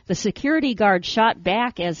outlets. The security guard shot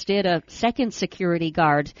back, as did a second security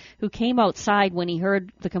guard who came outside when he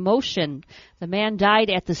heard the commotion. The man died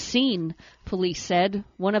at the scene, police said.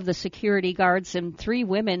 One of the security guards and 3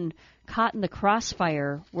 women caught in the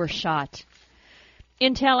crossfire were shot.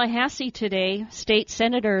 In Tallahassee today, state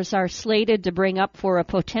senators are slated to bring up for a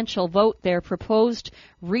potential vote their proposed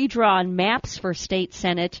redrawn maps for state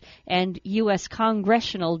senate and U.S.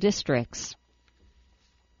 congressional districts.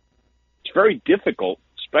 It's very difficult,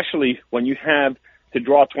 especially when you have to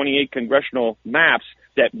draw 28 congressional maps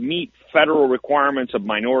that meet federal requirements of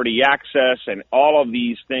minority access and all of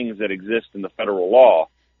these things that exist in the federal law.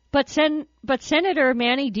 But Senator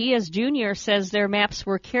Manny Diaz Jr. says their maps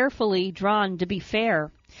were carefully drawn to be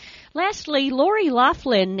fair. Lastly, Lori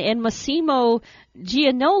Loughlin and Massimo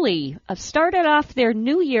Giannoli started off their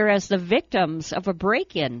new year as the victims of a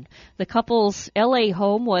break-in. The couple's L.A.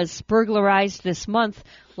 home was burglarized this month.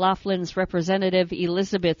 Loughlin's representative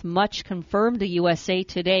Elizabeth Much confirmed to USA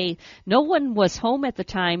Today no one was home at the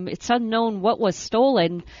time. It's unknown what was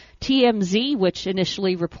stolen. TMZ, which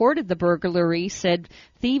initially reported the burglary, said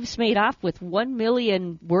thieves made off with $1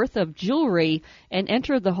 million worth of jewelry and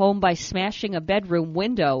entered the home by smashing a bedroom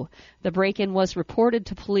window. The break-in was reported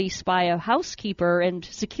to police by a housekeeper and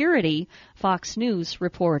security, Fox News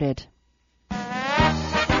reported.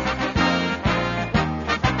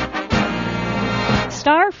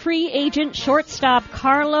 Star free agent shortstop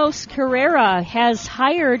Carlos Carrera has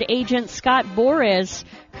hired agent Scott Boras.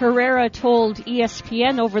 Carrera told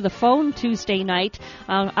ESPN over the phone Tuesday night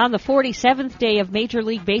on the 47th day of Major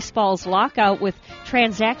League Baseball's lockout with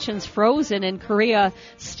transactions frozen and Korea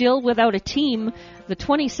still without a team. The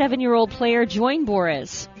 27-year-old player joined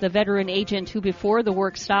Boras, the veteran agent who before the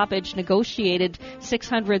work stoppage negotiated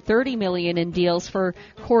 $630 million in deals for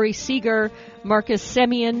Corey Seager, Marcus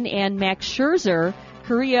Semien, and Max Scherzer.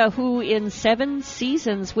 Korea, who in 7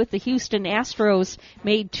 seasons with the Houston Astros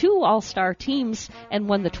made 2 All-Star teams and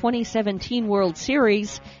won the 2017 World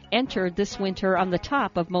Series, entered this winter on the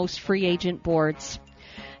top of most free agent boards.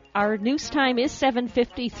 Our news time is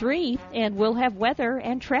 7:53, and we'll have weather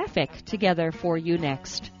and traffic together for you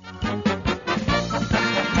next.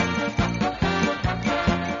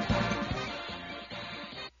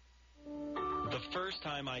 First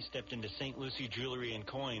time I stepped into St. Lucie Jewelry and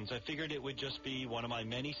Coins, I figured it would just be one of my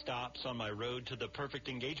many stops on my road to the perfect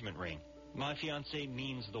engagement ring. My fiancée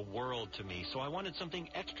means the world to me, so I wanted something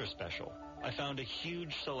extra special. I found a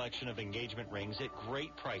huge selection of engagement rings at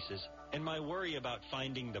great prices, and my worry about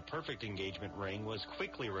finding the perfect engagement ring was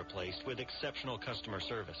quickly replaced with exceptional customer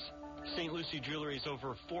service. St. Lucie Jewelry's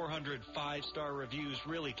over 400 5-star reviews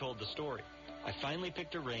really told the story. I finally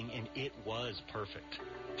picked a ring, and it was perfect.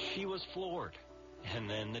 She was floored. And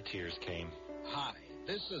then the tears came. Hi,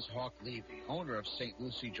 this is Hawk Levy, owner of St.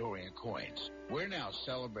 Lucie Jewelry and Coins. We're now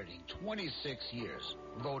celebrating 26 years.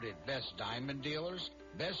 Voted best diamond dealers,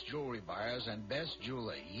 best jewelry buyers, and best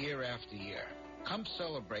jeweler year after year. Come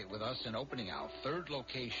celebrate with us in opening our third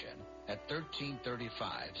location at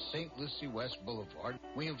 1335 St. Lucie West Boulevard.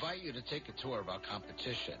 We invite you to take a tour of our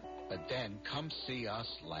competition, but then come see us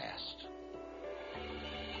last.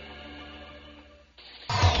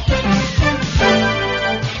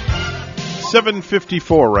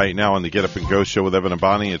 $7:54 right now on the Get Up and Go show with Evan and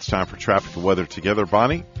Bonnie. It's time for traffic and weather together.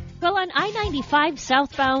 Bonnie? Well, on I-95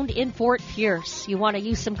 southbound in Fort Pierce, you want to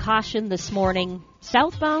use some caution this morning.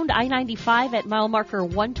 Southbound I-95 at mile marker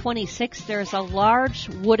 126, there's a large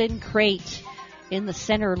wooden crate in the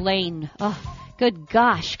center lane. Oh, good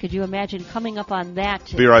gosh, could you imagine coming up on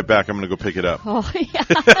that? Be right back. I'm going to go pick it up. Oh, yeah.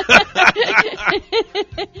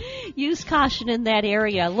 Use caution in that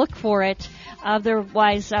area. Look for it.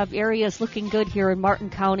 Otherwise, areas looking good here in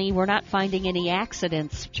Martin County. We're not finding any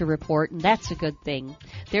accidents to report, and that's a good thing.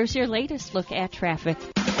 There's your latest look at traffic.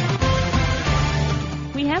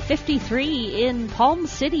 We have 53 in Palm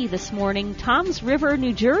City this morning. Toms River,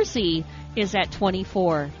 New Jersey is at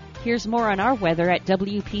 24. Here's more on our weather at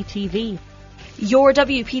WPTV. Your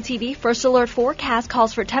WPTV First Alert forecast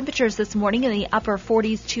calls for temperatures this morning in the upper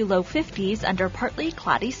 40s to low 50s under partly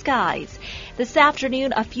cloudy skies. This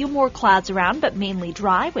afternoon, a few more clouds around, but mainly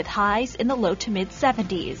dry with highs in the low to mid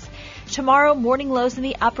 70s. Tomorrow, morning lows in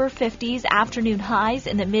the upper 50s, afternoon highs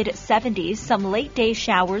in the mid 70s, some late day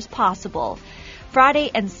showers possible. Friday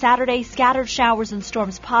and Saturday, scattered showers and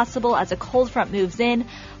storms possible as a cold front moves in,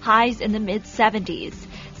 highs in the mid 70s.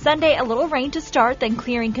 Sunday, a little rain to start, then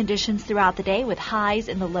clearing conditions throughout the day with highs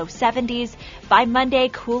in the low 70s. By Monday,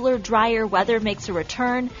 cooler, drier weather makes a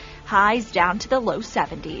return, highs down to the low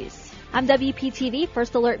 70s. I'm WPTV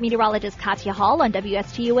First Alert meteorologist Katya Hall on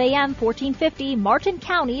WSTU AM 1450, Martin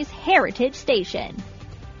County's Heritage Station.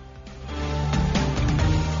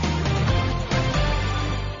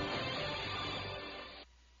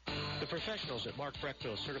 Professionals at Mark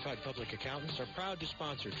Breckville Certified Public Accountants are proud to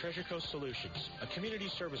sponsor Treasure Coast Solutions, a community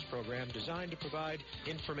service program designed to provide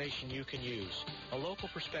information you can use, a local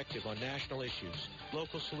perspective on national issues,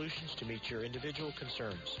 local solutions to meet your individual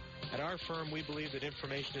concerns. At our firm, we believe that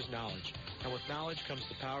information is knowledge, and with knowledge comes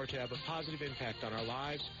the power to have a positive impact on our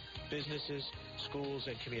lives, businesses, schools,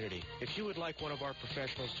 and community. If you would like one of our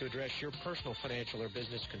professionals to address your personal financial or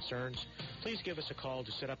business concerns, please give us a call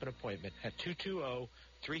to set up an appointment at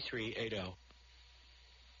 220-3380.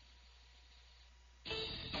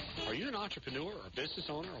 Are you an entrepreneur or business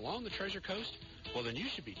owner along the Treasure Coast? Well, then you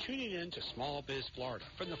should be tuning in to Small Biz Florida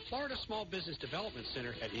from the Florida Small Business Development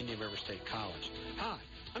Center at Indian River State College. Hi,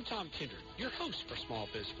 I'm Tom Kindred, your host for Small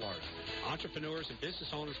Biz Florida. Entrepreneurs and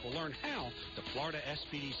business owners will learn how the Florida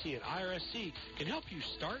SBDC and IRSC can help you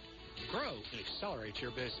start, grow, and accelerate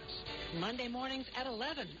your business. Monday mornings at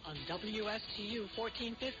 11 on WSTU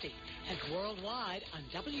 1450 and worldwide on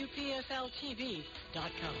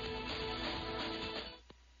WPFLTV.com.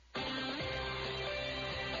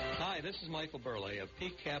 Hi, this is Michael Burley of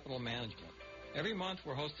Peak Capital Management. Every month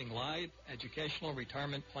we're hosting live educational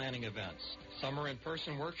retirement planning events. Some are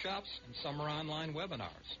in-person workshops and some are online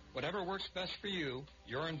webinars. Whatever works best for you,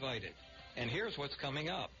 you're invited. And here's what's coming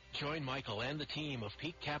up. Join Michael and the team of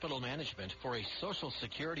Peak Capital Management for a Social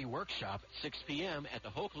Security workshop at 6 p.m. at the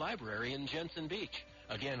Hoke Library in Jensen Beach.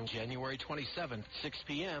 Again, January 27th, 6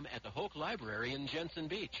 p.m. at the Hoke Library in Jensen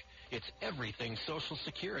Beach. It's everything Social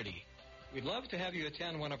Security. We'd love to have you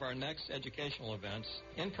attend one of our next educational events,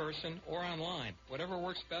 in person or online, whatever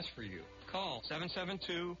works best for you. Call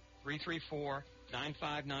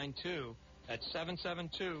 772-334-9592. That's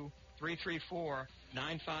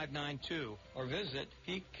 772-334-9592 or visit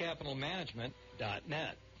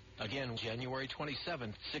peakcapitalmanagement.net. Again, January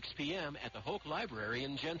 27th, 6 p.m. at the Hoke Library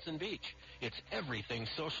in Jensen Beach. It's everything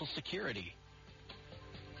Social Security.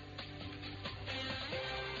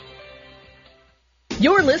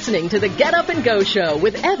 You're listening to the Get Up and Go Show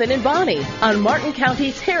with Evan and Bonnie on Martin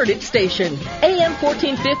County's Heritage Station, AM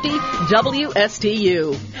 1450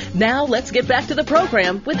 WSTU. Now let's get back to the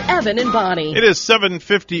program with Evan and Bonnie. It is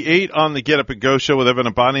 7:58 on the Get Up and Go Show with Evan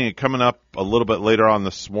and Bonnie, and coming up a little bit later on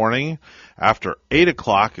this morning after 8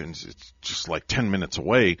 o'clock, and it's just like 10 minutes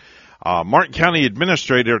away, Martin County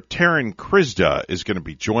Administrator Taryn Kryzda is going to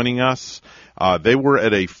be joining us. They were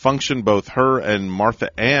at a function, both her and Martha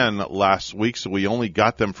Ann, last week, so we only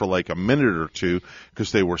got them for like a minute or two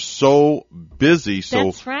because they were so busy. So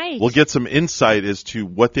that's right. We'll get some insight as to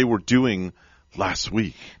what they were doing last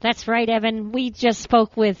week. That's right, Evan. We just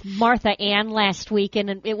spoke with Martha Ann last week,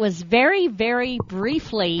 and it was very, very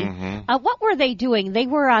briefly. Mm-hmm. What were they doing? They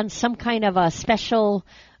were on some kind of a special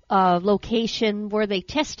location. Were they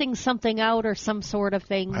testing something out or some sort of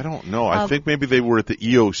thing? I don't know. I think maybe they were at the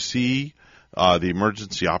EOC the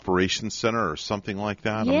Emergency Operations Center or something like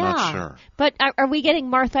that. Yeah. I'm not sure. But are we getting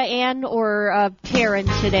Martha Ann or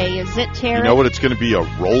Taryn today? Is it Taryn? You know what? It's going to be a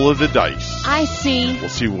roll of the dice. I see. We'll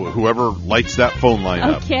see whoever lights that phone line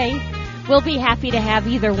up. Okay. We'll be happy to have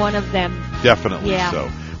either one of them. Definitely so.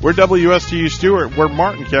 We're WSTU Stewart. We're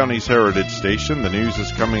Martin County's Heritage Station. The news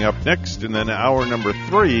is coming up next, and then hour number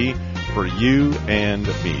 3 for you and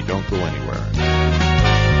me. Don't go anywhere.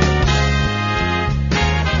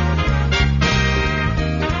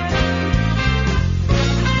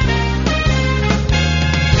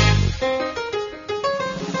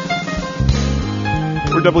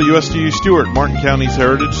 We're WSTU Stewart, Martin County's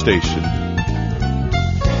Heritage Station.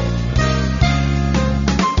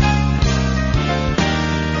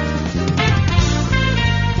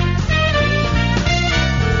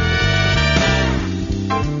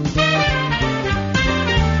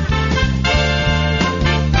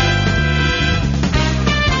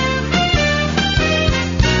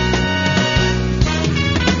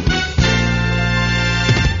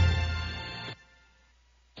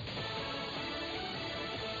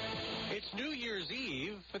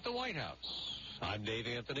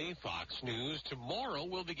 Fox News. Tomorrow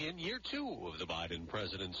will begin year 2 of the Biden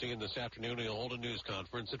presidency, and this afternoon he'll hold a news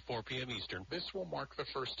conference at 4 p.m. Eastern. This will mark the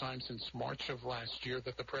first time since March of last year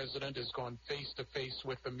that the president has gone face-to-face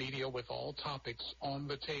with the media with all topics on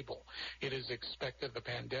the table. It is expected the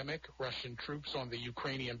pandemic, Russian troops on the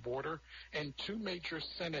Ukrainian border, and 2 major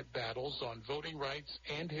Senate battles on voting rights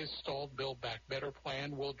and his stalled Build Back Better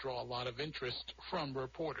plan will draw a lot of interest from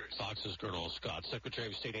reporters. Fox's Colonel Scott. Secretary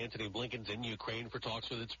of State Antony Blinken's in Ukraine for talks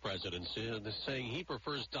with its presidency, and is saying he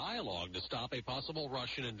prefers dialogue to stop a possible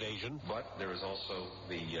Russian invasion. But there is also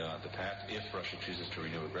the path, if Russia chooses to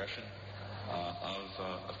renew aggression,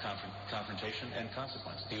 of confrontation and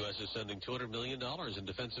consequences. The U.S. is sending $200 million in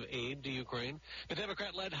defensive aid to Ukraine. The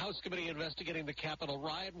Democrat-led House Committee investigating the Capitol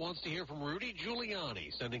riot wants to hear from Rudy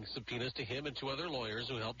Giuliani, sending subpoenas to him and 2 other lawyers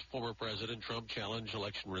who helped former President Trump challenge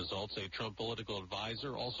election results. A Trump political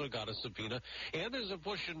advisor also got a subpoena. And there's a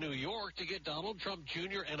push in New York to get Donald Trump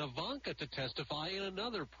Jr. and Ivanka to testify in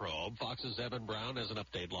another probe. Fox's Evan Brown has an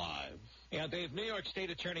update live. Yeah, Dave, New York State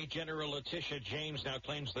Attorney General Letitia James now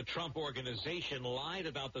claims the Trump organization lied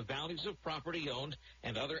about the values of property owned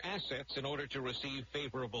and other assets in order to receive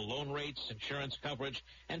favorable loan rates, insurance coverage,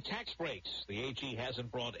 and tax breaks. The AG hasn't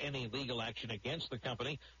brought any legal action against the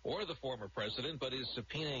company or the former president, but is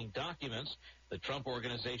subpoenaing documents. The Trump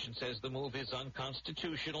organization says the move is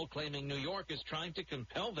unconstitutional, claiming New York is trying to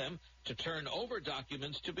compel them to turn over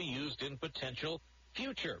documents to be used in potential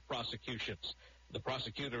future prosecutions. The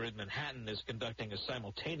prosecutor in Manhattan is conducting a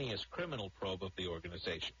simultaneous criminal probe of the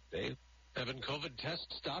organization. Dave?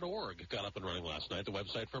 EvanCOVIDtests.org got up and running last night, the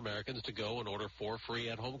website for Americans to go and order 4 free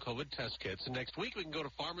at-home COVID test kits. And next week we can go to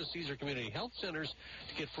pharmacies or community health centers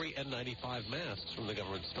to get free N95 masks from the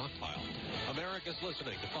government stockpile. America's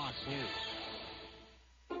listening to Fox News.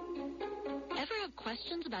 Ever have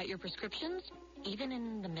questions about your prescriptions, even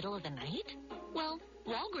in the middle of the night? Well,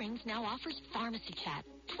 Walgreens now offers Pharmacy Chat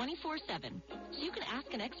 24/7, so you can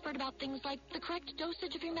ask an expert about things like the correct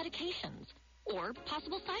dosage of your medications or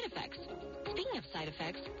possible side effects. Speaking of side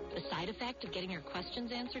effects, the side effect of getting your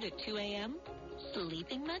questions answered at 2 a.m.?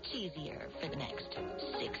 Sleeping much easier for the next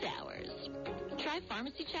 6 hours. Try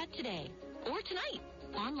Pharmacy Chat today or tonight,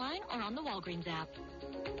 online or on the Walgreens app.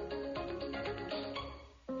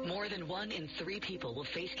 More than 1 in 3 people will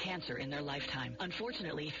face cancer in their lifetime.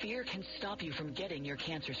 Unfortunately, fear can stop you from getting your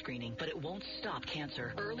cancer screening, but it won't stop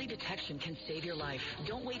cancer. Early detection can save your life.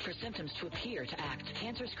 Don't wait for symptoms to appear to act.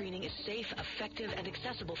 Cancer screening is safe, effective, and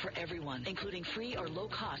accessible for everyone, including free or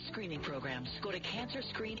low-cost screening programs. Go to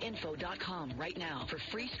CancerScreenInfo.com right now for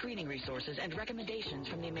free screening resources and recommendations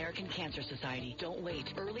from the American Cancer Society. Don't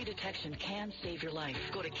wait. Early detection can save your life.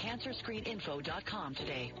 Go to CancerScreenInfo.com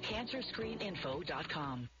today.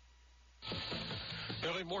 CancerScreenInfo.com.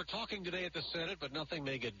 There'll be more talking today at the Senate, but nothing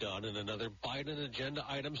may get done. And another Biden agenda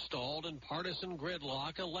item stalled in partisan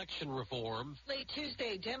gridlock, election reform. Late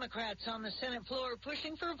Tuesday, Democrats on the Senate floor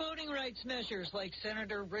pushing for voting rights measures like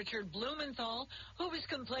Senator Richard Blumenthal, who was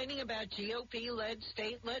complaining about GOP-led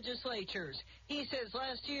state legislatures. He says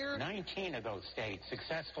last year 19 of those states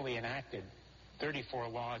successfully enacted 34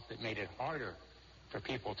 laws that made it harder for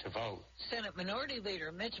people to vote. Senate Minority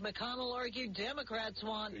Leader Mitch McConnell argued Democrats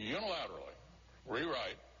want unilaterally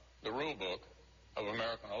rewrite the rule book of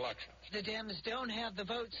American elections. The Dems don't have the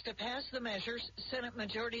votes to pass the measures. Senate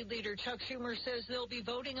Majority Leader Chuck Schumer says they'll be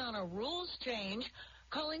voting on a rules change,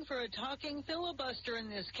 calling for a talking filibuster in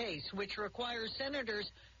this case, which requires senators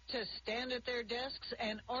to stand at their desks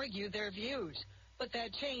and argue their views. But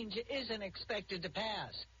that change isn't expected to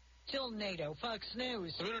pass. Jill Nato, Fox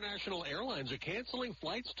News. Some international airlines are canceling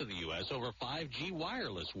flights to the U.S. over 5G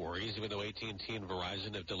wireless worries, even though AT&T and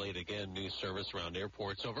Verizon have delayed again new service around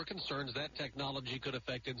airports over concerns that technology could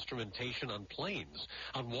affect instrumentation on planes.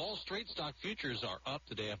 On Wall Street, stock futures are up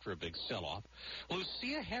today after a big sell-off.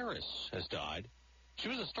 Lucia Harris has died. She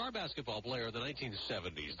was a star basketball player in the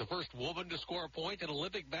 1970s, the first woman to score a point in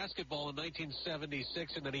Olympic basketball in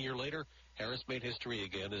 1976, and then a year later, Harris made history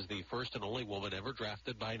again as the first and only woman ever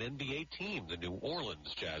drafted by an NBA team, the New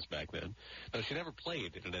Orleans Jazz back then. Though she never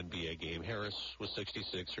played in an NBA game, Harris was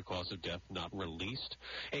 66, her cause of death not released.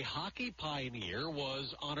 A hockey pioneer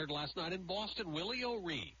was honored last night in Boston, Willie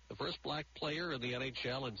O'Ree, the first black player in the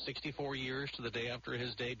NHL in 64 years to the day after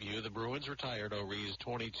his debut. The Bruins retired O'Ree's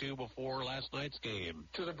 22 before last night's game.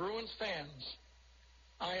 To the Bruins fans,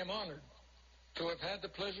 I am honored to have had the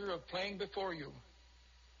pleasure of playing before you.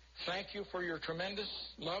 Thank you for your tremendous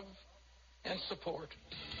love and support.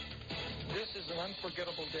 This is an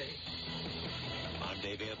unforgettable day. I'm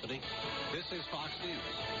Dave Anthony. This is Fox News.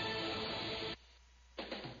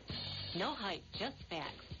 No hype, just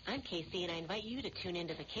facts. I'm Casey, and I invite you to tune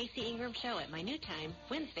into the Casey Ingram Show at my new time,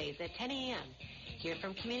 Wednesdays at 10 a.m. Hear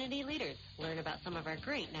from community leaders, learn about some of our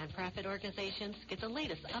great nonprofit organizations, get the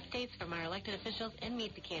latest updates from our elected officials, and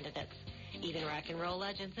meet the candidates. Even rock and roll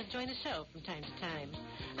legends have joined the show from time to time.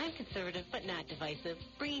 I'm conservative but not divisive,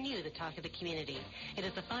 bringing you the talk of the community. It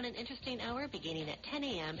is a fun and interesting hour beginning at 10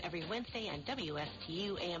 a.m. every Wednesday on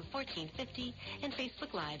WSTU AM 1450 and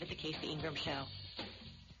Facebook Live at The Casey Ingram Show.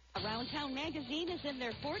 Around Town magazine is in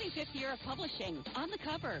their 45th year of publishing. On the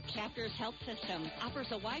cover, Chapters Health System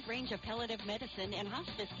offers a wide range of palliative medicine and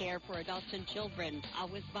hospice care for adults and children,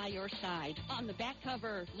 always by your side. On the back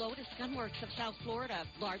cover, Lotus Gunworks of South Florida,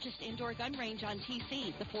 largest indoor gun range on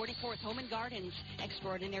TC, the 44th Home and Gardens,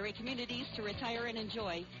 extraordinary communities to retire and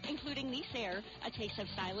enjoy, including Nice Air, a taste of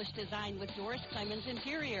stylish design with Doris Clemens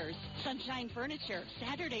Interiors, Sunshine Furniture,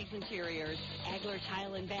 Saturday's Interiors, Agler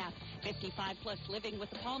Tile and Bath, 55-plus living with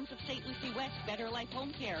the Palms of St. Lucie West, Better Life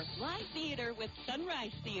Home Care, live theater with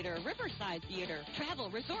Sunrise Theater, Riverside Theater, travel,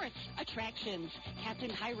 resorts, attractions, Captain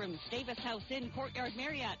Hiram's, Davis House Inn, Courtyard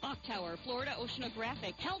Marriott, Off Tower, Florida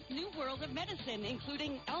Oceanographic, Health New World of Medicine,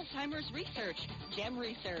 including Alzheimer's Research, GEM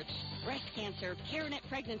Research, Breast Cancer, CareNet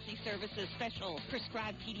Pregnancy Services Special,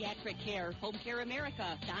 Prescribed Pediatric Care, Home Care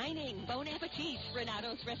America, Dining, Bon Appetit,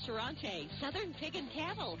 Renato's Restaurante, Southern Pig and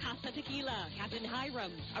Cattle, Casa Tequila, Captain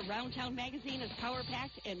Hiram's, Around Town Magazine is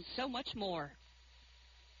power-packed, and so much more.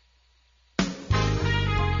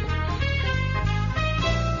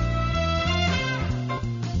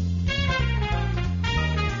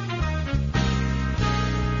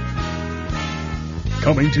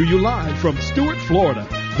 Coming to you live from Stuart, Florida,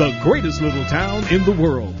 the greatest little town in the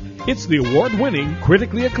world. It's the award-winning,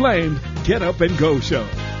 critically acclaimed Get Up and Go show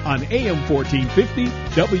on AM 1450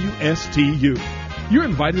 WSTU. You're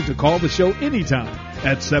invited to call the show anytime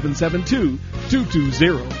at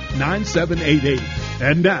 772-220-9788.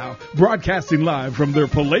 And now, broadcasting live from their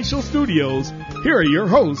palatial studios, here are your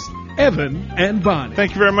hosts, Evan and Bonnie.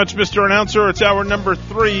 Thank you very much, Mr. Announcer. It's hour number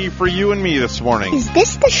 3 for you and me this morning. Is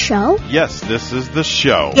this the show? Yes, this is the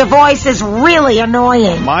show. Your voice is really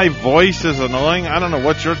annoying. My voice is annoying? I don't know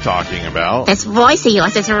what you're talking about. This voice of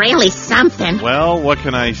yours is really something. Well, what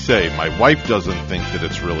can I say? My wife doesn't think that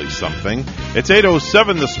it's really something. It's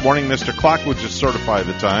 8:07 this morning. Mr. Clock would just certify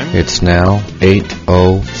the time. It's now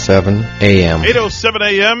 8:07 a.m. 8:07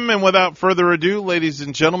 a.m. And without further ado, ladies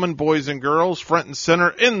and gentlemen, boys and girls, front and center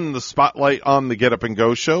in the spotlight on the Get Up and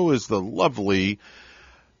Go show is the lovely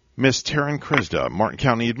Miss Taryn Kryzda, Martin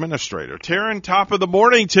County Administrator. Taryn, top of the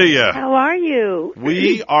morning to you. How are you?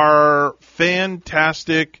 We are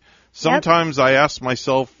fantastic. Sometimes I ask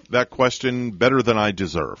myself that question better than I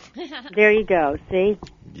deserve. There you go. See?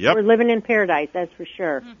 Yep. We're living in paradise, that's for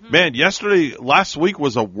sure. Man, last week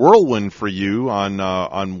was a whirlwind for you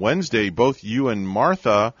on Wednesday. Both you and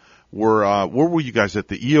Martha were, where were you guys at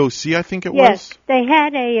the EOC, I think it was? Yes, they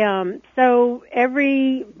had a, so I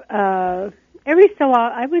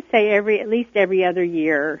would say at least every other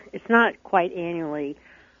year, it's not quite annually,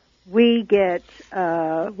 we have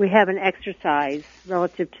an exercise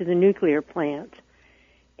relative to the nuclear plant.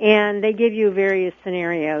 And they give you various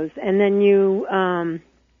scenarios, and then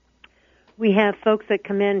we have folks that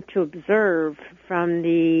come in to observe from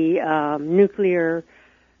the nuclear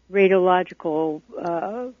radiological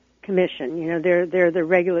commission. You know, they're the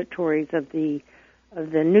regulatories of the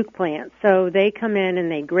nuke plant. So they come in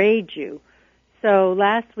and they grade you. So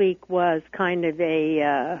last week was kind of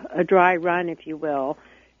a dry run, if you will,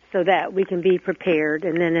 so that we can be prepared.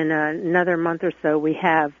 And then in another month or so, we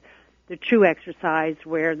have the true exercise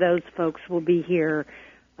where those folks will be here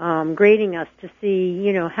grading us to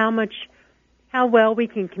see, how well we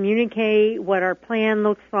can communicate, what our plan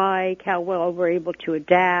looks like, how well we're able to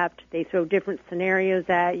adapt. They throw different scenarios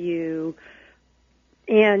at you.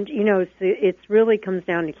 And, it really comes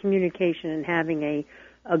down to communication and having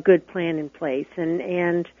a good plan in place.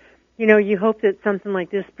 And you hope that something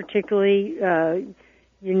like this particularly,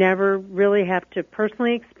 you never really have to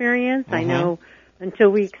personally experience. I know until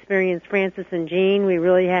we experienced Francis and Jean, we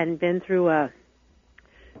really hadn't been through a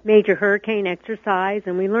major hurricane exercise,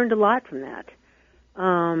 and we learned a lot from that.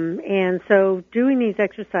 And so doing these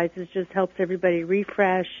exercises just helps everybody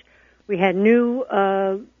refresh. We had new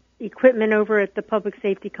equipment over at the public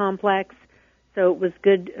safety complex, so it was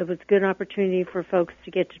good. It was a good opportunity for folks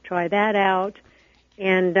to get to try that out,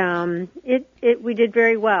 and we did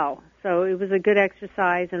very well. So it was a good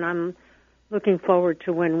exercise, and I'm looking forward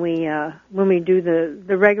to when we do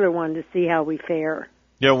the regular one to see how we fare.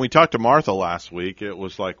 Yeah, when we talked to Martha last week, it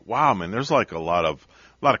was like, wow, man, there's like a lot of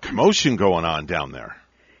commotion going on down there.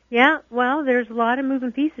 Yeah, well, there's a lot of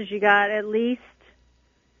moving pieces. You got at least,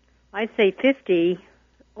 I'd say 50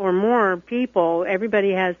 or more people.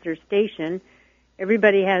 Everybody has their station.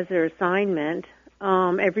 Everybody has their assignment.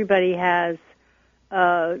 Everybody has,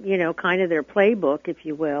 kind of their playbook, if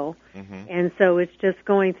you will. Mm-hmm. And so it's just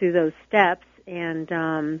going through those steps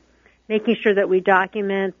and making sure that we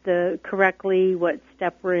document correctly what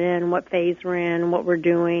step we're in, what phase we're in, what we're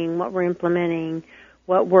doing, what we're implementing,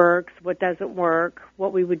 what works, what doesn't work,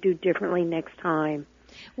 what we would do differently next time.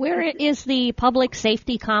 Where is the public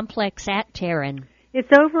safety complex at, Taryn?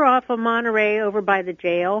 It's over off of Monterey, over by the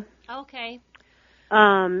jail. Okay.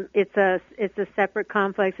 It's a separate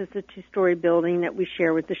complex. It's a 2-story building that we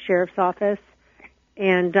share with the sheriff's office,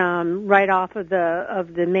 and right off of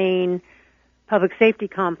the main public safety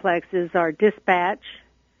complex is our dispatch,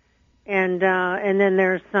 and then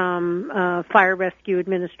there's some fire rescue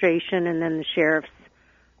administration, and then the sheriff's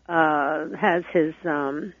has his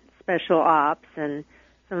special ops and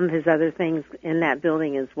some of his other things in that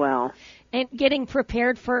building as well. And getting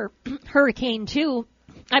prepared for Hurricane 2,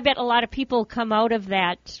 I bet a lot of people come out of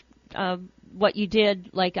that, what you did,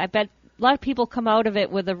 like I bet a lot of people come out of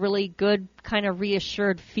it with a really good kind of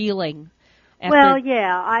reassured feeling. Well,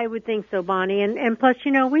 yeah, I would think so, Bonnie. And plus,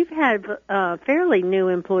 we've had fairly new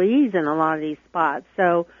employees in a lot of these spots,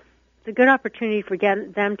 so it's a good opportunity for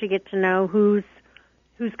them to get to know who's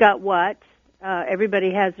got what.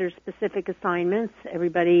 Everybody has their specific assignments.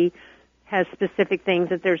 Everybody has specific things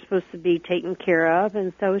that they're supposed to be taken care of,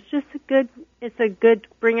 and so it's just a good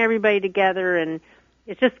bring everybody together, and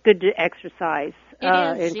it's just good to exercise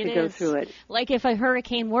and to go through it. Like if a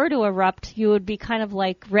hurricane were to erupt, you would be kind of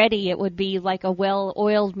like ready. It would be like a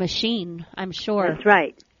well-oiled machine, I'm sure.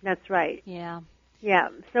 That's right. Yeah. Yeah.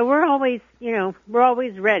 So we're always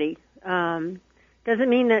ready. Doesn't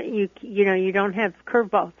mean that you don't have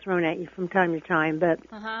curveballs thrown at you from time to time, but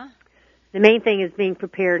the main thing is being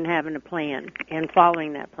prepared and having a plan and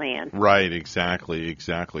following that plan. Right, exactly.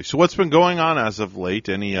 So what's been going on as of late?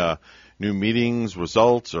 Any new meetings,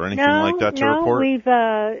 results, or anything like that to report?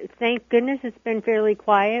 No, we've, thank goodness, it's been fairly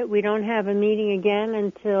quiet. We don't have a meeting again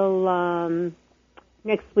until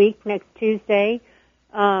next week, next Tuesday.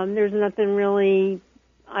 There's nothing really,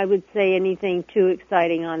 I would say, anything too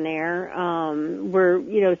exciting on there.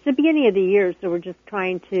 It's the beginning of the year, so we're just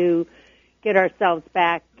trying to get ourselves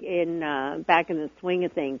back in the swing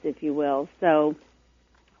of things, if you will. So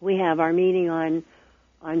we have our meeting on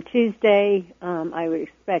Tuesday. I would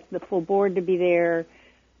expect the full board to be there.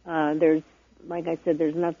 There's, like I said,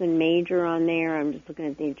 there's nothing major on there. I'm just looking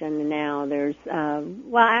at the agenda now. There's,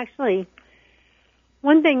 actually,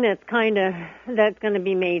 one thing that's going to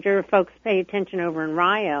be major, folks pay attention over in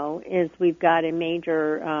Rio, is we've got a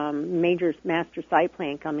major master site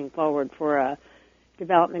plan coming forward for a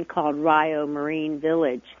development called Rio Marine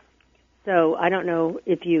Village. So I don't know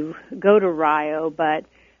if you go to Rio, but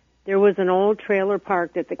there was an old trailer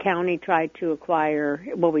park that the county tried to acquire.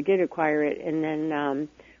 Well, we did acquire it, and then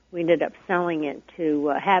we ended up selling it to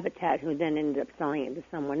Habitat, who then ended up selling it to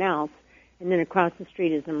someone else. And then across the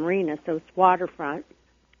street is a marina, so it's waterfront.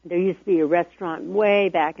 There used to be a restaurant way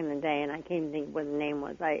back in the day, and I can't even think what the name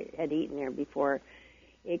was. I had eaten there before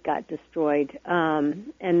it got destroyed.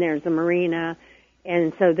 And there's a marina,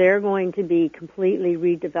 and so they're going to be completely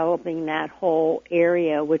redeveloping that whole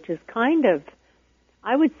area, which is kind of,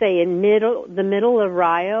 I would say, in the middle of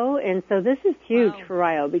Rio. And so this is huge for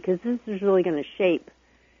Rio, because this is really going to shape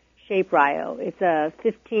Rio. It's a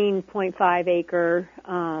 15.5 acre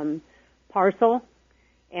parcel,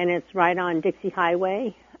 and it's right on Dixie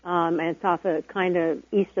Highway, and it's off of kind of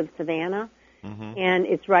east of Savannah, and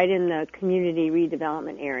it's right in the community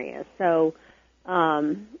redevelopment area. So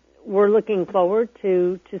we're looking forward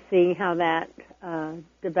to seeing how that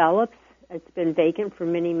develops. It's been vacant for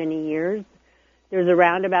many, many years. There's a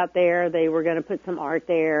roundabout there. They were going to put some art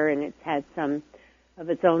there, and it's had some of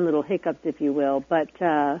its own little hiccups, if you will. But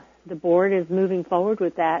the board is moving forward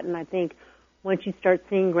with that, and I think once you start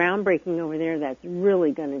seeing groundbreaking over there, that's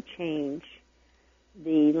really going to change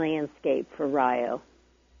the landscape for Rio.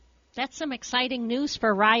 That's some exciting news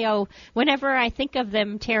for Rio. Whenever I think of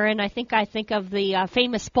them, Taryn, I think of the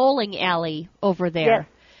famous bowling alley over there.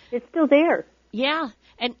 Yes, it's still there. Yeah,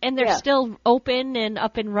 and they're still open and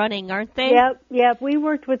up and running, aren't they? Yep. We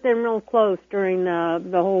worked with them real close during the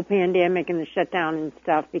whole pandemic and the shutdown and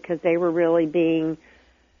stuff because they were really being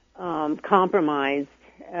compromised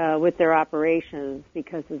with their operations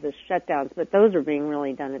because of the shutdowns. But those are being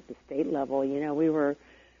really done at the state level. You know, we were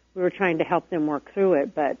trying to help them work through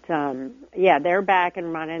it. But, they're back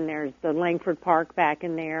and running. There's the Langford Park back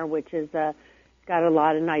in there, which is got a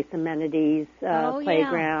lot of nice amenities,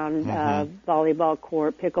 playground, volleyball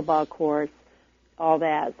court, pickleball courts, all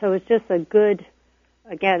that. So it's just a good,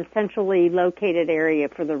 again, centrally located area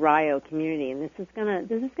for the Rio community. And this is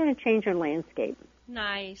gonna change our landscape.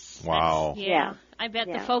 Nice. Wow. Yeah. I bet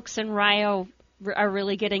the folks in Rio are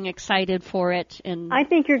really getting excited for it. And I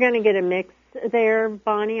think you're going to get a mix there,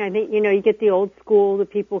 Bonnie. I think, you get the old school, the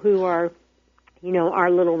people who are,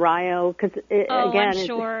 our little Rio, because again, I'm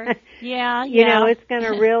sure. Yeah. It's going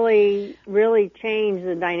to really, really change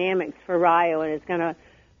the dynamics for Rio, and it's going to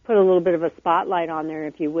put a little bit of a spotlight on there,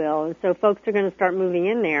 if you will. And so folks are going to start moving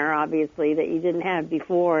in there, obviously, that you didn't have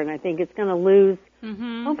before, and I think it's going to lose,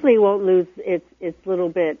 hopefully it won't lose its little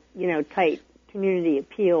bit, tight community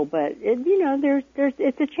appeal, but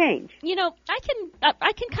it's a change. I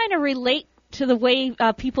can kind of relate to the way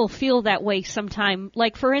people feel that way sometime.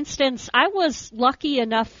 Like, for instance, I was lucky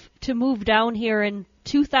enough to move down here in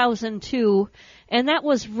 2002, and that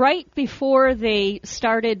was right before they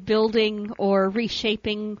started building or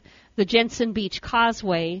reshaping the Jensen Beach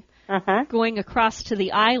Causeway going across to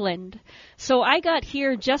the island. So I got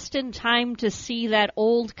here just in time to see that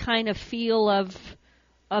old kind of feel of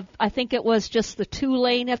I think it was just the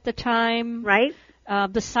 2-lane at the time. Right.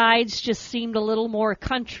 The sides just seemed a little more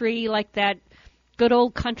country, like that good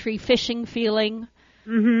old country fishing feeling.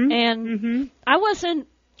 And I wasn't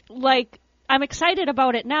I'm excited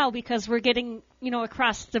about it now because we're getting,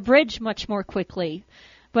 across the bridge much more quickly.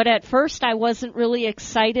 But at first I wasn't really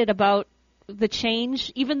excited about the change,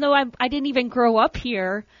 even though I didn't even grow up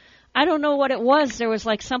here. I don't know what it was. There was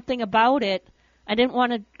something about it. I didn't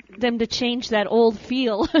want them to change that old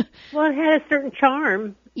feel. Well, it had a certain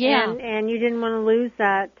charm. Yeah. And you didn't want to lose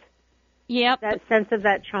that. Yep. That sense of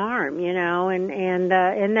that charm,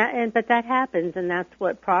 but that happens, and that's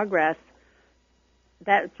what progress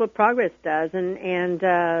does.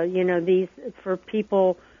 And these, for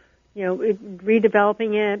people,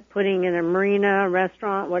 redeveloping it, putting in a marina, a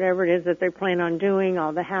restaurant, whatever it is that they plan on doing,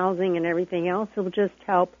 all the housing and everything else, it will just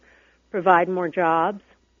help provide more jobs.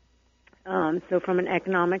 So from an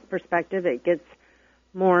economic perspective, it gets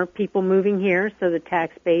more people moving here, so the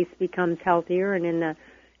tax base becomes healthier. And in the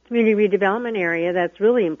community redevelopment area, that's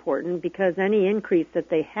really important because any increase that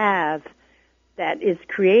they have that is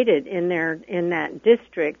created in that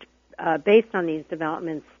district based on these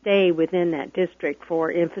developments stay within that district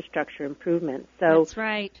for infrastructure improvements. So that's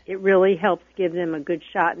right. It really helps give them a good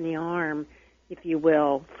shot in the arm, if you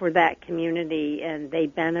will, for that community, and they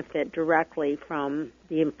benefit directly from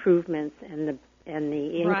the improvements and the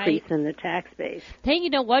increase in the tax base. Hey, you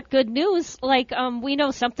know what? Good news. We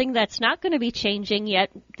know something that's not going to be changing yet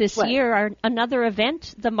this year. Another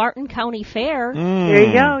event, the Martin County Fair. There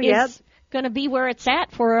you go. Is going to be where it's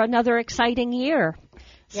at for another exciting year.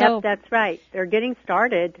 Yep, that's right. They're getting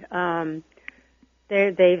started.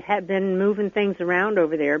 They've been moving things around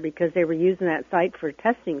over there because they were using that site for a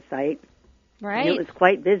testing site. Right. And it was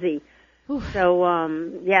quite busy. Oof. So,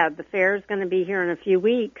 the fair is going to be here in a few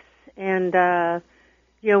weeks. And,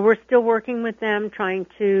 we're still working with them, trying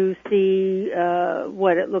to see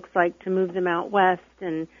what it looks like to move them out west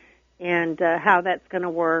and how that's going to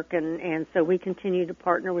work. And so we continue to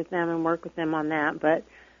partner with them and work with them on that. But,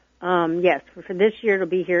 yes, for this year, it'll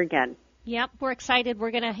be here again. Yep, we're excited.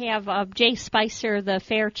 We're going to have Jay Spicer, the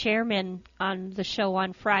fair chairman, on the show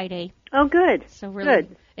on Friday. Oh, good. So really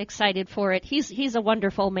excited for it. He's a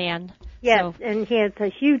wonderful man. Yes, and he has a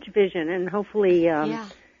huge vision, and hopefully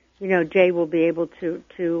Jay will be able to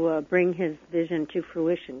bring his vision to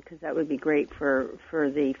fruition, because that would be great for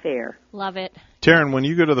the fair. Love it. Taryn, when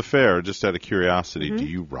you go to the fair, just out of curiosity, do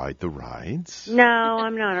you ride the rides? No,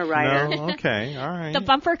 I'm not a rider. No? Okay, all right. The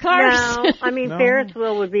bumper cars? No, I mean, Ferris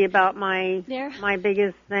wheel would be about my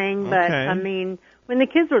biggest thing, but Okay. I mean, when the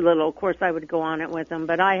kids were little, of course, I would go on it with them,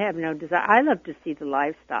 but I have no desire. I love to see the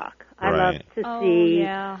livestock. I love to see.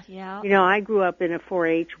 Yeah. I grew up in a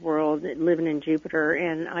 4-H world, living in Jupiter,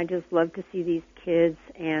 and I just love to see these kids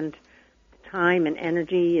and time and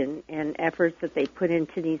energy and efforts that they put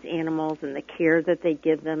into these animals, and the care that they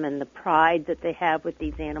give them, and the pride that they have with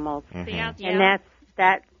these animals. Mm-hmm. And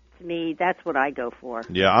that to me, that's what I go for.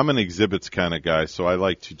 Yeah, I'm an exhibits kind of guy, so I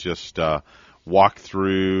like to just walk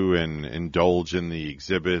through and indulge in the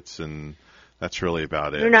exhibits, and that's really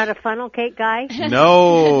about it. You're not a funnel cake guy?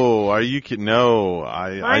 No, are you kidding? No,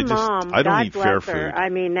 My mom, I don't God eat bless fair her. food. I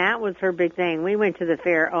mean, that was her big thing. We went to the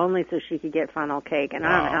fair only so she could get funnel cake, and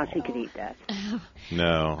I don't know how she could eat that.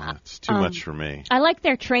 No, it's too much for me. I like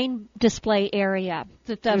their train display area.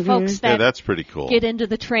 The folks that that's pretty cool. get into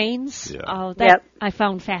the trains. Yeah. Oh, that I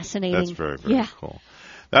found fascinating. That's very, very cool.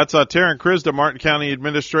 That's Taryn Kryzda, Martin County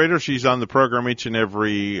Administrator. She's on the program each and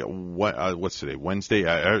every, what's today, Wednesday?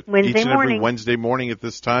 Each and every Wednesday morning at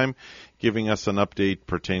this time, giving us an update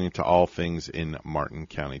pertaining to all things in Martin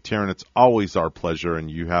County. Taryn, it's always our pleasure, and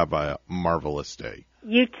you have a marvelous day.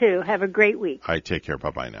 You too. Have a great week. All right, take care.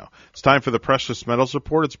 Bye-bye now. It's time for the Precious Metals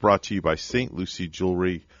Report. It's brought to you by St. Lucie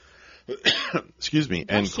Jewelry,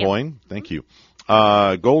 and Coin. Thank you.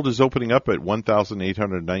 Gold is opening up at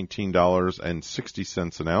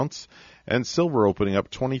 $1,819.60 an ounce, and silver opening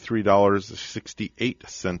up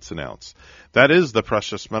 $23.68 an ounce. That is the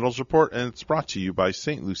Precious Metals Report, and it's brought to you by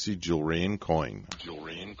St. Lucie Jewelry and Coin.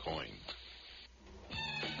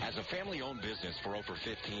 As a family-owned business for over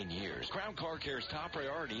 15 years, Crown Car Care's top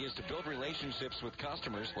priority is to build relationships with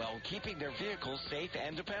customers while keeping their vehicles safe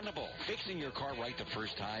and dependable. Fixing your car right the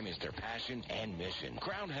first time is their passion and mission.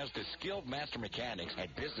 Crown has the skilled master mechanics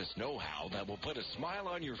and business know-how that will put a smile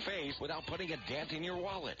on your face without putting a dent in your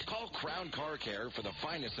wallet. Call Crown Car Care for the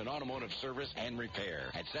finest in automotive service and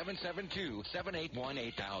repair at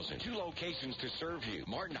 772-781-8000. 2 locations to serve you: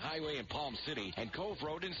 Martin Highway in Palm City and Cove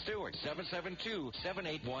Road in Stewart.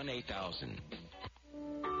 772-781-8000.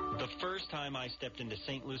 The first time I stepped into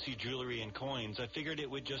St. Lucie Jewelry and Coins, I figured it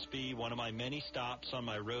would just be one of my many stops on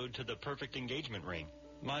my road to the perfect engagement ring.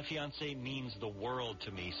 My fiancée means the world to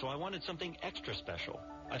me, so I wanted something extra special.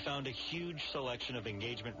 I found a huge selection of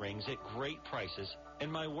engagement rings at great prices,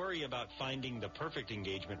 and my worry about finding the perfect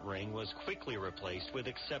engagement ring was quickly replaced with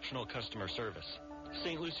exceptional customer service.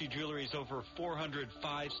 St. Lucie Jewelry's over 400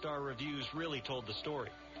 5-star reviews really told the story.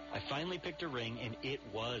 I finally picked a ring, and it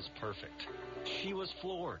was perfect. She was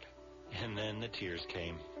floored. And then the tears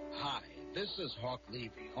came. Hi, this is Hawk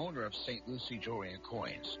Levy, owner of St. Lucie Jewelry and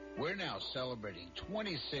Coins. We're now celebrating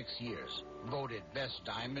 26 years. Voted best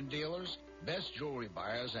diamond dealers, best jewelry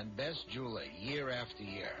buyers, and best jeweler year after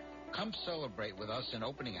year. Come celebrate with us in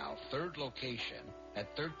opening our 3rd location at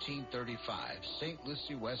 1335 St.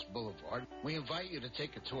 Lucie West Boulevard. We invite you to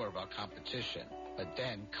take a tour of our competition, but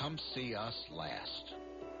then come see us last.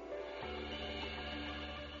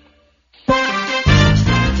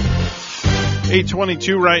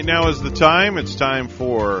 8:22 right now is the time. It's time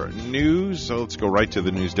for news. So let's go right to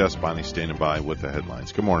the news desk. Bonnie's standing by with the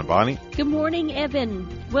headlines. Good morning, Bonnie. Good morning, Evan.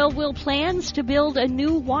 Well, will plans to build a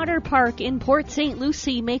new water park in Port St.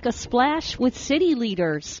 Lucie make a splash with city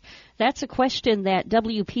leaders? That's a question that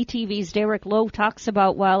WPTV's Derek Lowe talks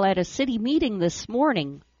about while at a city meeting this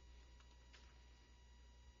morning.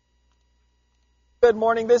 Good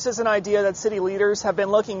morning. This is an idea that city leaders have been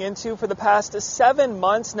looking into for the past 7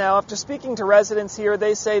 months now. After speaking to residents here,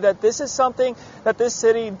 they say that this is something that this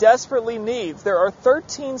city desperately needs. There are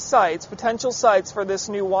 13 sites, potential sites for this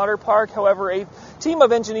new water park. However, a team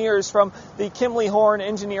of engineers from the Kimley Horn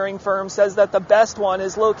engineering firm says that the best one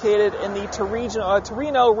is located in the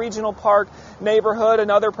Torino Regional Park neighborhood.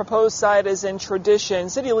 Another proposed site is in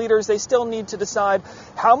Tradition. City leaders, they still need to decide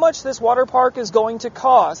how much this water park is going to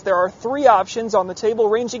cost. There are 3 options on the table,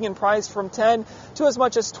 ranging in price from $10 to as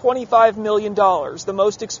much as $25 million. The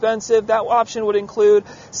most expensive, that option would include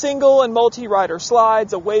single and multi-rider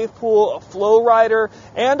slides, a wave pool, a flow rider,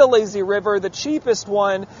 and a lazy river. The cheapest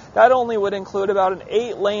one, that only would include about an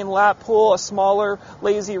 8-lane lap pool, a smaller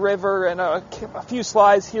lazy river, and a few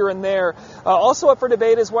slides here and there. Also up for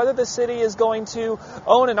debate is whether the city is going to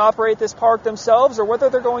own and operate this park themselves or whether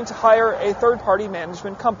they're going to hire a third-party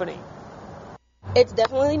management company. It's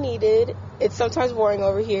definitely needed. It's sometimes boring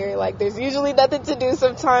over here. Like, there's usually nothing to do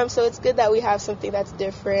sometimes, so it's good that we have something that's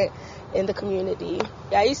different in the community.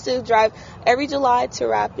 I used to drive every July to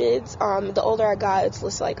Rapids. The older I got, it's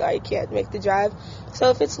just like, I can't make the drive. So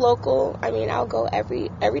if it's local, I mean, I'll go every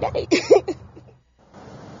day.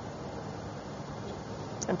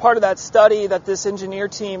 And part of that study that this engineer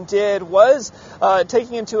team did was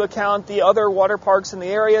taking into account the other water parks in the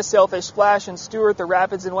area, Sailfish Splash in Stuart, the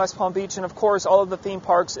Rapids in West Palm Beach, and of course all of the theme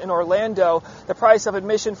parks in Orlando. The price of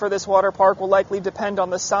admission for this water park will likely depend on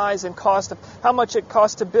the size and cost of how much it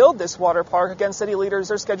costs to build this water park. Again, city leaders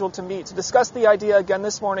are scheduled to meet to discuss the idea again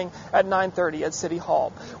this morning at 9:30 at City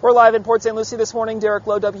Hall. We're live in Port St. Lucie this morning. Derek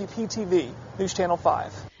Lowe, WPTV, News Channel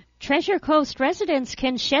 5. Treasure Coast residents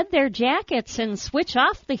can shed their jackets and switch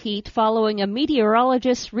off the heat following a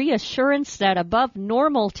meteorologist's reassurance that above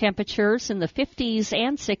normal temperatures in the 50s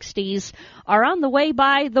and 60s are on the way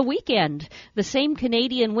by the weekend. The same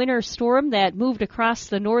Canadian winter storm that moved across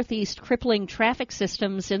the northeast, crippling traffic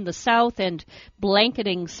systems in the south and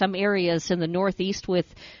blanketing some areas in the northeast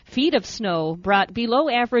with feet of snow, brought below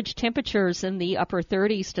average temperatures in the upper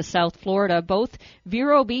 30s to South Florida. Both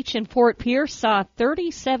Vero Beach and Fort Pierce saw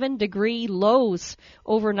 37-degree lows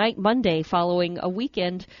overnight Monday, following a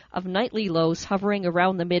weekend of nightly lows hovering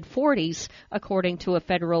around the mid-40s, according to a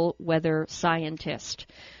federal weather scientist.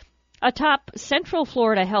 A top Central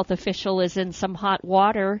Florida health official is in some hot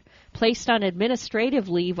water, placed on administrative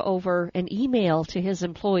leave over an email to his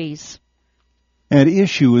employees. At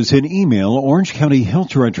issue is an email Orange County Health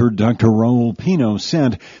Director Dr. Raul Pino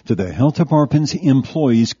sent to the health department's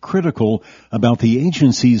employees critical about the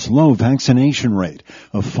agency's low vaccination rate.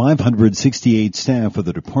 Of 568 staff of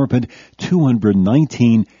the department,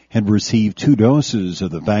 219 had received 2 doses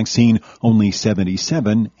of the vaccine. Only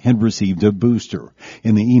 77 had received a booster.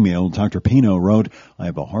 In the email, Dr. Pino wrote, "I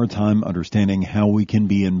have a hard time understanding how we can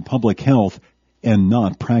be in public health and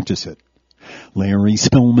not practice it." Larry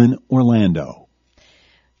Spillman, Orlando.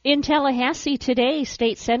 In Tallahassee today,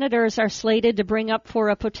 state senators are slated to bring up for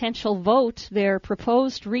a potential vote their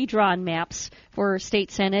proposed redrawn maps for state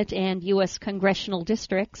senate and U.S. congressional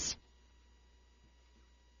districts.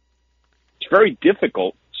 It's very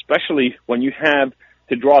difficult, especially when you have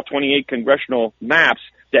to draw 28 congressional maps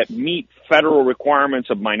that meet federal requirements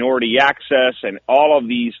of minority access and all of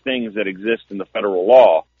these things that exist in the federal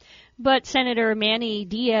law. But Senator Manny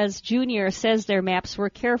Diaz Jr. says their maps were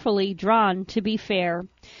carefully drawn to be fair.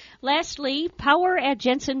 Lastly, power at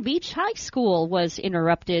Jensen Beach High School was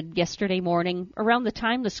interrupted yesterday morning around the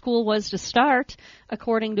time the school was to start,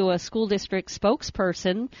 according to a school district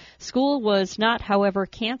spokesperson. School was not, however,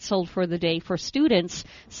 canceled for the day for students,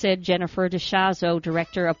 said Jennifer DeShazo,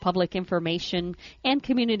 Director of Public Information and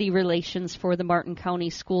Community Relations for the Martin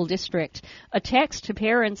County School District. A text to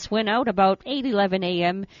parents went out about 8:11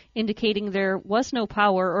 a.m. indicating there was no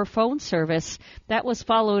power or phone service. That was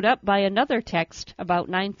followed up by another text about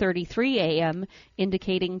 9:33 a.m.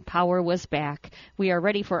 indicating power was back. We are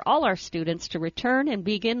ready for all our students to return and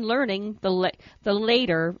begin learning, the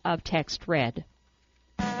later of text read.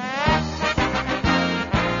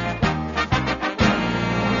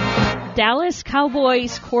 Dallas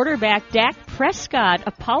Cowboys quarterback Dak Prescott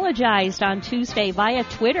apologized on Tuesday via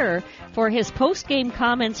Twitter for his post-game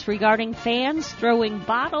comments regarding fans throwing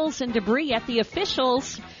bottles and debris at the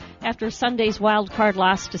officials after Sunday's wild-card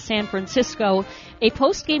loss to San Francisco. A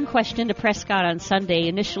post-game question to Prescott on Sunday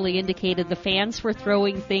initially indicated the fans were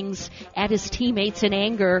throwing things at his teammates in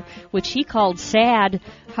anger, which he called sad.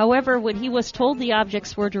 However, when he was told the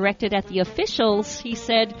objects were directed at the officials, he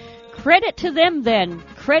said, "Credit to them then,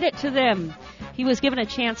 credit to them." He was given a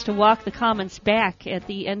chance to walk the comments back at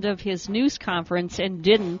the end of his news conference and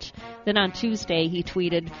didn't. Then on Tuesday, he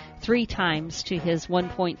tweeted 3 times to his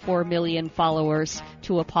 1.4 million followers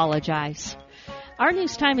to apologize. Our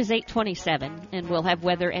news time is 8:27, and we'll have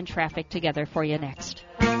weather and traffic together for you next.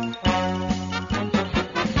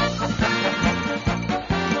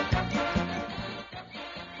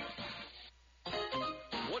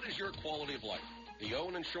 What is your quality of life? The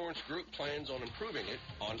Owen Insurance Group plans on improving it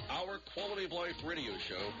on our Quality of Life radio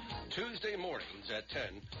show Tuesday mornings at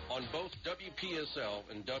 10 on both WPSL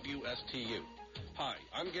and WSTU. Hi,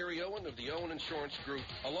 I'm Gary Owen of the Owen Insurance Group.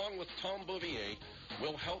 Along with Tom Bouvier,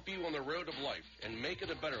 we'll help you on the road of life and make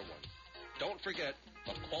it a better one. Don't forget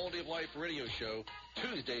a Quality of Life radio show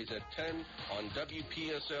Tuesdays at 10 on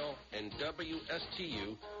WPSL and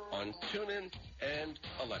WSTU on TuneIn and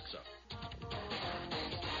Alexa.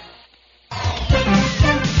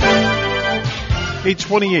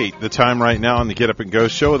 8:28, the time right now on the Get Up and Go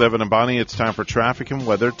show with Evan and Bonnie. It's time for traffic and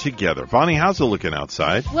weather together. Bonnie, how's it looking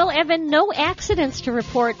outside? Well, Evan, no accidents to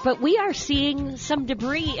report, but we are seeing some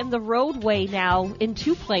debris in the roadway now in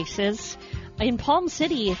two places. In Palm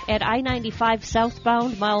City at I-95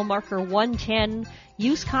 southbound, mile marker 110,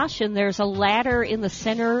 use caution. There's a ladder in the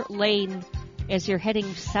center lane as you're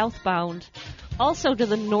heading southbound. Also to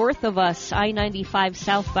the north of us, I-95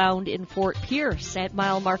 southbound in Fort Pierce at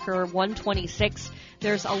mile marker 126.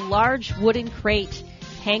 There's a large wooden crate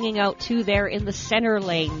hanging out too there in the center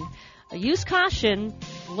lane. Use caution.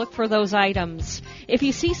 Look for those items. If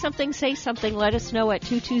you see something, say something. Let us know at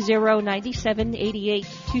 220-9788,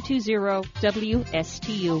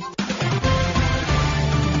 220-WSTU.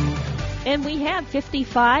 And we have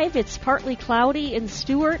 55. It's partly cloudy in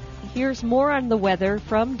Stewart. Here's more on the weather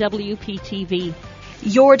from WPTV.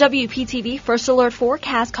 Your WPTV First Alert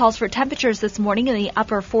forecast calls for temperatures this morning in the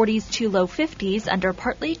upper 40s to low 50s under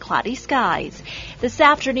partly cloudy skies. This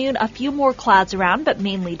afternoon, a few more clouds around, but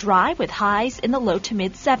mainly dry with highs in the low to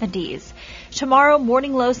mid 70s. Tomorrow,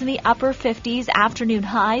 morning lows in the upper 50s, afternoon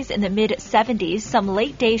highs in the mid 70s, some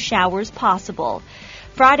late day showers possible.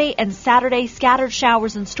 Friday and Saturday, scattered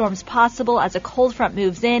showers and storms possible as a cold front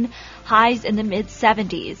moves in, highs in the mid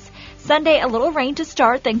 70s. Sunday, a little rain to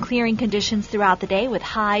start, then clearing conditions throughout the day with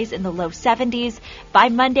highs in the low 70s. By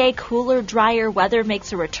Monday, cooler, drier weather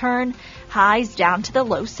makes a return, highs down to the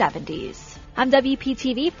low 70s. I'm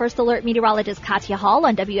WPTV First Alert meteorologist Katya Hall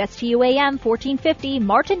on WSTU AM 1450,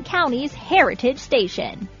 Martin County's Heritage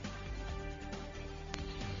Station.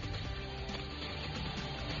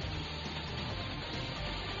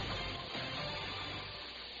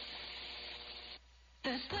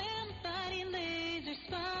 The Slim Body Laser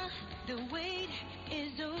Spa, the wait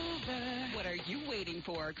is over. What are you waiting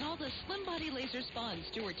for? Call the Slim Body Laser Spa in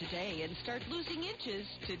Stewart today and start losing inches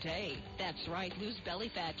today. That's right, lose belly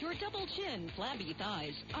fat, your double chin, flabby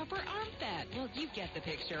thighs, upper arm fat. Well, you get the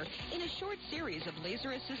picture. In a short series of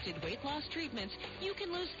laser-assisted weight loss treatments, you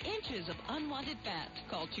can lose inches of unwanted fat.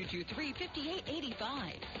 Call 223-5885.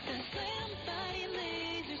 The Slim Body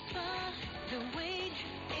Laser Spa, the wait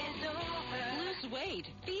is over. Lose weight,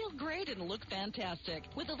 feel great, and look fantastic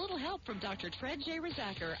with a little help from Dr. Fred J.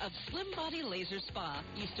 Rizacker of Slim Body Laser Spa,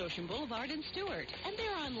 East Ocean Boulevard in Stewart. And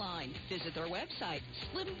they're online. Visit their website,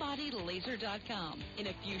 slimbodylaser.com. In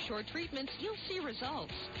a few short treatments, you'll see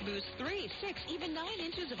results. Lose 3, 6, even 9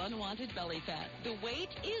 inches of unwanted belly fat. The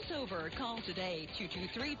wait is over. Call today,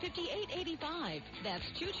 223-5885. That's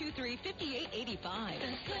 223-5885.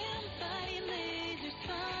 The Slim Body Laser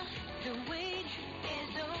Spa, the wait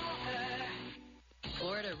is over.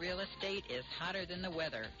 Florida real estate is hotter than the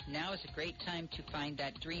weather. Now is a great time to find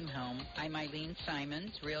that dream home. I'm Eileen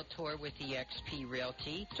Simons, Realtor with eXp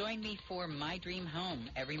Realty. Join me for My Dream Home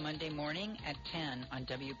every Monday morning at 10 on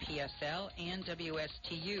WPSL and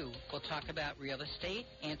WSTU. We'll talk about real estate,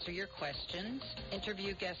 answer your questions,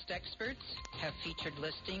 interview guest experts, have featured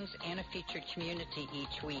listings, and a featured community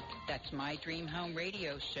each week. That's My Dream Home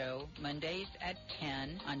radio show, Mondays at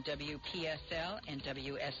 10 on WPSL and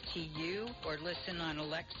WSTU, or listen on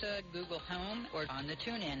Alexa, Google Home, or on the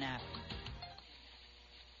TuneIn app.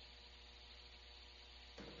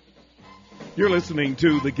 You're listening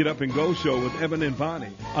to the Get Up and Go show with Evan and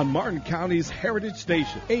Bonnie on Martin County's Heritage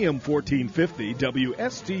Station, AM 1450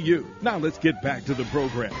 WSTU. Now let's get back to the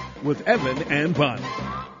program with Evan and Bonnie.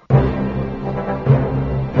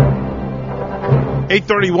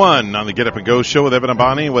 8:31 on the Get Up and Go show with Evan and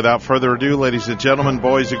Bonnie. Without further ado, ladies and gentlemen,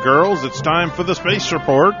 boys and girls, it's time for the Space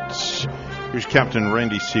Report. Here's Captain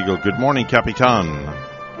Randy Segal. Good morning, Capitan.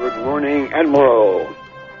 Good morning, Admiral.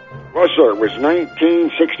 Well, sir, it was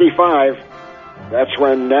 1965. That's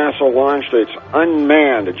when NASA launched its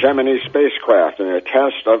unmanned Gemini spacecraft in a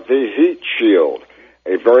test of the heat shield,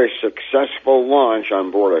 a very successful launch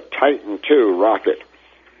on board a Titan II rocket.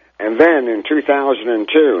 And then in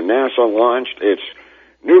 2002, NASA launched its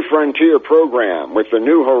New Frontier program with the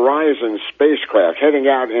New Horizons spacecraft heading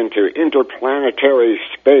out into interplanetary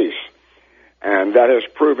space. And that has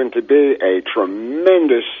proven to be a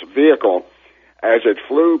tremendous vehicle as it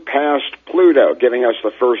flew past Pluto, giving us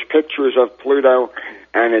the first pictures of Pluto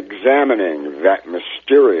and examining that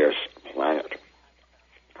mysterious planet.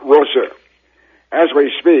 Well, sir, as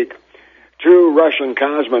we speak, 2 Russian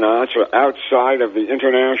cosmonauts are outside of the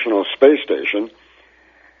International Space Station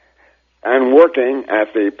and working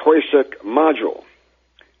at the Poisek module.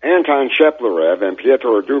 Anton Sheplerev and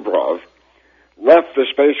Pyotr Dubrov left the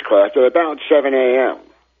spacecraft at about 7 a.m.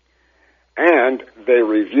 And they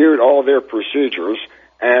reviewed all their procedures,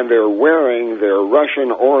 and they're wearing their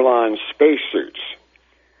Russian Orlan spacesuits.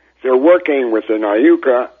 They're working with the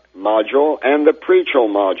Nauka module and the Preachel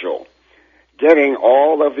module, getting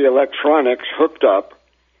all of the electronics hooked up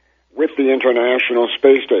with the International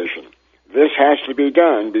Space Station. This has to be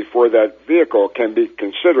done before that vehicle can be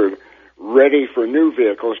considered ready for new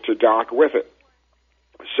vehicles to dock with it.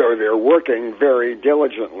 So they're working very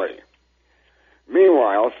diligently.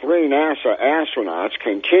 Meanwhile, 3 NASA astronauts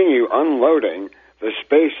continue unloading the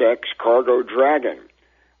SpaceX Cargo Dragon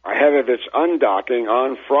ahead of its undocking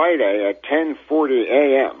on Friday at 10:40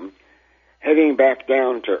 a.m., heading back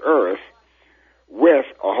down to Earth with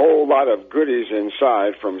a whole lot of goodies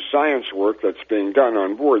inside from science work that's being done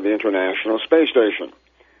on board the International Space Station.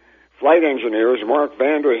 Flight engineers Mark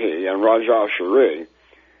Vanderhee and Rajah Sharee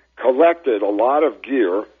collected a lot of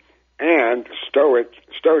gear and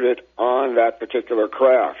stowed it on that particular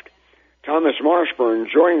craft. Thomas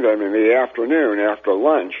Marshburn joined them in the afternoon after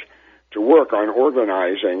lunch to work on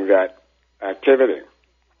organizing that activity.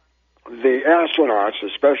 The astronauts,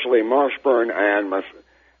 especially Marshburn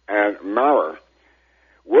and Maurer,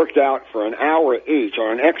 worked out for an hour each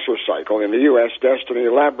on an exocycle in the U.S. Destiny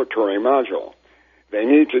Laboratory module. They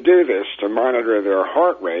need to do this to monitor their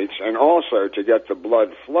heart rates and also to get the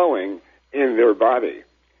blood flowing in their body.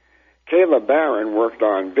 Caleb Barron worked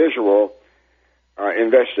on visual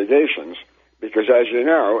investigations because, as you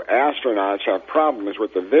know, astronauts have problems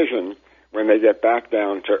with the vision when they get back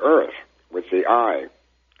down to Earth with the eye.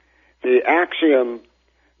 The Axiom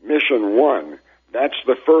Mission 1, that's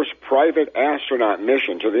the first private astronaut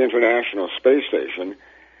mission to the International Space Station,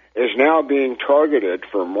 is now being targeted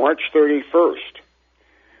for March 31st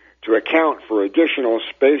to account for additional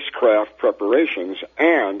spacecraft preparations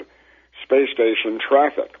and space station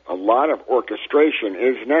traffic. A lot of orchestration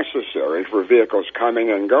is necessary for vehicles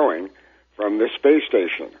coming and going from the space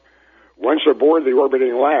station. Once aboard the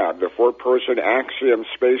orbiting lab, the 4-person Axiom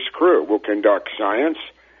space crew will conduct science,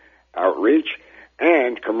 outreach,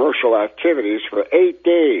 and commercial activities for 8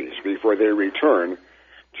 days before they return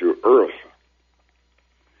to Earth.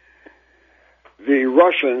 The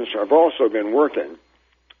Russians have also been working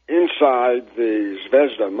inside the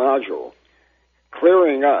Zvezda module,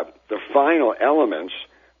 clearing up the final elements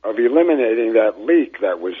of eliminating that leak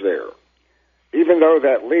that was there. Even though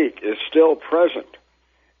that leak is still present,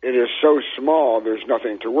 it is so small there's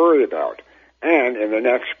nothing to worry about. And in the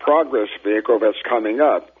next Progress vehicle that's coming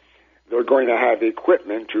up, they're going to have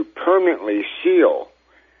equipment to permanently seal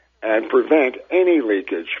and prevent any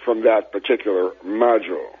leakage from that particular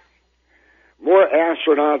module. More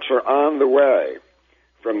astronauts are on the way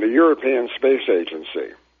from the European Space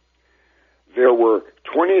Agency. There were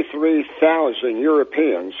 23,000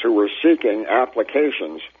 Europeans who were seeking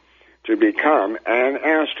applications to become an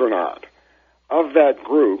astronaut. Of that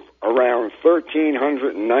group, around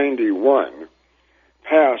 1,391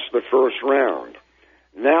 passed the first round.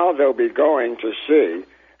 Now they'll be going to see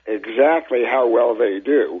exactly how well they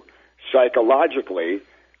do psychologically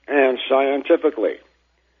and scientifically.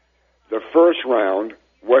 The first round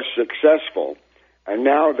was successful, and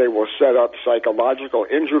now they will set up psychological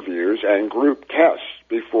interviews and group tests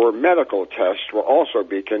before medical tests will also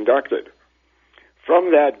be conducted.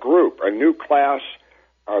 From that group, a new class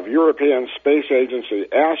of European Space Agency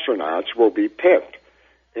astronauts will be picked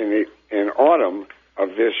in autumn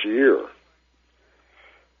of this year.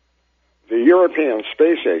 The European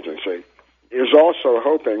Space Agency is also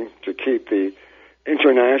hoping to keep the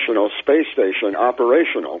International Space Station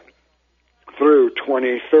operational through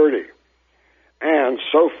 2030. And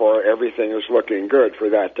so far, everything is looking good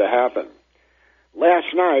for that to happen.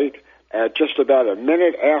 Last night, at just about a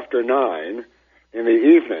minute after 9 in the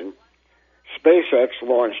evening, SpaceX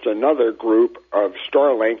launched another group of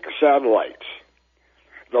Starlink satellites.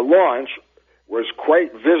 The launch was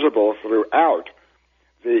quite visible throughout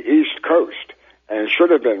the East Coast and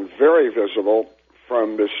should have been very visible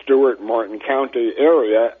from the Stewart Martin County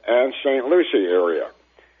area and St. Lucie area.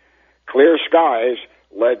 Clear skies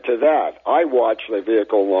led to that. I watched the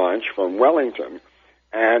vehicle launch from Wellington,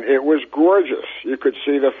 and it was gorgeous. You could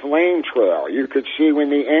see the flame trail. You could see when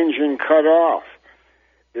the engine cut off.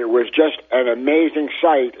 It was just an amazing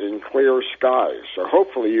sight in clear skies. So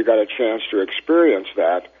hopefully you got a chance to experience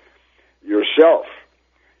that yourself.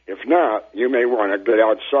 If not, you may want to get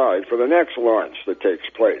outside for the next launch that takes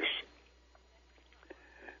place.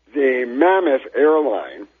 The Mammoth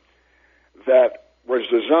airline that was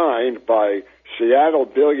designed by Seattle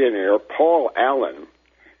billionaire Paul Allen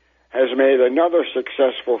has made another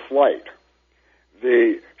successful flight.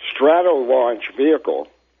 The Stratolaunch vehicle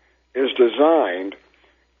is designed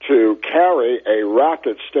to carry a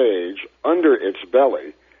rocket stage under its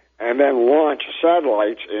belly and then launch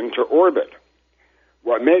satellites into orbit.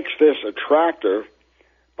 What makes this attractive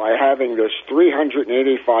by having this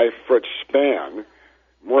 385-foot span,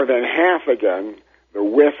 more than half again the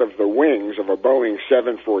width of the wings of a Boeing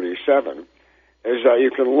 747, is that you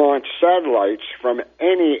can launch satellites from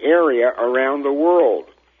any area around the world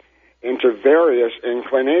into various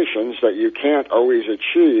inclinations that you can't always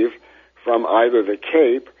achieve from either the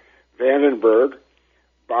Cape, Vandenberg,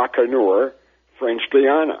 Baikonur, French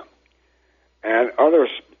Guiana, and other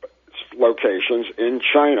locations in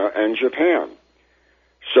China and Japan.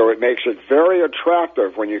 So it makes it very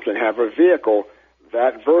attractive when you can have a vehicle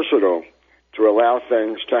that versatile to allow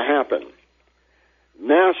things to happen.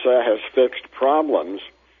 NASA has fixed problems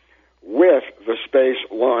with the Space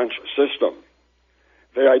Launch System.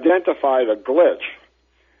 They identified a glitch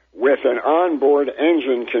with an onboard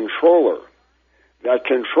engine controller. That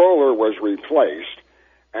controller was replaced,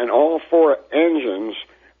 and all four engines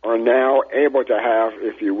are now able to have,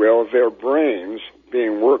 if you will, their brains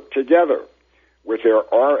being worked together with their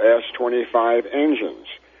RS-25 engines.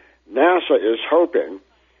 NASA is hoping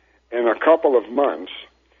in a couple of months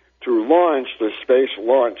to launch the Space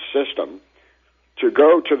Launch System to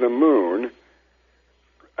go to the moon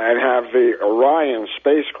and have the Orion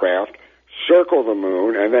spacecraft circle the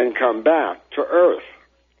moon and then come back to Earth.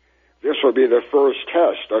 This will be the first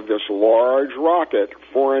test of this large rocket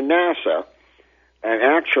for NASA and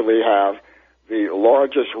actually have the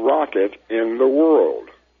largest rocket in the world.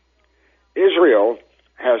 Israel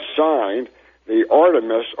has signed the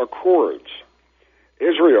Artemis Accords.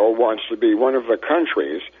 Israel wants to be one of the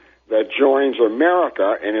countries that joins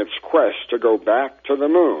America in its quest to go back to the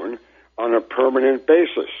moon on a permanent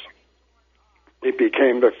basis. It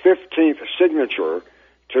became the 15th signature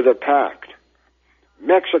to the pact.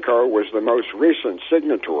 Mexico was the most recent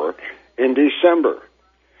signature in December.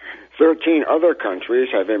 13 other countries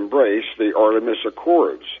have embraced the Artemis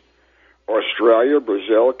Accords. Australia,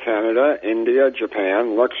 Brazil, Canada, India,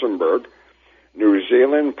 Japan, Luxembourg, New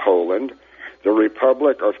Zealand, Poland, the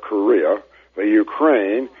Republic of Korea, the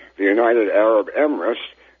Ukraine, the United Arab Emirates,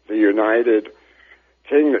 the United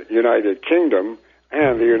Kingdom,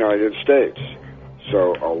 and the United States.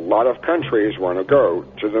 So a lot of countries want to go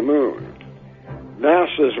to the moon.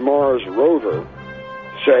 NASA's Mars rover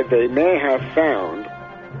said they may have found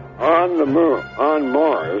on the moon, on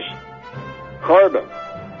Mars, carbon.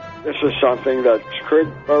 This is something that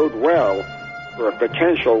could bode well for a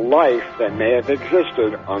potential life that may have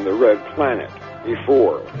existed on the red planet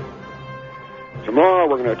before. Tomorrow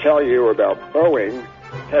we're going to tell you about Boeing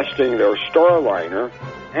testing their Starliner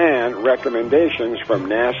and recommendations from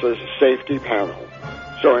NASA's safety panel.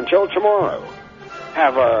 So until tomorrow,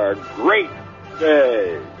 have a great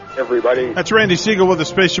day, everybody. That's Randy Segal with the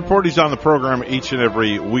Space Report. He's on the program each and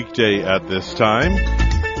every weekday at this time.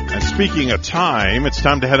 And speaking of time, it's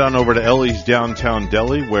time to head on over to Ellie's Downtown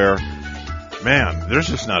Deli where, man, there's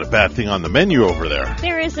just not a bad thing on the menu over there.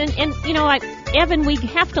 There isn't. And, you know, Evan, we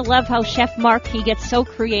have to love how Chef Mark, he gets so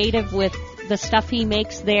creative with the stuff he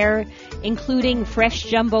makes there, including fresh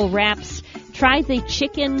jumbo wraps. Try the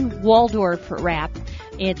chicken Waldorf wrap.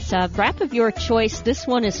 It's a wrap of your choice. This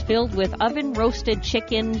one is filled with oven-roasted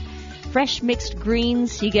chicken, fresh mixed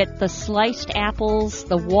greens. You get the sliced apples,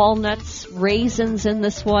 the walnuts, raisins in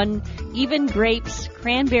this one, even grapes,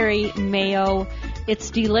 cranberry mayo.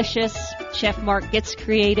 It's delicious. Chef Mark gets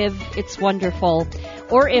creative. It's wonderful.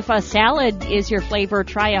 Or if a salad is your flavor,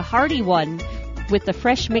 try a hearty one with the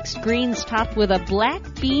fresh mixed greens topped with a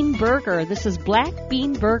black bean burger. This is black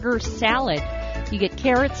bean burger salad. You get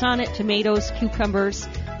carrots on it, tomatoes, cucumbers,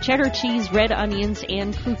 cheddar cheese, red onions,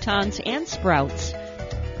 and croutons and sprouts.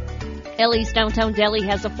 Ellie's Downtown Deli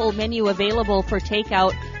has a full menu available for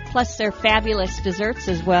takeout, plus their fabulous desserts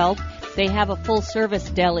as well. They have a full-service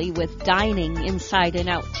deli with dining inside and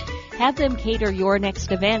out. Have them cater your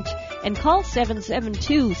next event and call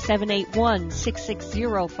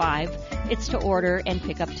 772-781-6605. It's to order and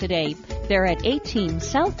pick up today. They're at 18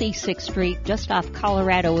 Southeast 6th Street, just off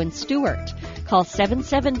Colorado and Stewart. Call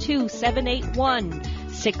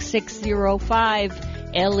 772-781-6605.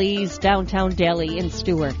 Ellie's Downtown Deli in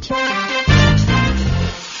Stewart.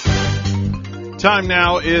 Time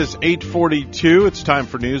now is 8:42. It's time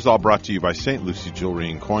for news, all brought to you by St. Lucie Jewelry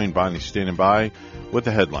and Coin. Bonnie's standing by with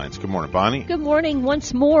the headlines. Good morning, Bonnie. Good morning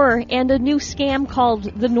once more. And a new scam called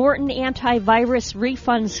the Norton Antivirus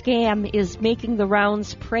Refund Scam is making the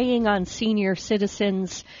rounds, preying on senior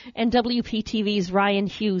citizens. And WPTV's Ryan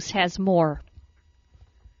Hughes has more.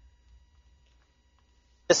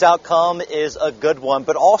 This outcome is a good one,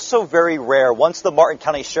 but also very rare. Once the Martin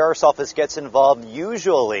County Sheriff's Office gets involved,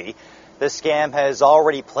 usually the scam has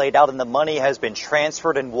already played out and the money has been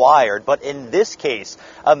transferred and wired. But in this case,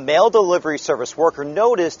 a mail delivery service worker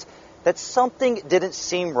noticed that something didn't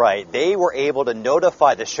seem right. They were able to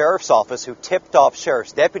notify the sheriff's office, who tipped off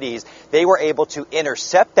sheriff's deputies. They were able to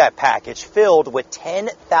intercept that package filled with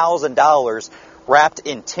 $10,000 wrapped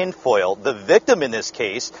in tinfoil. The victim in this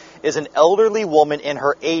case is an elderly woman in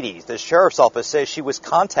her 80s. The sheriff's office says she was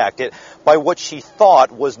contacted by what she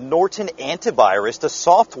thought was Norton Antivirus, the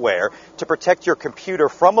software to protect your computer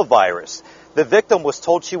from a virus. The victim was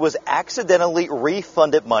told she was accidentally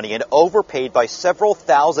refunded money and overpaid by several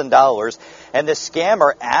 $1,000s, and the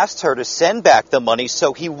scammer asked her to send back the money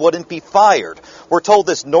so he wouldn't be fired. We're told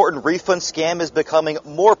this Norton refund scam is becoming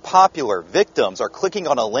more popular. Victims are clicking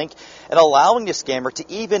on a link and allowing the scammer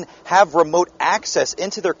to even have remote access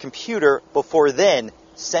into their computer before then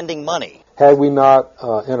sending money. Had we not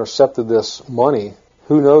intercepted this money,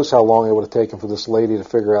 who knows how long it would have taken for this lady to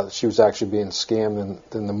figure out that she was actually being scammed, and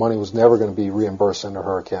then the money was never going to be reimbursed into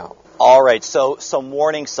her account. All right, so some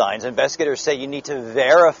warning signs. Investigators say you need to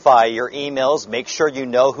verify your emails. Make sure you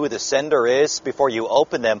know who the sender is before you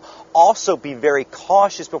open them. Also, be very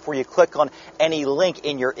cautious before you click on any link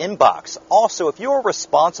in your inbox. Also, if you are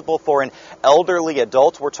responsible for an elderly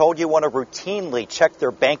adult, we're told you want to routinely check their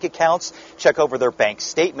bank accounts, check over their bank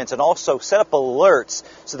statements, and also set up alerts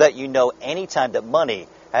so that you know anytime that money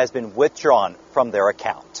has been withdrawn from their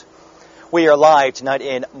account. We are live tonight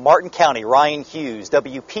in Martin County. Ryan Hughes,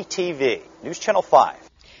 WPTV, News Channel 5.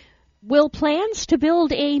 Will plans to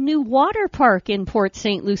build a new water park in Port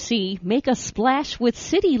St. Lucie make a splash with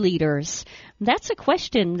city leaders? That's a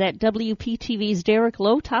question that WPTV's Derek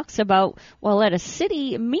Lowe talks about while at a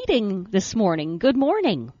city meeting this morning. Good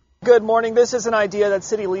morning. Good morning. This is an idea that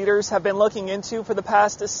city leaders have been looking into for the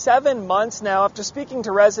past 7 months now. After speaking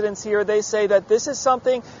to residents here, they say that this is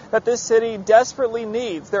something that this city desperately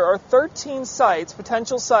needs. There are 13 sites,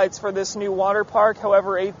 potential sites for this new water park.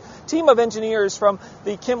 However, a team of engineers from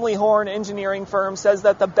the Kimley Horn engineering firm says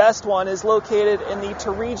that the best one is located in the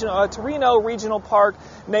Torino Regional Park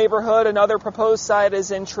neighborhood. Another proposed site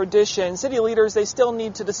is in Tradition. City leaders, they still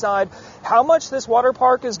need to decide how much this water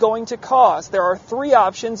park is going to cost. There are 3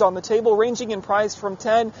 options on the table, ranging in price from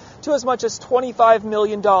 $10 to as much as $25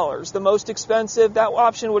 million. The most expensive, that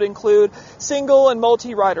option would include single and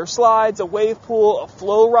multi-rider slides, a wave pool, a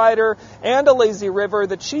flow rider, and a lazy river.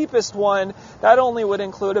 The cheapest one, that only would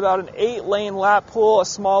include about an 8-lane lap pool, a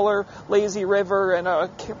smaller lazy river, and a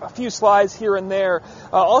few slides here and there.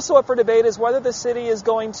 Also up for debate is whether the city is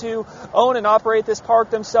going to own and operate this park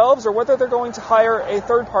themselves or whether they're going to hire a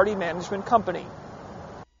third-party management company.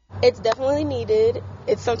 It's definitely needed.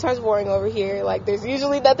 It's sometimes boring over here. Like, there's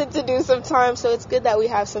usually nothing to do sometimes, so it's good that we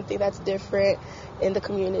have something that's different in the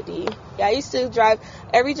community. Yeah, I used to drive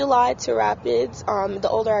every July to Rapids. The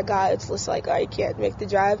older I got, it's just like, I can't make the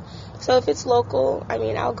drive. So if it's local, I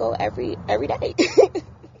mean, I'll go every day.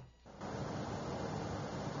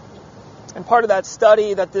 And part of that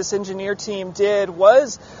study that this engineer team did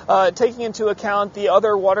was taking into account the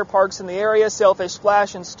other water parks in the area, Sailfish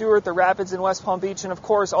Splash in Stewart, the Rapids in West Palm Beach, and of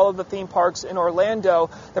course all of the theme parks in Orlando.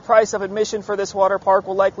 The price of admission for this water park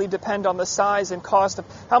will likely depend on the size and cost of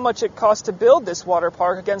how much it costs to build this water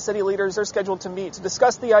park. Again, city leaders are scheduled to meet to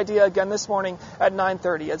discuss the idea again this morning at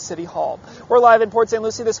 9:30 at City Hall. We're live in Port St.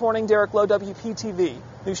 Lucie this morning. Derek Lowe, WPTV,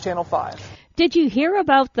 News Channel 5. Did you hear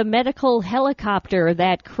about the medical helicopter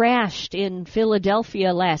that crashed in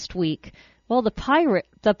Philadelphia last week? Well, the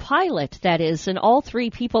pilot, that is, and all 3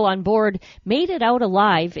 people on board made it out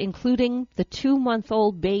alive, including the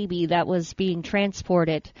 2-month-old baby that was being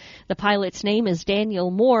transported. The pilot's name is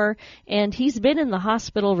Daniel Moore, and he's been in the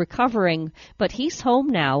hospital recovering, but he's home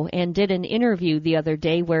now and did an interview the other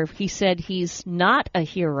day where he said he's not a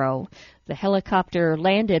hero. The helicopter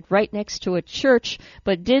landed right next to a church,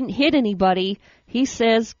 but didn't hit anybody. He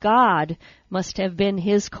says God must have been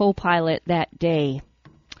his co-pilot that day.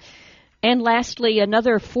 And lastly,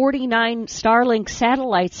 another 49 Starlink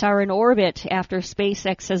satellites are in orbit after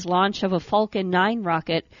SpaceX's launch of a Falcon 9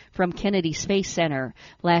 rocket from Kennedy Space Center.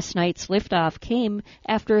 Last night's liftoff came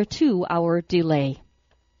after a 2-hour delay.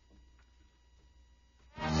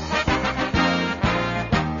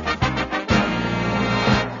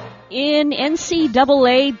 In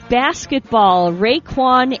NCAA basketball,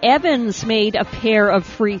 Raekwon Evans made a pair of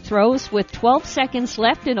free throws with 12 seconds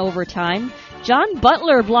left in overtime. John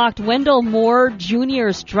Butler blocked Wendell Moore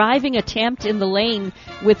Jr.'s driving attempt in the lane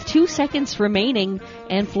with 2 seconds remaining,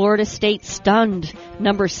 and Florida State stunned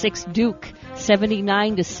number 6 Duke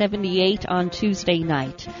 79-78 on Tuesday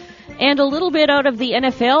night. And a little bit out of the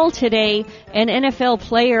NFL today, an NFL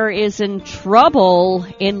player is in trouble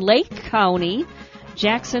in Lake County.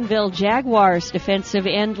 Jacksonville Jaguars defensive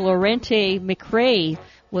end Lorente McRae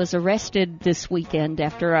was arrested this weekend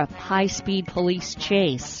after a high-speed police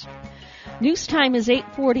chase. News time is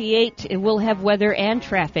 8:48, and we'll have weather and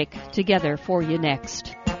traffic together for you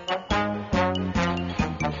next.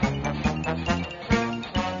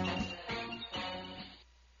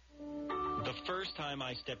 The first time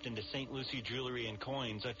I stepped into St. Lucie Jewelry and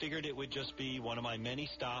Coins, I figured it would just be one of my many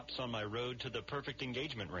stops on my road to the perfect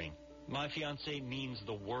engagement ring. My fiancée means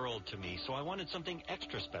the world to me, so I wanted something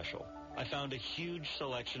extra special. I found a huge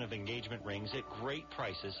selection of engagement rings at great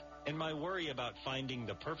prices, and my worry about finding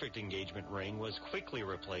the perfect engagement ring was quickly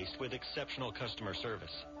replaced with exceptional customer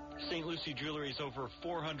service. St. Lucie Jewelry's over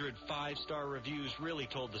 400 5-star reviews really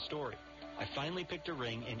told the story. I finally picked a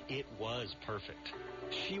ring, and it was perfect.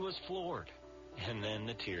 She was floored. And then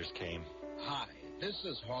the tears came. Hi, this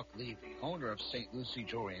is Hawk Levy, owner of St. Lucie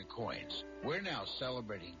Jewelry and Coins. We're now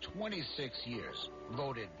celebrating 26 years.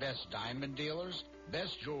 Voted best diamond dealers,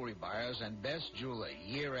 best jewelry buyers, and best jeweler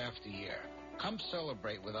year after year. Come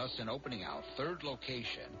celebrate with us in opening our third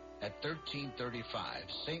location at 1335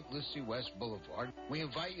 St. Lucie West Boulevard. We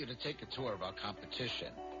invite you to take a tour of our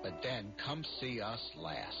competition, but then come see us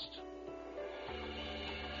last.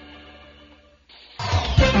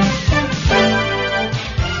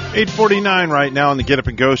 8:49 right now on the Get Up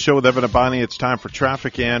and Go show with Evan and Bonnie. It's time for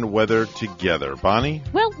traffic and weather together. Bonnie?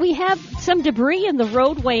 Well, we have some debris in the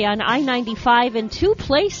roadway on I-95 in two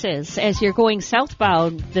places as you're going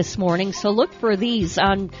southbound this morning, so look for these.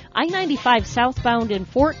 On I-95 southbound in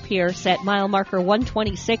Fort Pierce at mile marker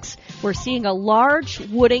 126, we're seeing a large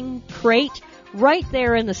wooden crate right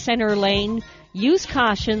there in the center lane. Use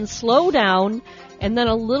caution, slow down, and then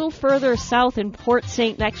a little further south in Port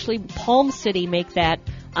St., actually Palm City, make that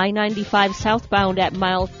I-95 southbound at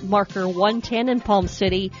mile marker 110 in Palm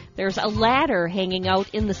City. There's a ladder hanging out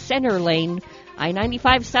in the center lane.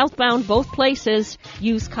 I-95 southbound, both places.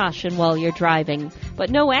 Use caution while you're driving.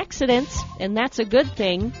 But no accidents, and that's a good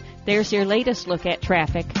thing. There's your latest look at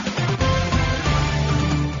traffic.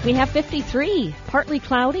 We have 53, partly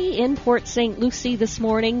cloudy in Port St. Lucie this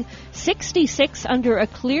morning, 66 under a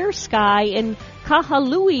clear sky in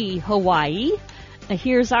Kahului, Hawaii.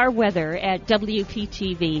 Here's our weather at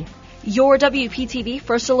WPTV. Your WPTV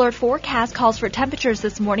First Alert forecast calls for temperatures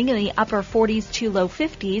this morning in the upper 40s to low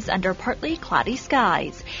 50s under partly cloudy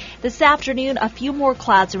skies. This afternoon, a few more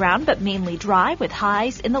clouds around, but mainly dry with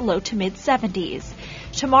highs in the low to mid 70s.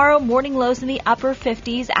 Tomorrow, morning lows in the upper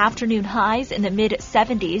 50s, afternoon highs in the mid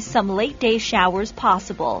 70s, some late day showers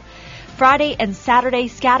possible. Friday and Saturday,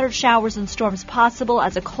 scattered showers and storms possible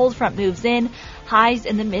as a cold front moves in, highs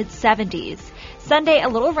in the mid 70s. Sunday, a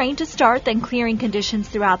little rain to start, then clearing conditions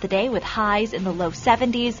throughout the day with highs in the low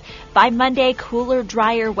 70s. By Monday, cooler,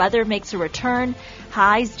 drier weather makes a return,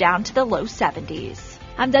 highs down to the low 70s.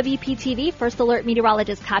 I'm WPTV First Alert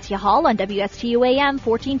Meteorologist Katya Hall on WSTU AM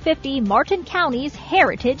 1450, Martin County's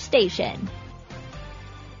Heritage Station.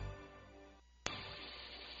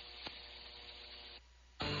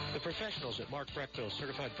 The professionals at Mark Breckville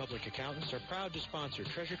Certified Public Accountants are proud to sponsor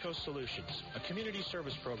Treasure Coast Solutions, a community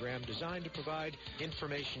service program designed to provide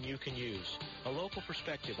information you can use, a local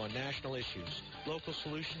perspective on national issues, local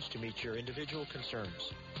solutions to meet your individual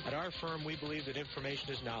concerns. At our firm, we believe that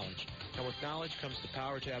information is knowledge, and with knowledge comes the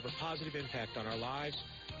power to have a positive impact on our lives,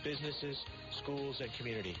 businesses, schools, and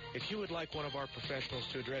community. If you would like one of our professionals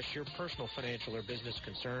to address your personal financial or business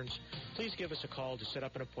concerns, please give us a call to set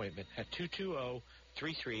up an appointment at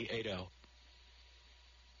 220-3380.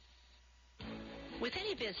 With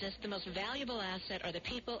any business, the most valuable asset are the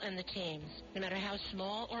people and the teams, no matter how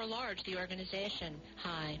small or large the organization.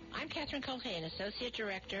 Hi, I'm Catherine Culhane, Associate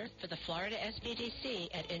Director for the Florida SBDC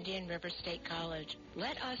at Indian River State College.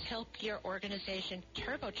 Let us help your organization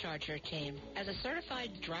turbocharge your team. As a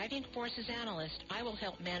certified driving forces analyst, I will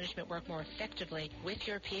help management work more effectively with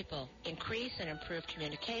your people, increase and improve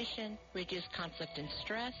communication, reduce conflict and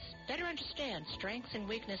stress, better understand strengths and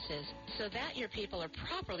weaknesses so that your people are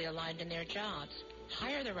properly aligned in their jobs.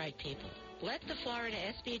 Hire the right people. Let the Florida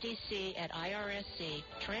SBDC at IRSC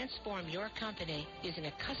transform your company using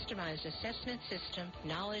a customized assessment system,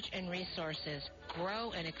 knowledge, and resources.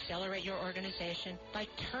 Grow and accelerate your organization by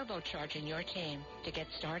turbocharging your team. To get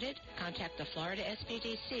started, contact the Florida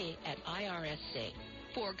SBDC at IRSC.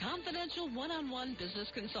 For confidential one-on-one business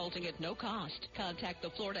consulting at no cost, contact the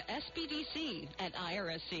Florida SBDC at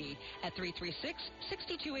IRSC at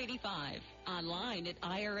 336-6285. Online at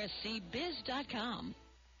irscbiz.com.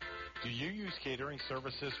 Do you use catering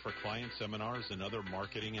services for client seminars and other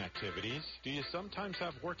marketing activities? Do you sometimes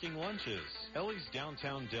have working lunches? Ellie's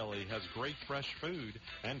Downtown Deli has great fresh food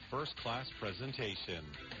and first-class presentation.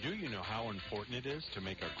 Do you know how important it is to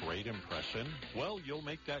make a great impression? Well, you'll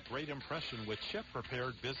make that great impression with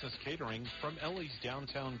chef-prepared business catering from Ellie's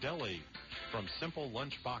Downtown Deli. From simple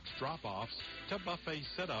lunchbox drop-offs to buffet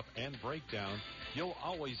setup and breakdown, you'll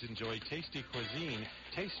always enjoy tasty cuisine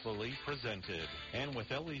tastefully presented. And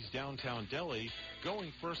with Ellie's Downtown Deli,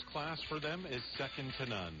 going first class for them is second to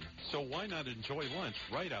none. So why not enjoy lunch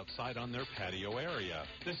right outside on their patio area?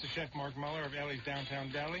 This is Chef Mark Muller of Ellie's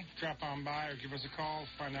Downtown Deli. Drop on by or give us a call to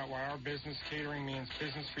find out why our business catering means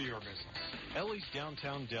business for your business. Ellie's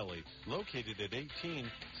Downtown Deli, located at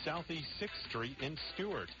 18 Southeast 6th Street in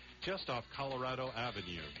Stewart, just off Colorado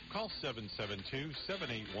Avenue. Call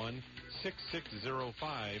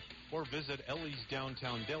 772-781-6605 or visit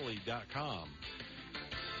elliesdowntowndeli.com.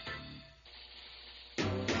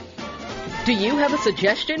 Do you have a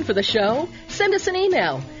suggestion for the show? Send us an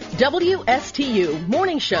email, WSTU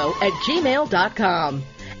Morning Show @gmail.com.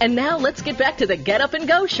 And now let's get back to the Get Up and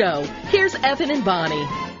Go show. Here's Evan and Bonnie.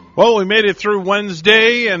 Well, we made it through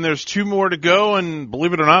Wednesday, and there's 2 more to go, and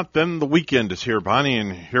believe it or not, then the weekend is here, Bonnie,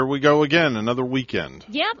 and here we go again, another weekend.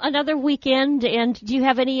 Yep, another weekend, and do you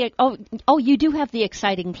have any, you do have the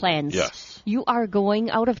exciting plans. Yes. You are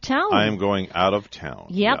going out of town. I am going out of town.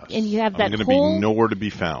 Yep, yes. And you have that I'm going to be nowhere to be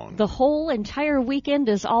found. The whole entire weekend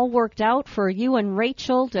is all worked out for you and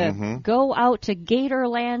Rachel to go out to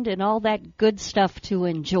Gatorland and all that good stuff to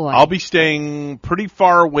enjoy. I'll be staying pretty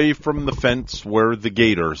far away from the fence where the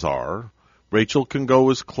Gators are. Rachel can go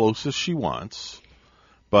as close as she wants,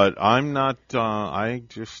 but I'm not, I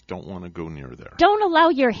just don't want to go near there. Don't allow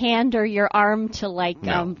your hand or your arm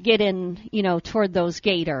to get in, toward those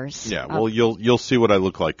Gators. Yeah, well, you'll see what I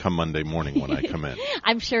look like come Monday morning when I come in.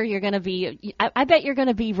 I'm sure you're going to be, I bet you're going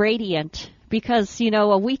to be radiant because,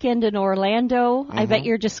 a weekend in Orlando, I bet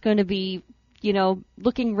you're just going to be,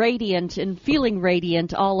 looking radiant and feeling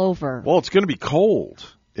radiant all over. Well, it's going to be cold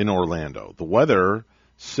in Orlando. The weather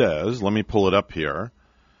says, let me pull it up here,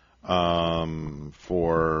 I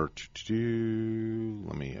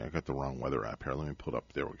got the wrong weather app here. Let me pull it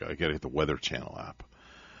up. There we go. I got to hit the Weather Channel app.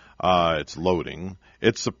 It's loading.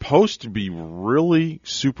 It's supposed to be really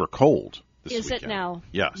super cold this weekend. Is it now?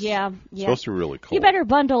 Yes. Yeah. It's supposed to be really cold. You better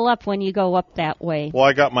bundle up when you go up that way. Well,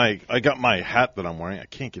 I got my hat that I'm wearing. I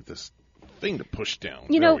can't get this thing to push down.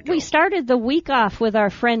 We started the week off with our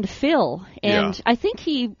friend Phil, and I think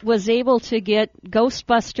he was able to get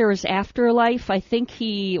Ghostbusters Afterlife. I think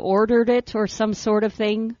he ordered it or some sort of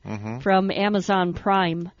thing from Amazon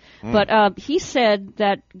Prime. But he said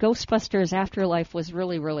that Ghostbusters Afterlife was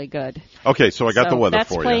really, really good. Okay, so I got the weather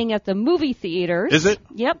for you. That's playing at the movie theaters. Is it?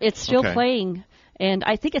 Yep, it's still playing. And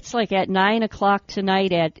I think it's at 9 o'clock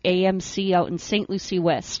tonight at AMC out in St. Lucie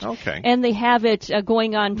West. Okay. And they have it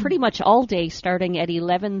going on pretty much all day, starting at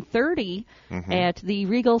 11:30 at the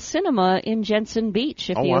Regal Cinema in Jensen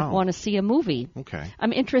Beach if you want to see a movie. Okay.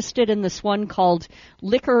 I'm interested in this one called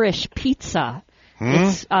Licorice Pizza.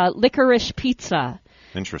 It's Licorice Pizza.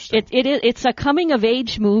 Interesting. It's a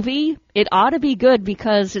coming-of-age movie. It ought to be good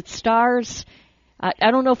because it stars...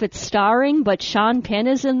 I don't know if it's starring, but Sean Penn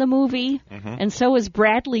is in the movie, and so is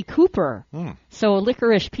Bradley Cooper. So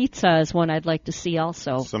Licorice Pizza is one I'd like to see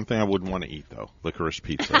also. Something I wouldn't want to eat, though, licorice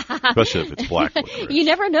pizza, especially if it's black licorice. You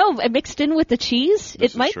never know. Mixed in with the cheese,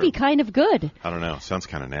 it might be kind of good. I don't know. Sounds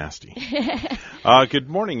kind of nasty. Good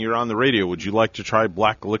morning. You're on the radio. Would you like to try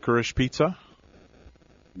black licorice pizza?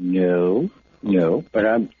 No,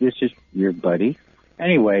 but this is your buddy.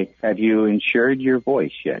 Anyway, have you insured your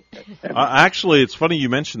voice yet? Actually, it's funny you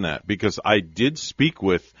mentioned that because I did speak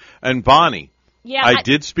with, and Bonnie, I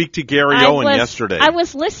did speak to Gary Owen yesterday. I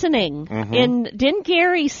was listening, and didn't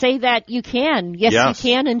Gary say that you can? Yes, you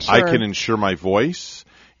can insure. I can insure my voice.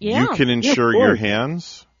 Yeah. You can insure your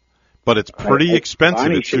hands, but it's pretty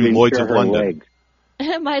expensive at Lloyd's of London.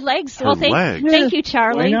 My legs. Her legs. Thank you,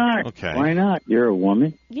 Charlie. Why not? Okay. Why not? You're a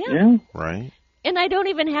woman. Yeah. Right. And I don't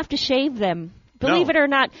even have to shave them. Believe it or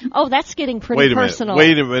not. Oh, that's getting pretty personal.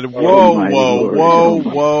 Wait a minute. Whoa.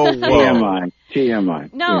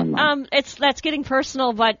 TMI. No, that's getting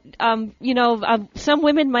personal, but some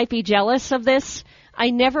women might be jealous of this. I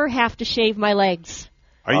never have to shave my legs.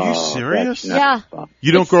 Are you serious? Yeah.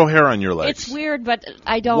 You don't grow hair on your legs. It's weird, but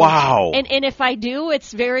I don't. Wow. And if I do,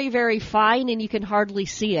 it's very, very fine, and you can hardly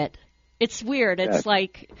see it. It's weird. It's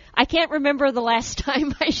like I can't remember the last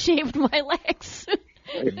time I shaved my legs.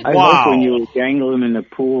 I hope when you dangle them in the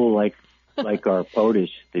pool like our POTUS,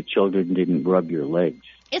 the children didn't rub your legs.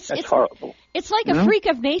 It's horrible. It's like a freak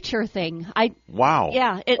of nature thing. Wow.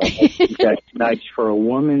 Yeah. That's nice for a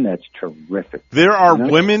woman. That's terrific. There are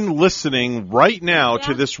women listening right now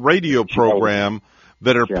to this radio program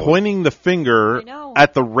that are pointing the finger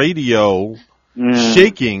at the radio,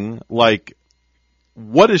 shaking like,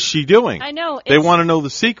 what is she doing? I know. They want to know the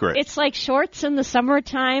secret. It's like shorts in the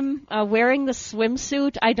summertime, wearing the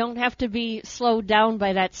swimsuit. I don't have to be slowed down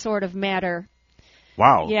by that sort of matter.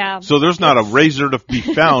 Wow. Yeah. So there's not a razor to be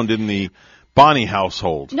found in the Bonnie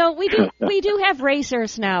household. No, we do have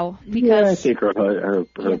razors now because I think her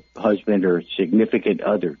husband or significant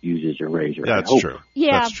other uses a razor. That's true.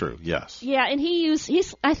 Yeah. That's true. Yes. Yeah, and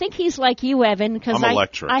I think he's like you, Evan, because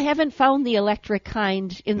I haven't found the electric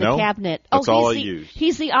kind in the cabinet. That's all I use.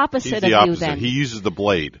 He's the opposite of you then. He uses the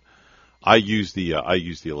blade. I use the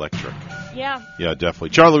electric. Yeah. Yeah, definitely.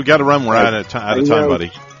 Charlie, we got to run. We're out of time,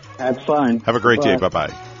 buddy. Have fun. Have a great day.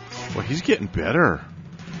 Bye-bye. Well, he's getting better.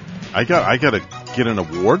 I got to get an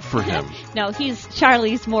award for him. No,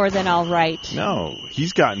 Charlie's more than all right. No,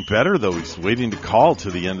 he's gotten better, though. He's waiting to call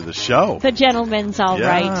to the end of the show. The gentleman's all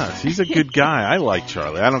right. Yes, he's a good guy. I like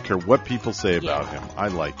Charlie. I don't care what people say about him. I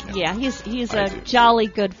like him. Yeah, he's a jolly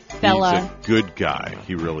good fella. He's a good guy.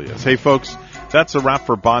 He really is. Hey, folks, that's a wrap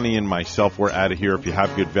for Bonnie and myself. We're out of here. If you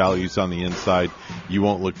have good values on the inside, you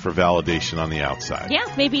won't look for validation on the outside. Yeah,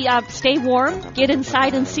 maybe stay warm, get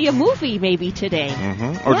inside and see a movie maybe today.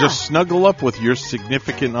 Mm-hmm. Or just snuggle up with your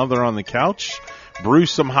significant other on the couch, brew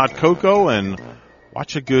some hot cocoa, and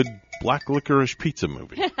watch a good black licorice pizza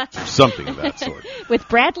movie. Something of that sort. With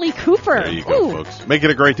Bradley Cooper. There you go, folks. Make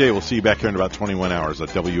it a great day. We'll see you back here in about 21 hours at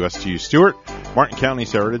WSTU Stewart, Martin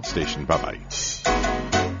County's Heritage Station. Bye-bye.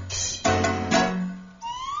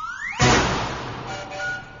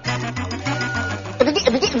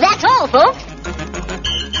 That's all, folks.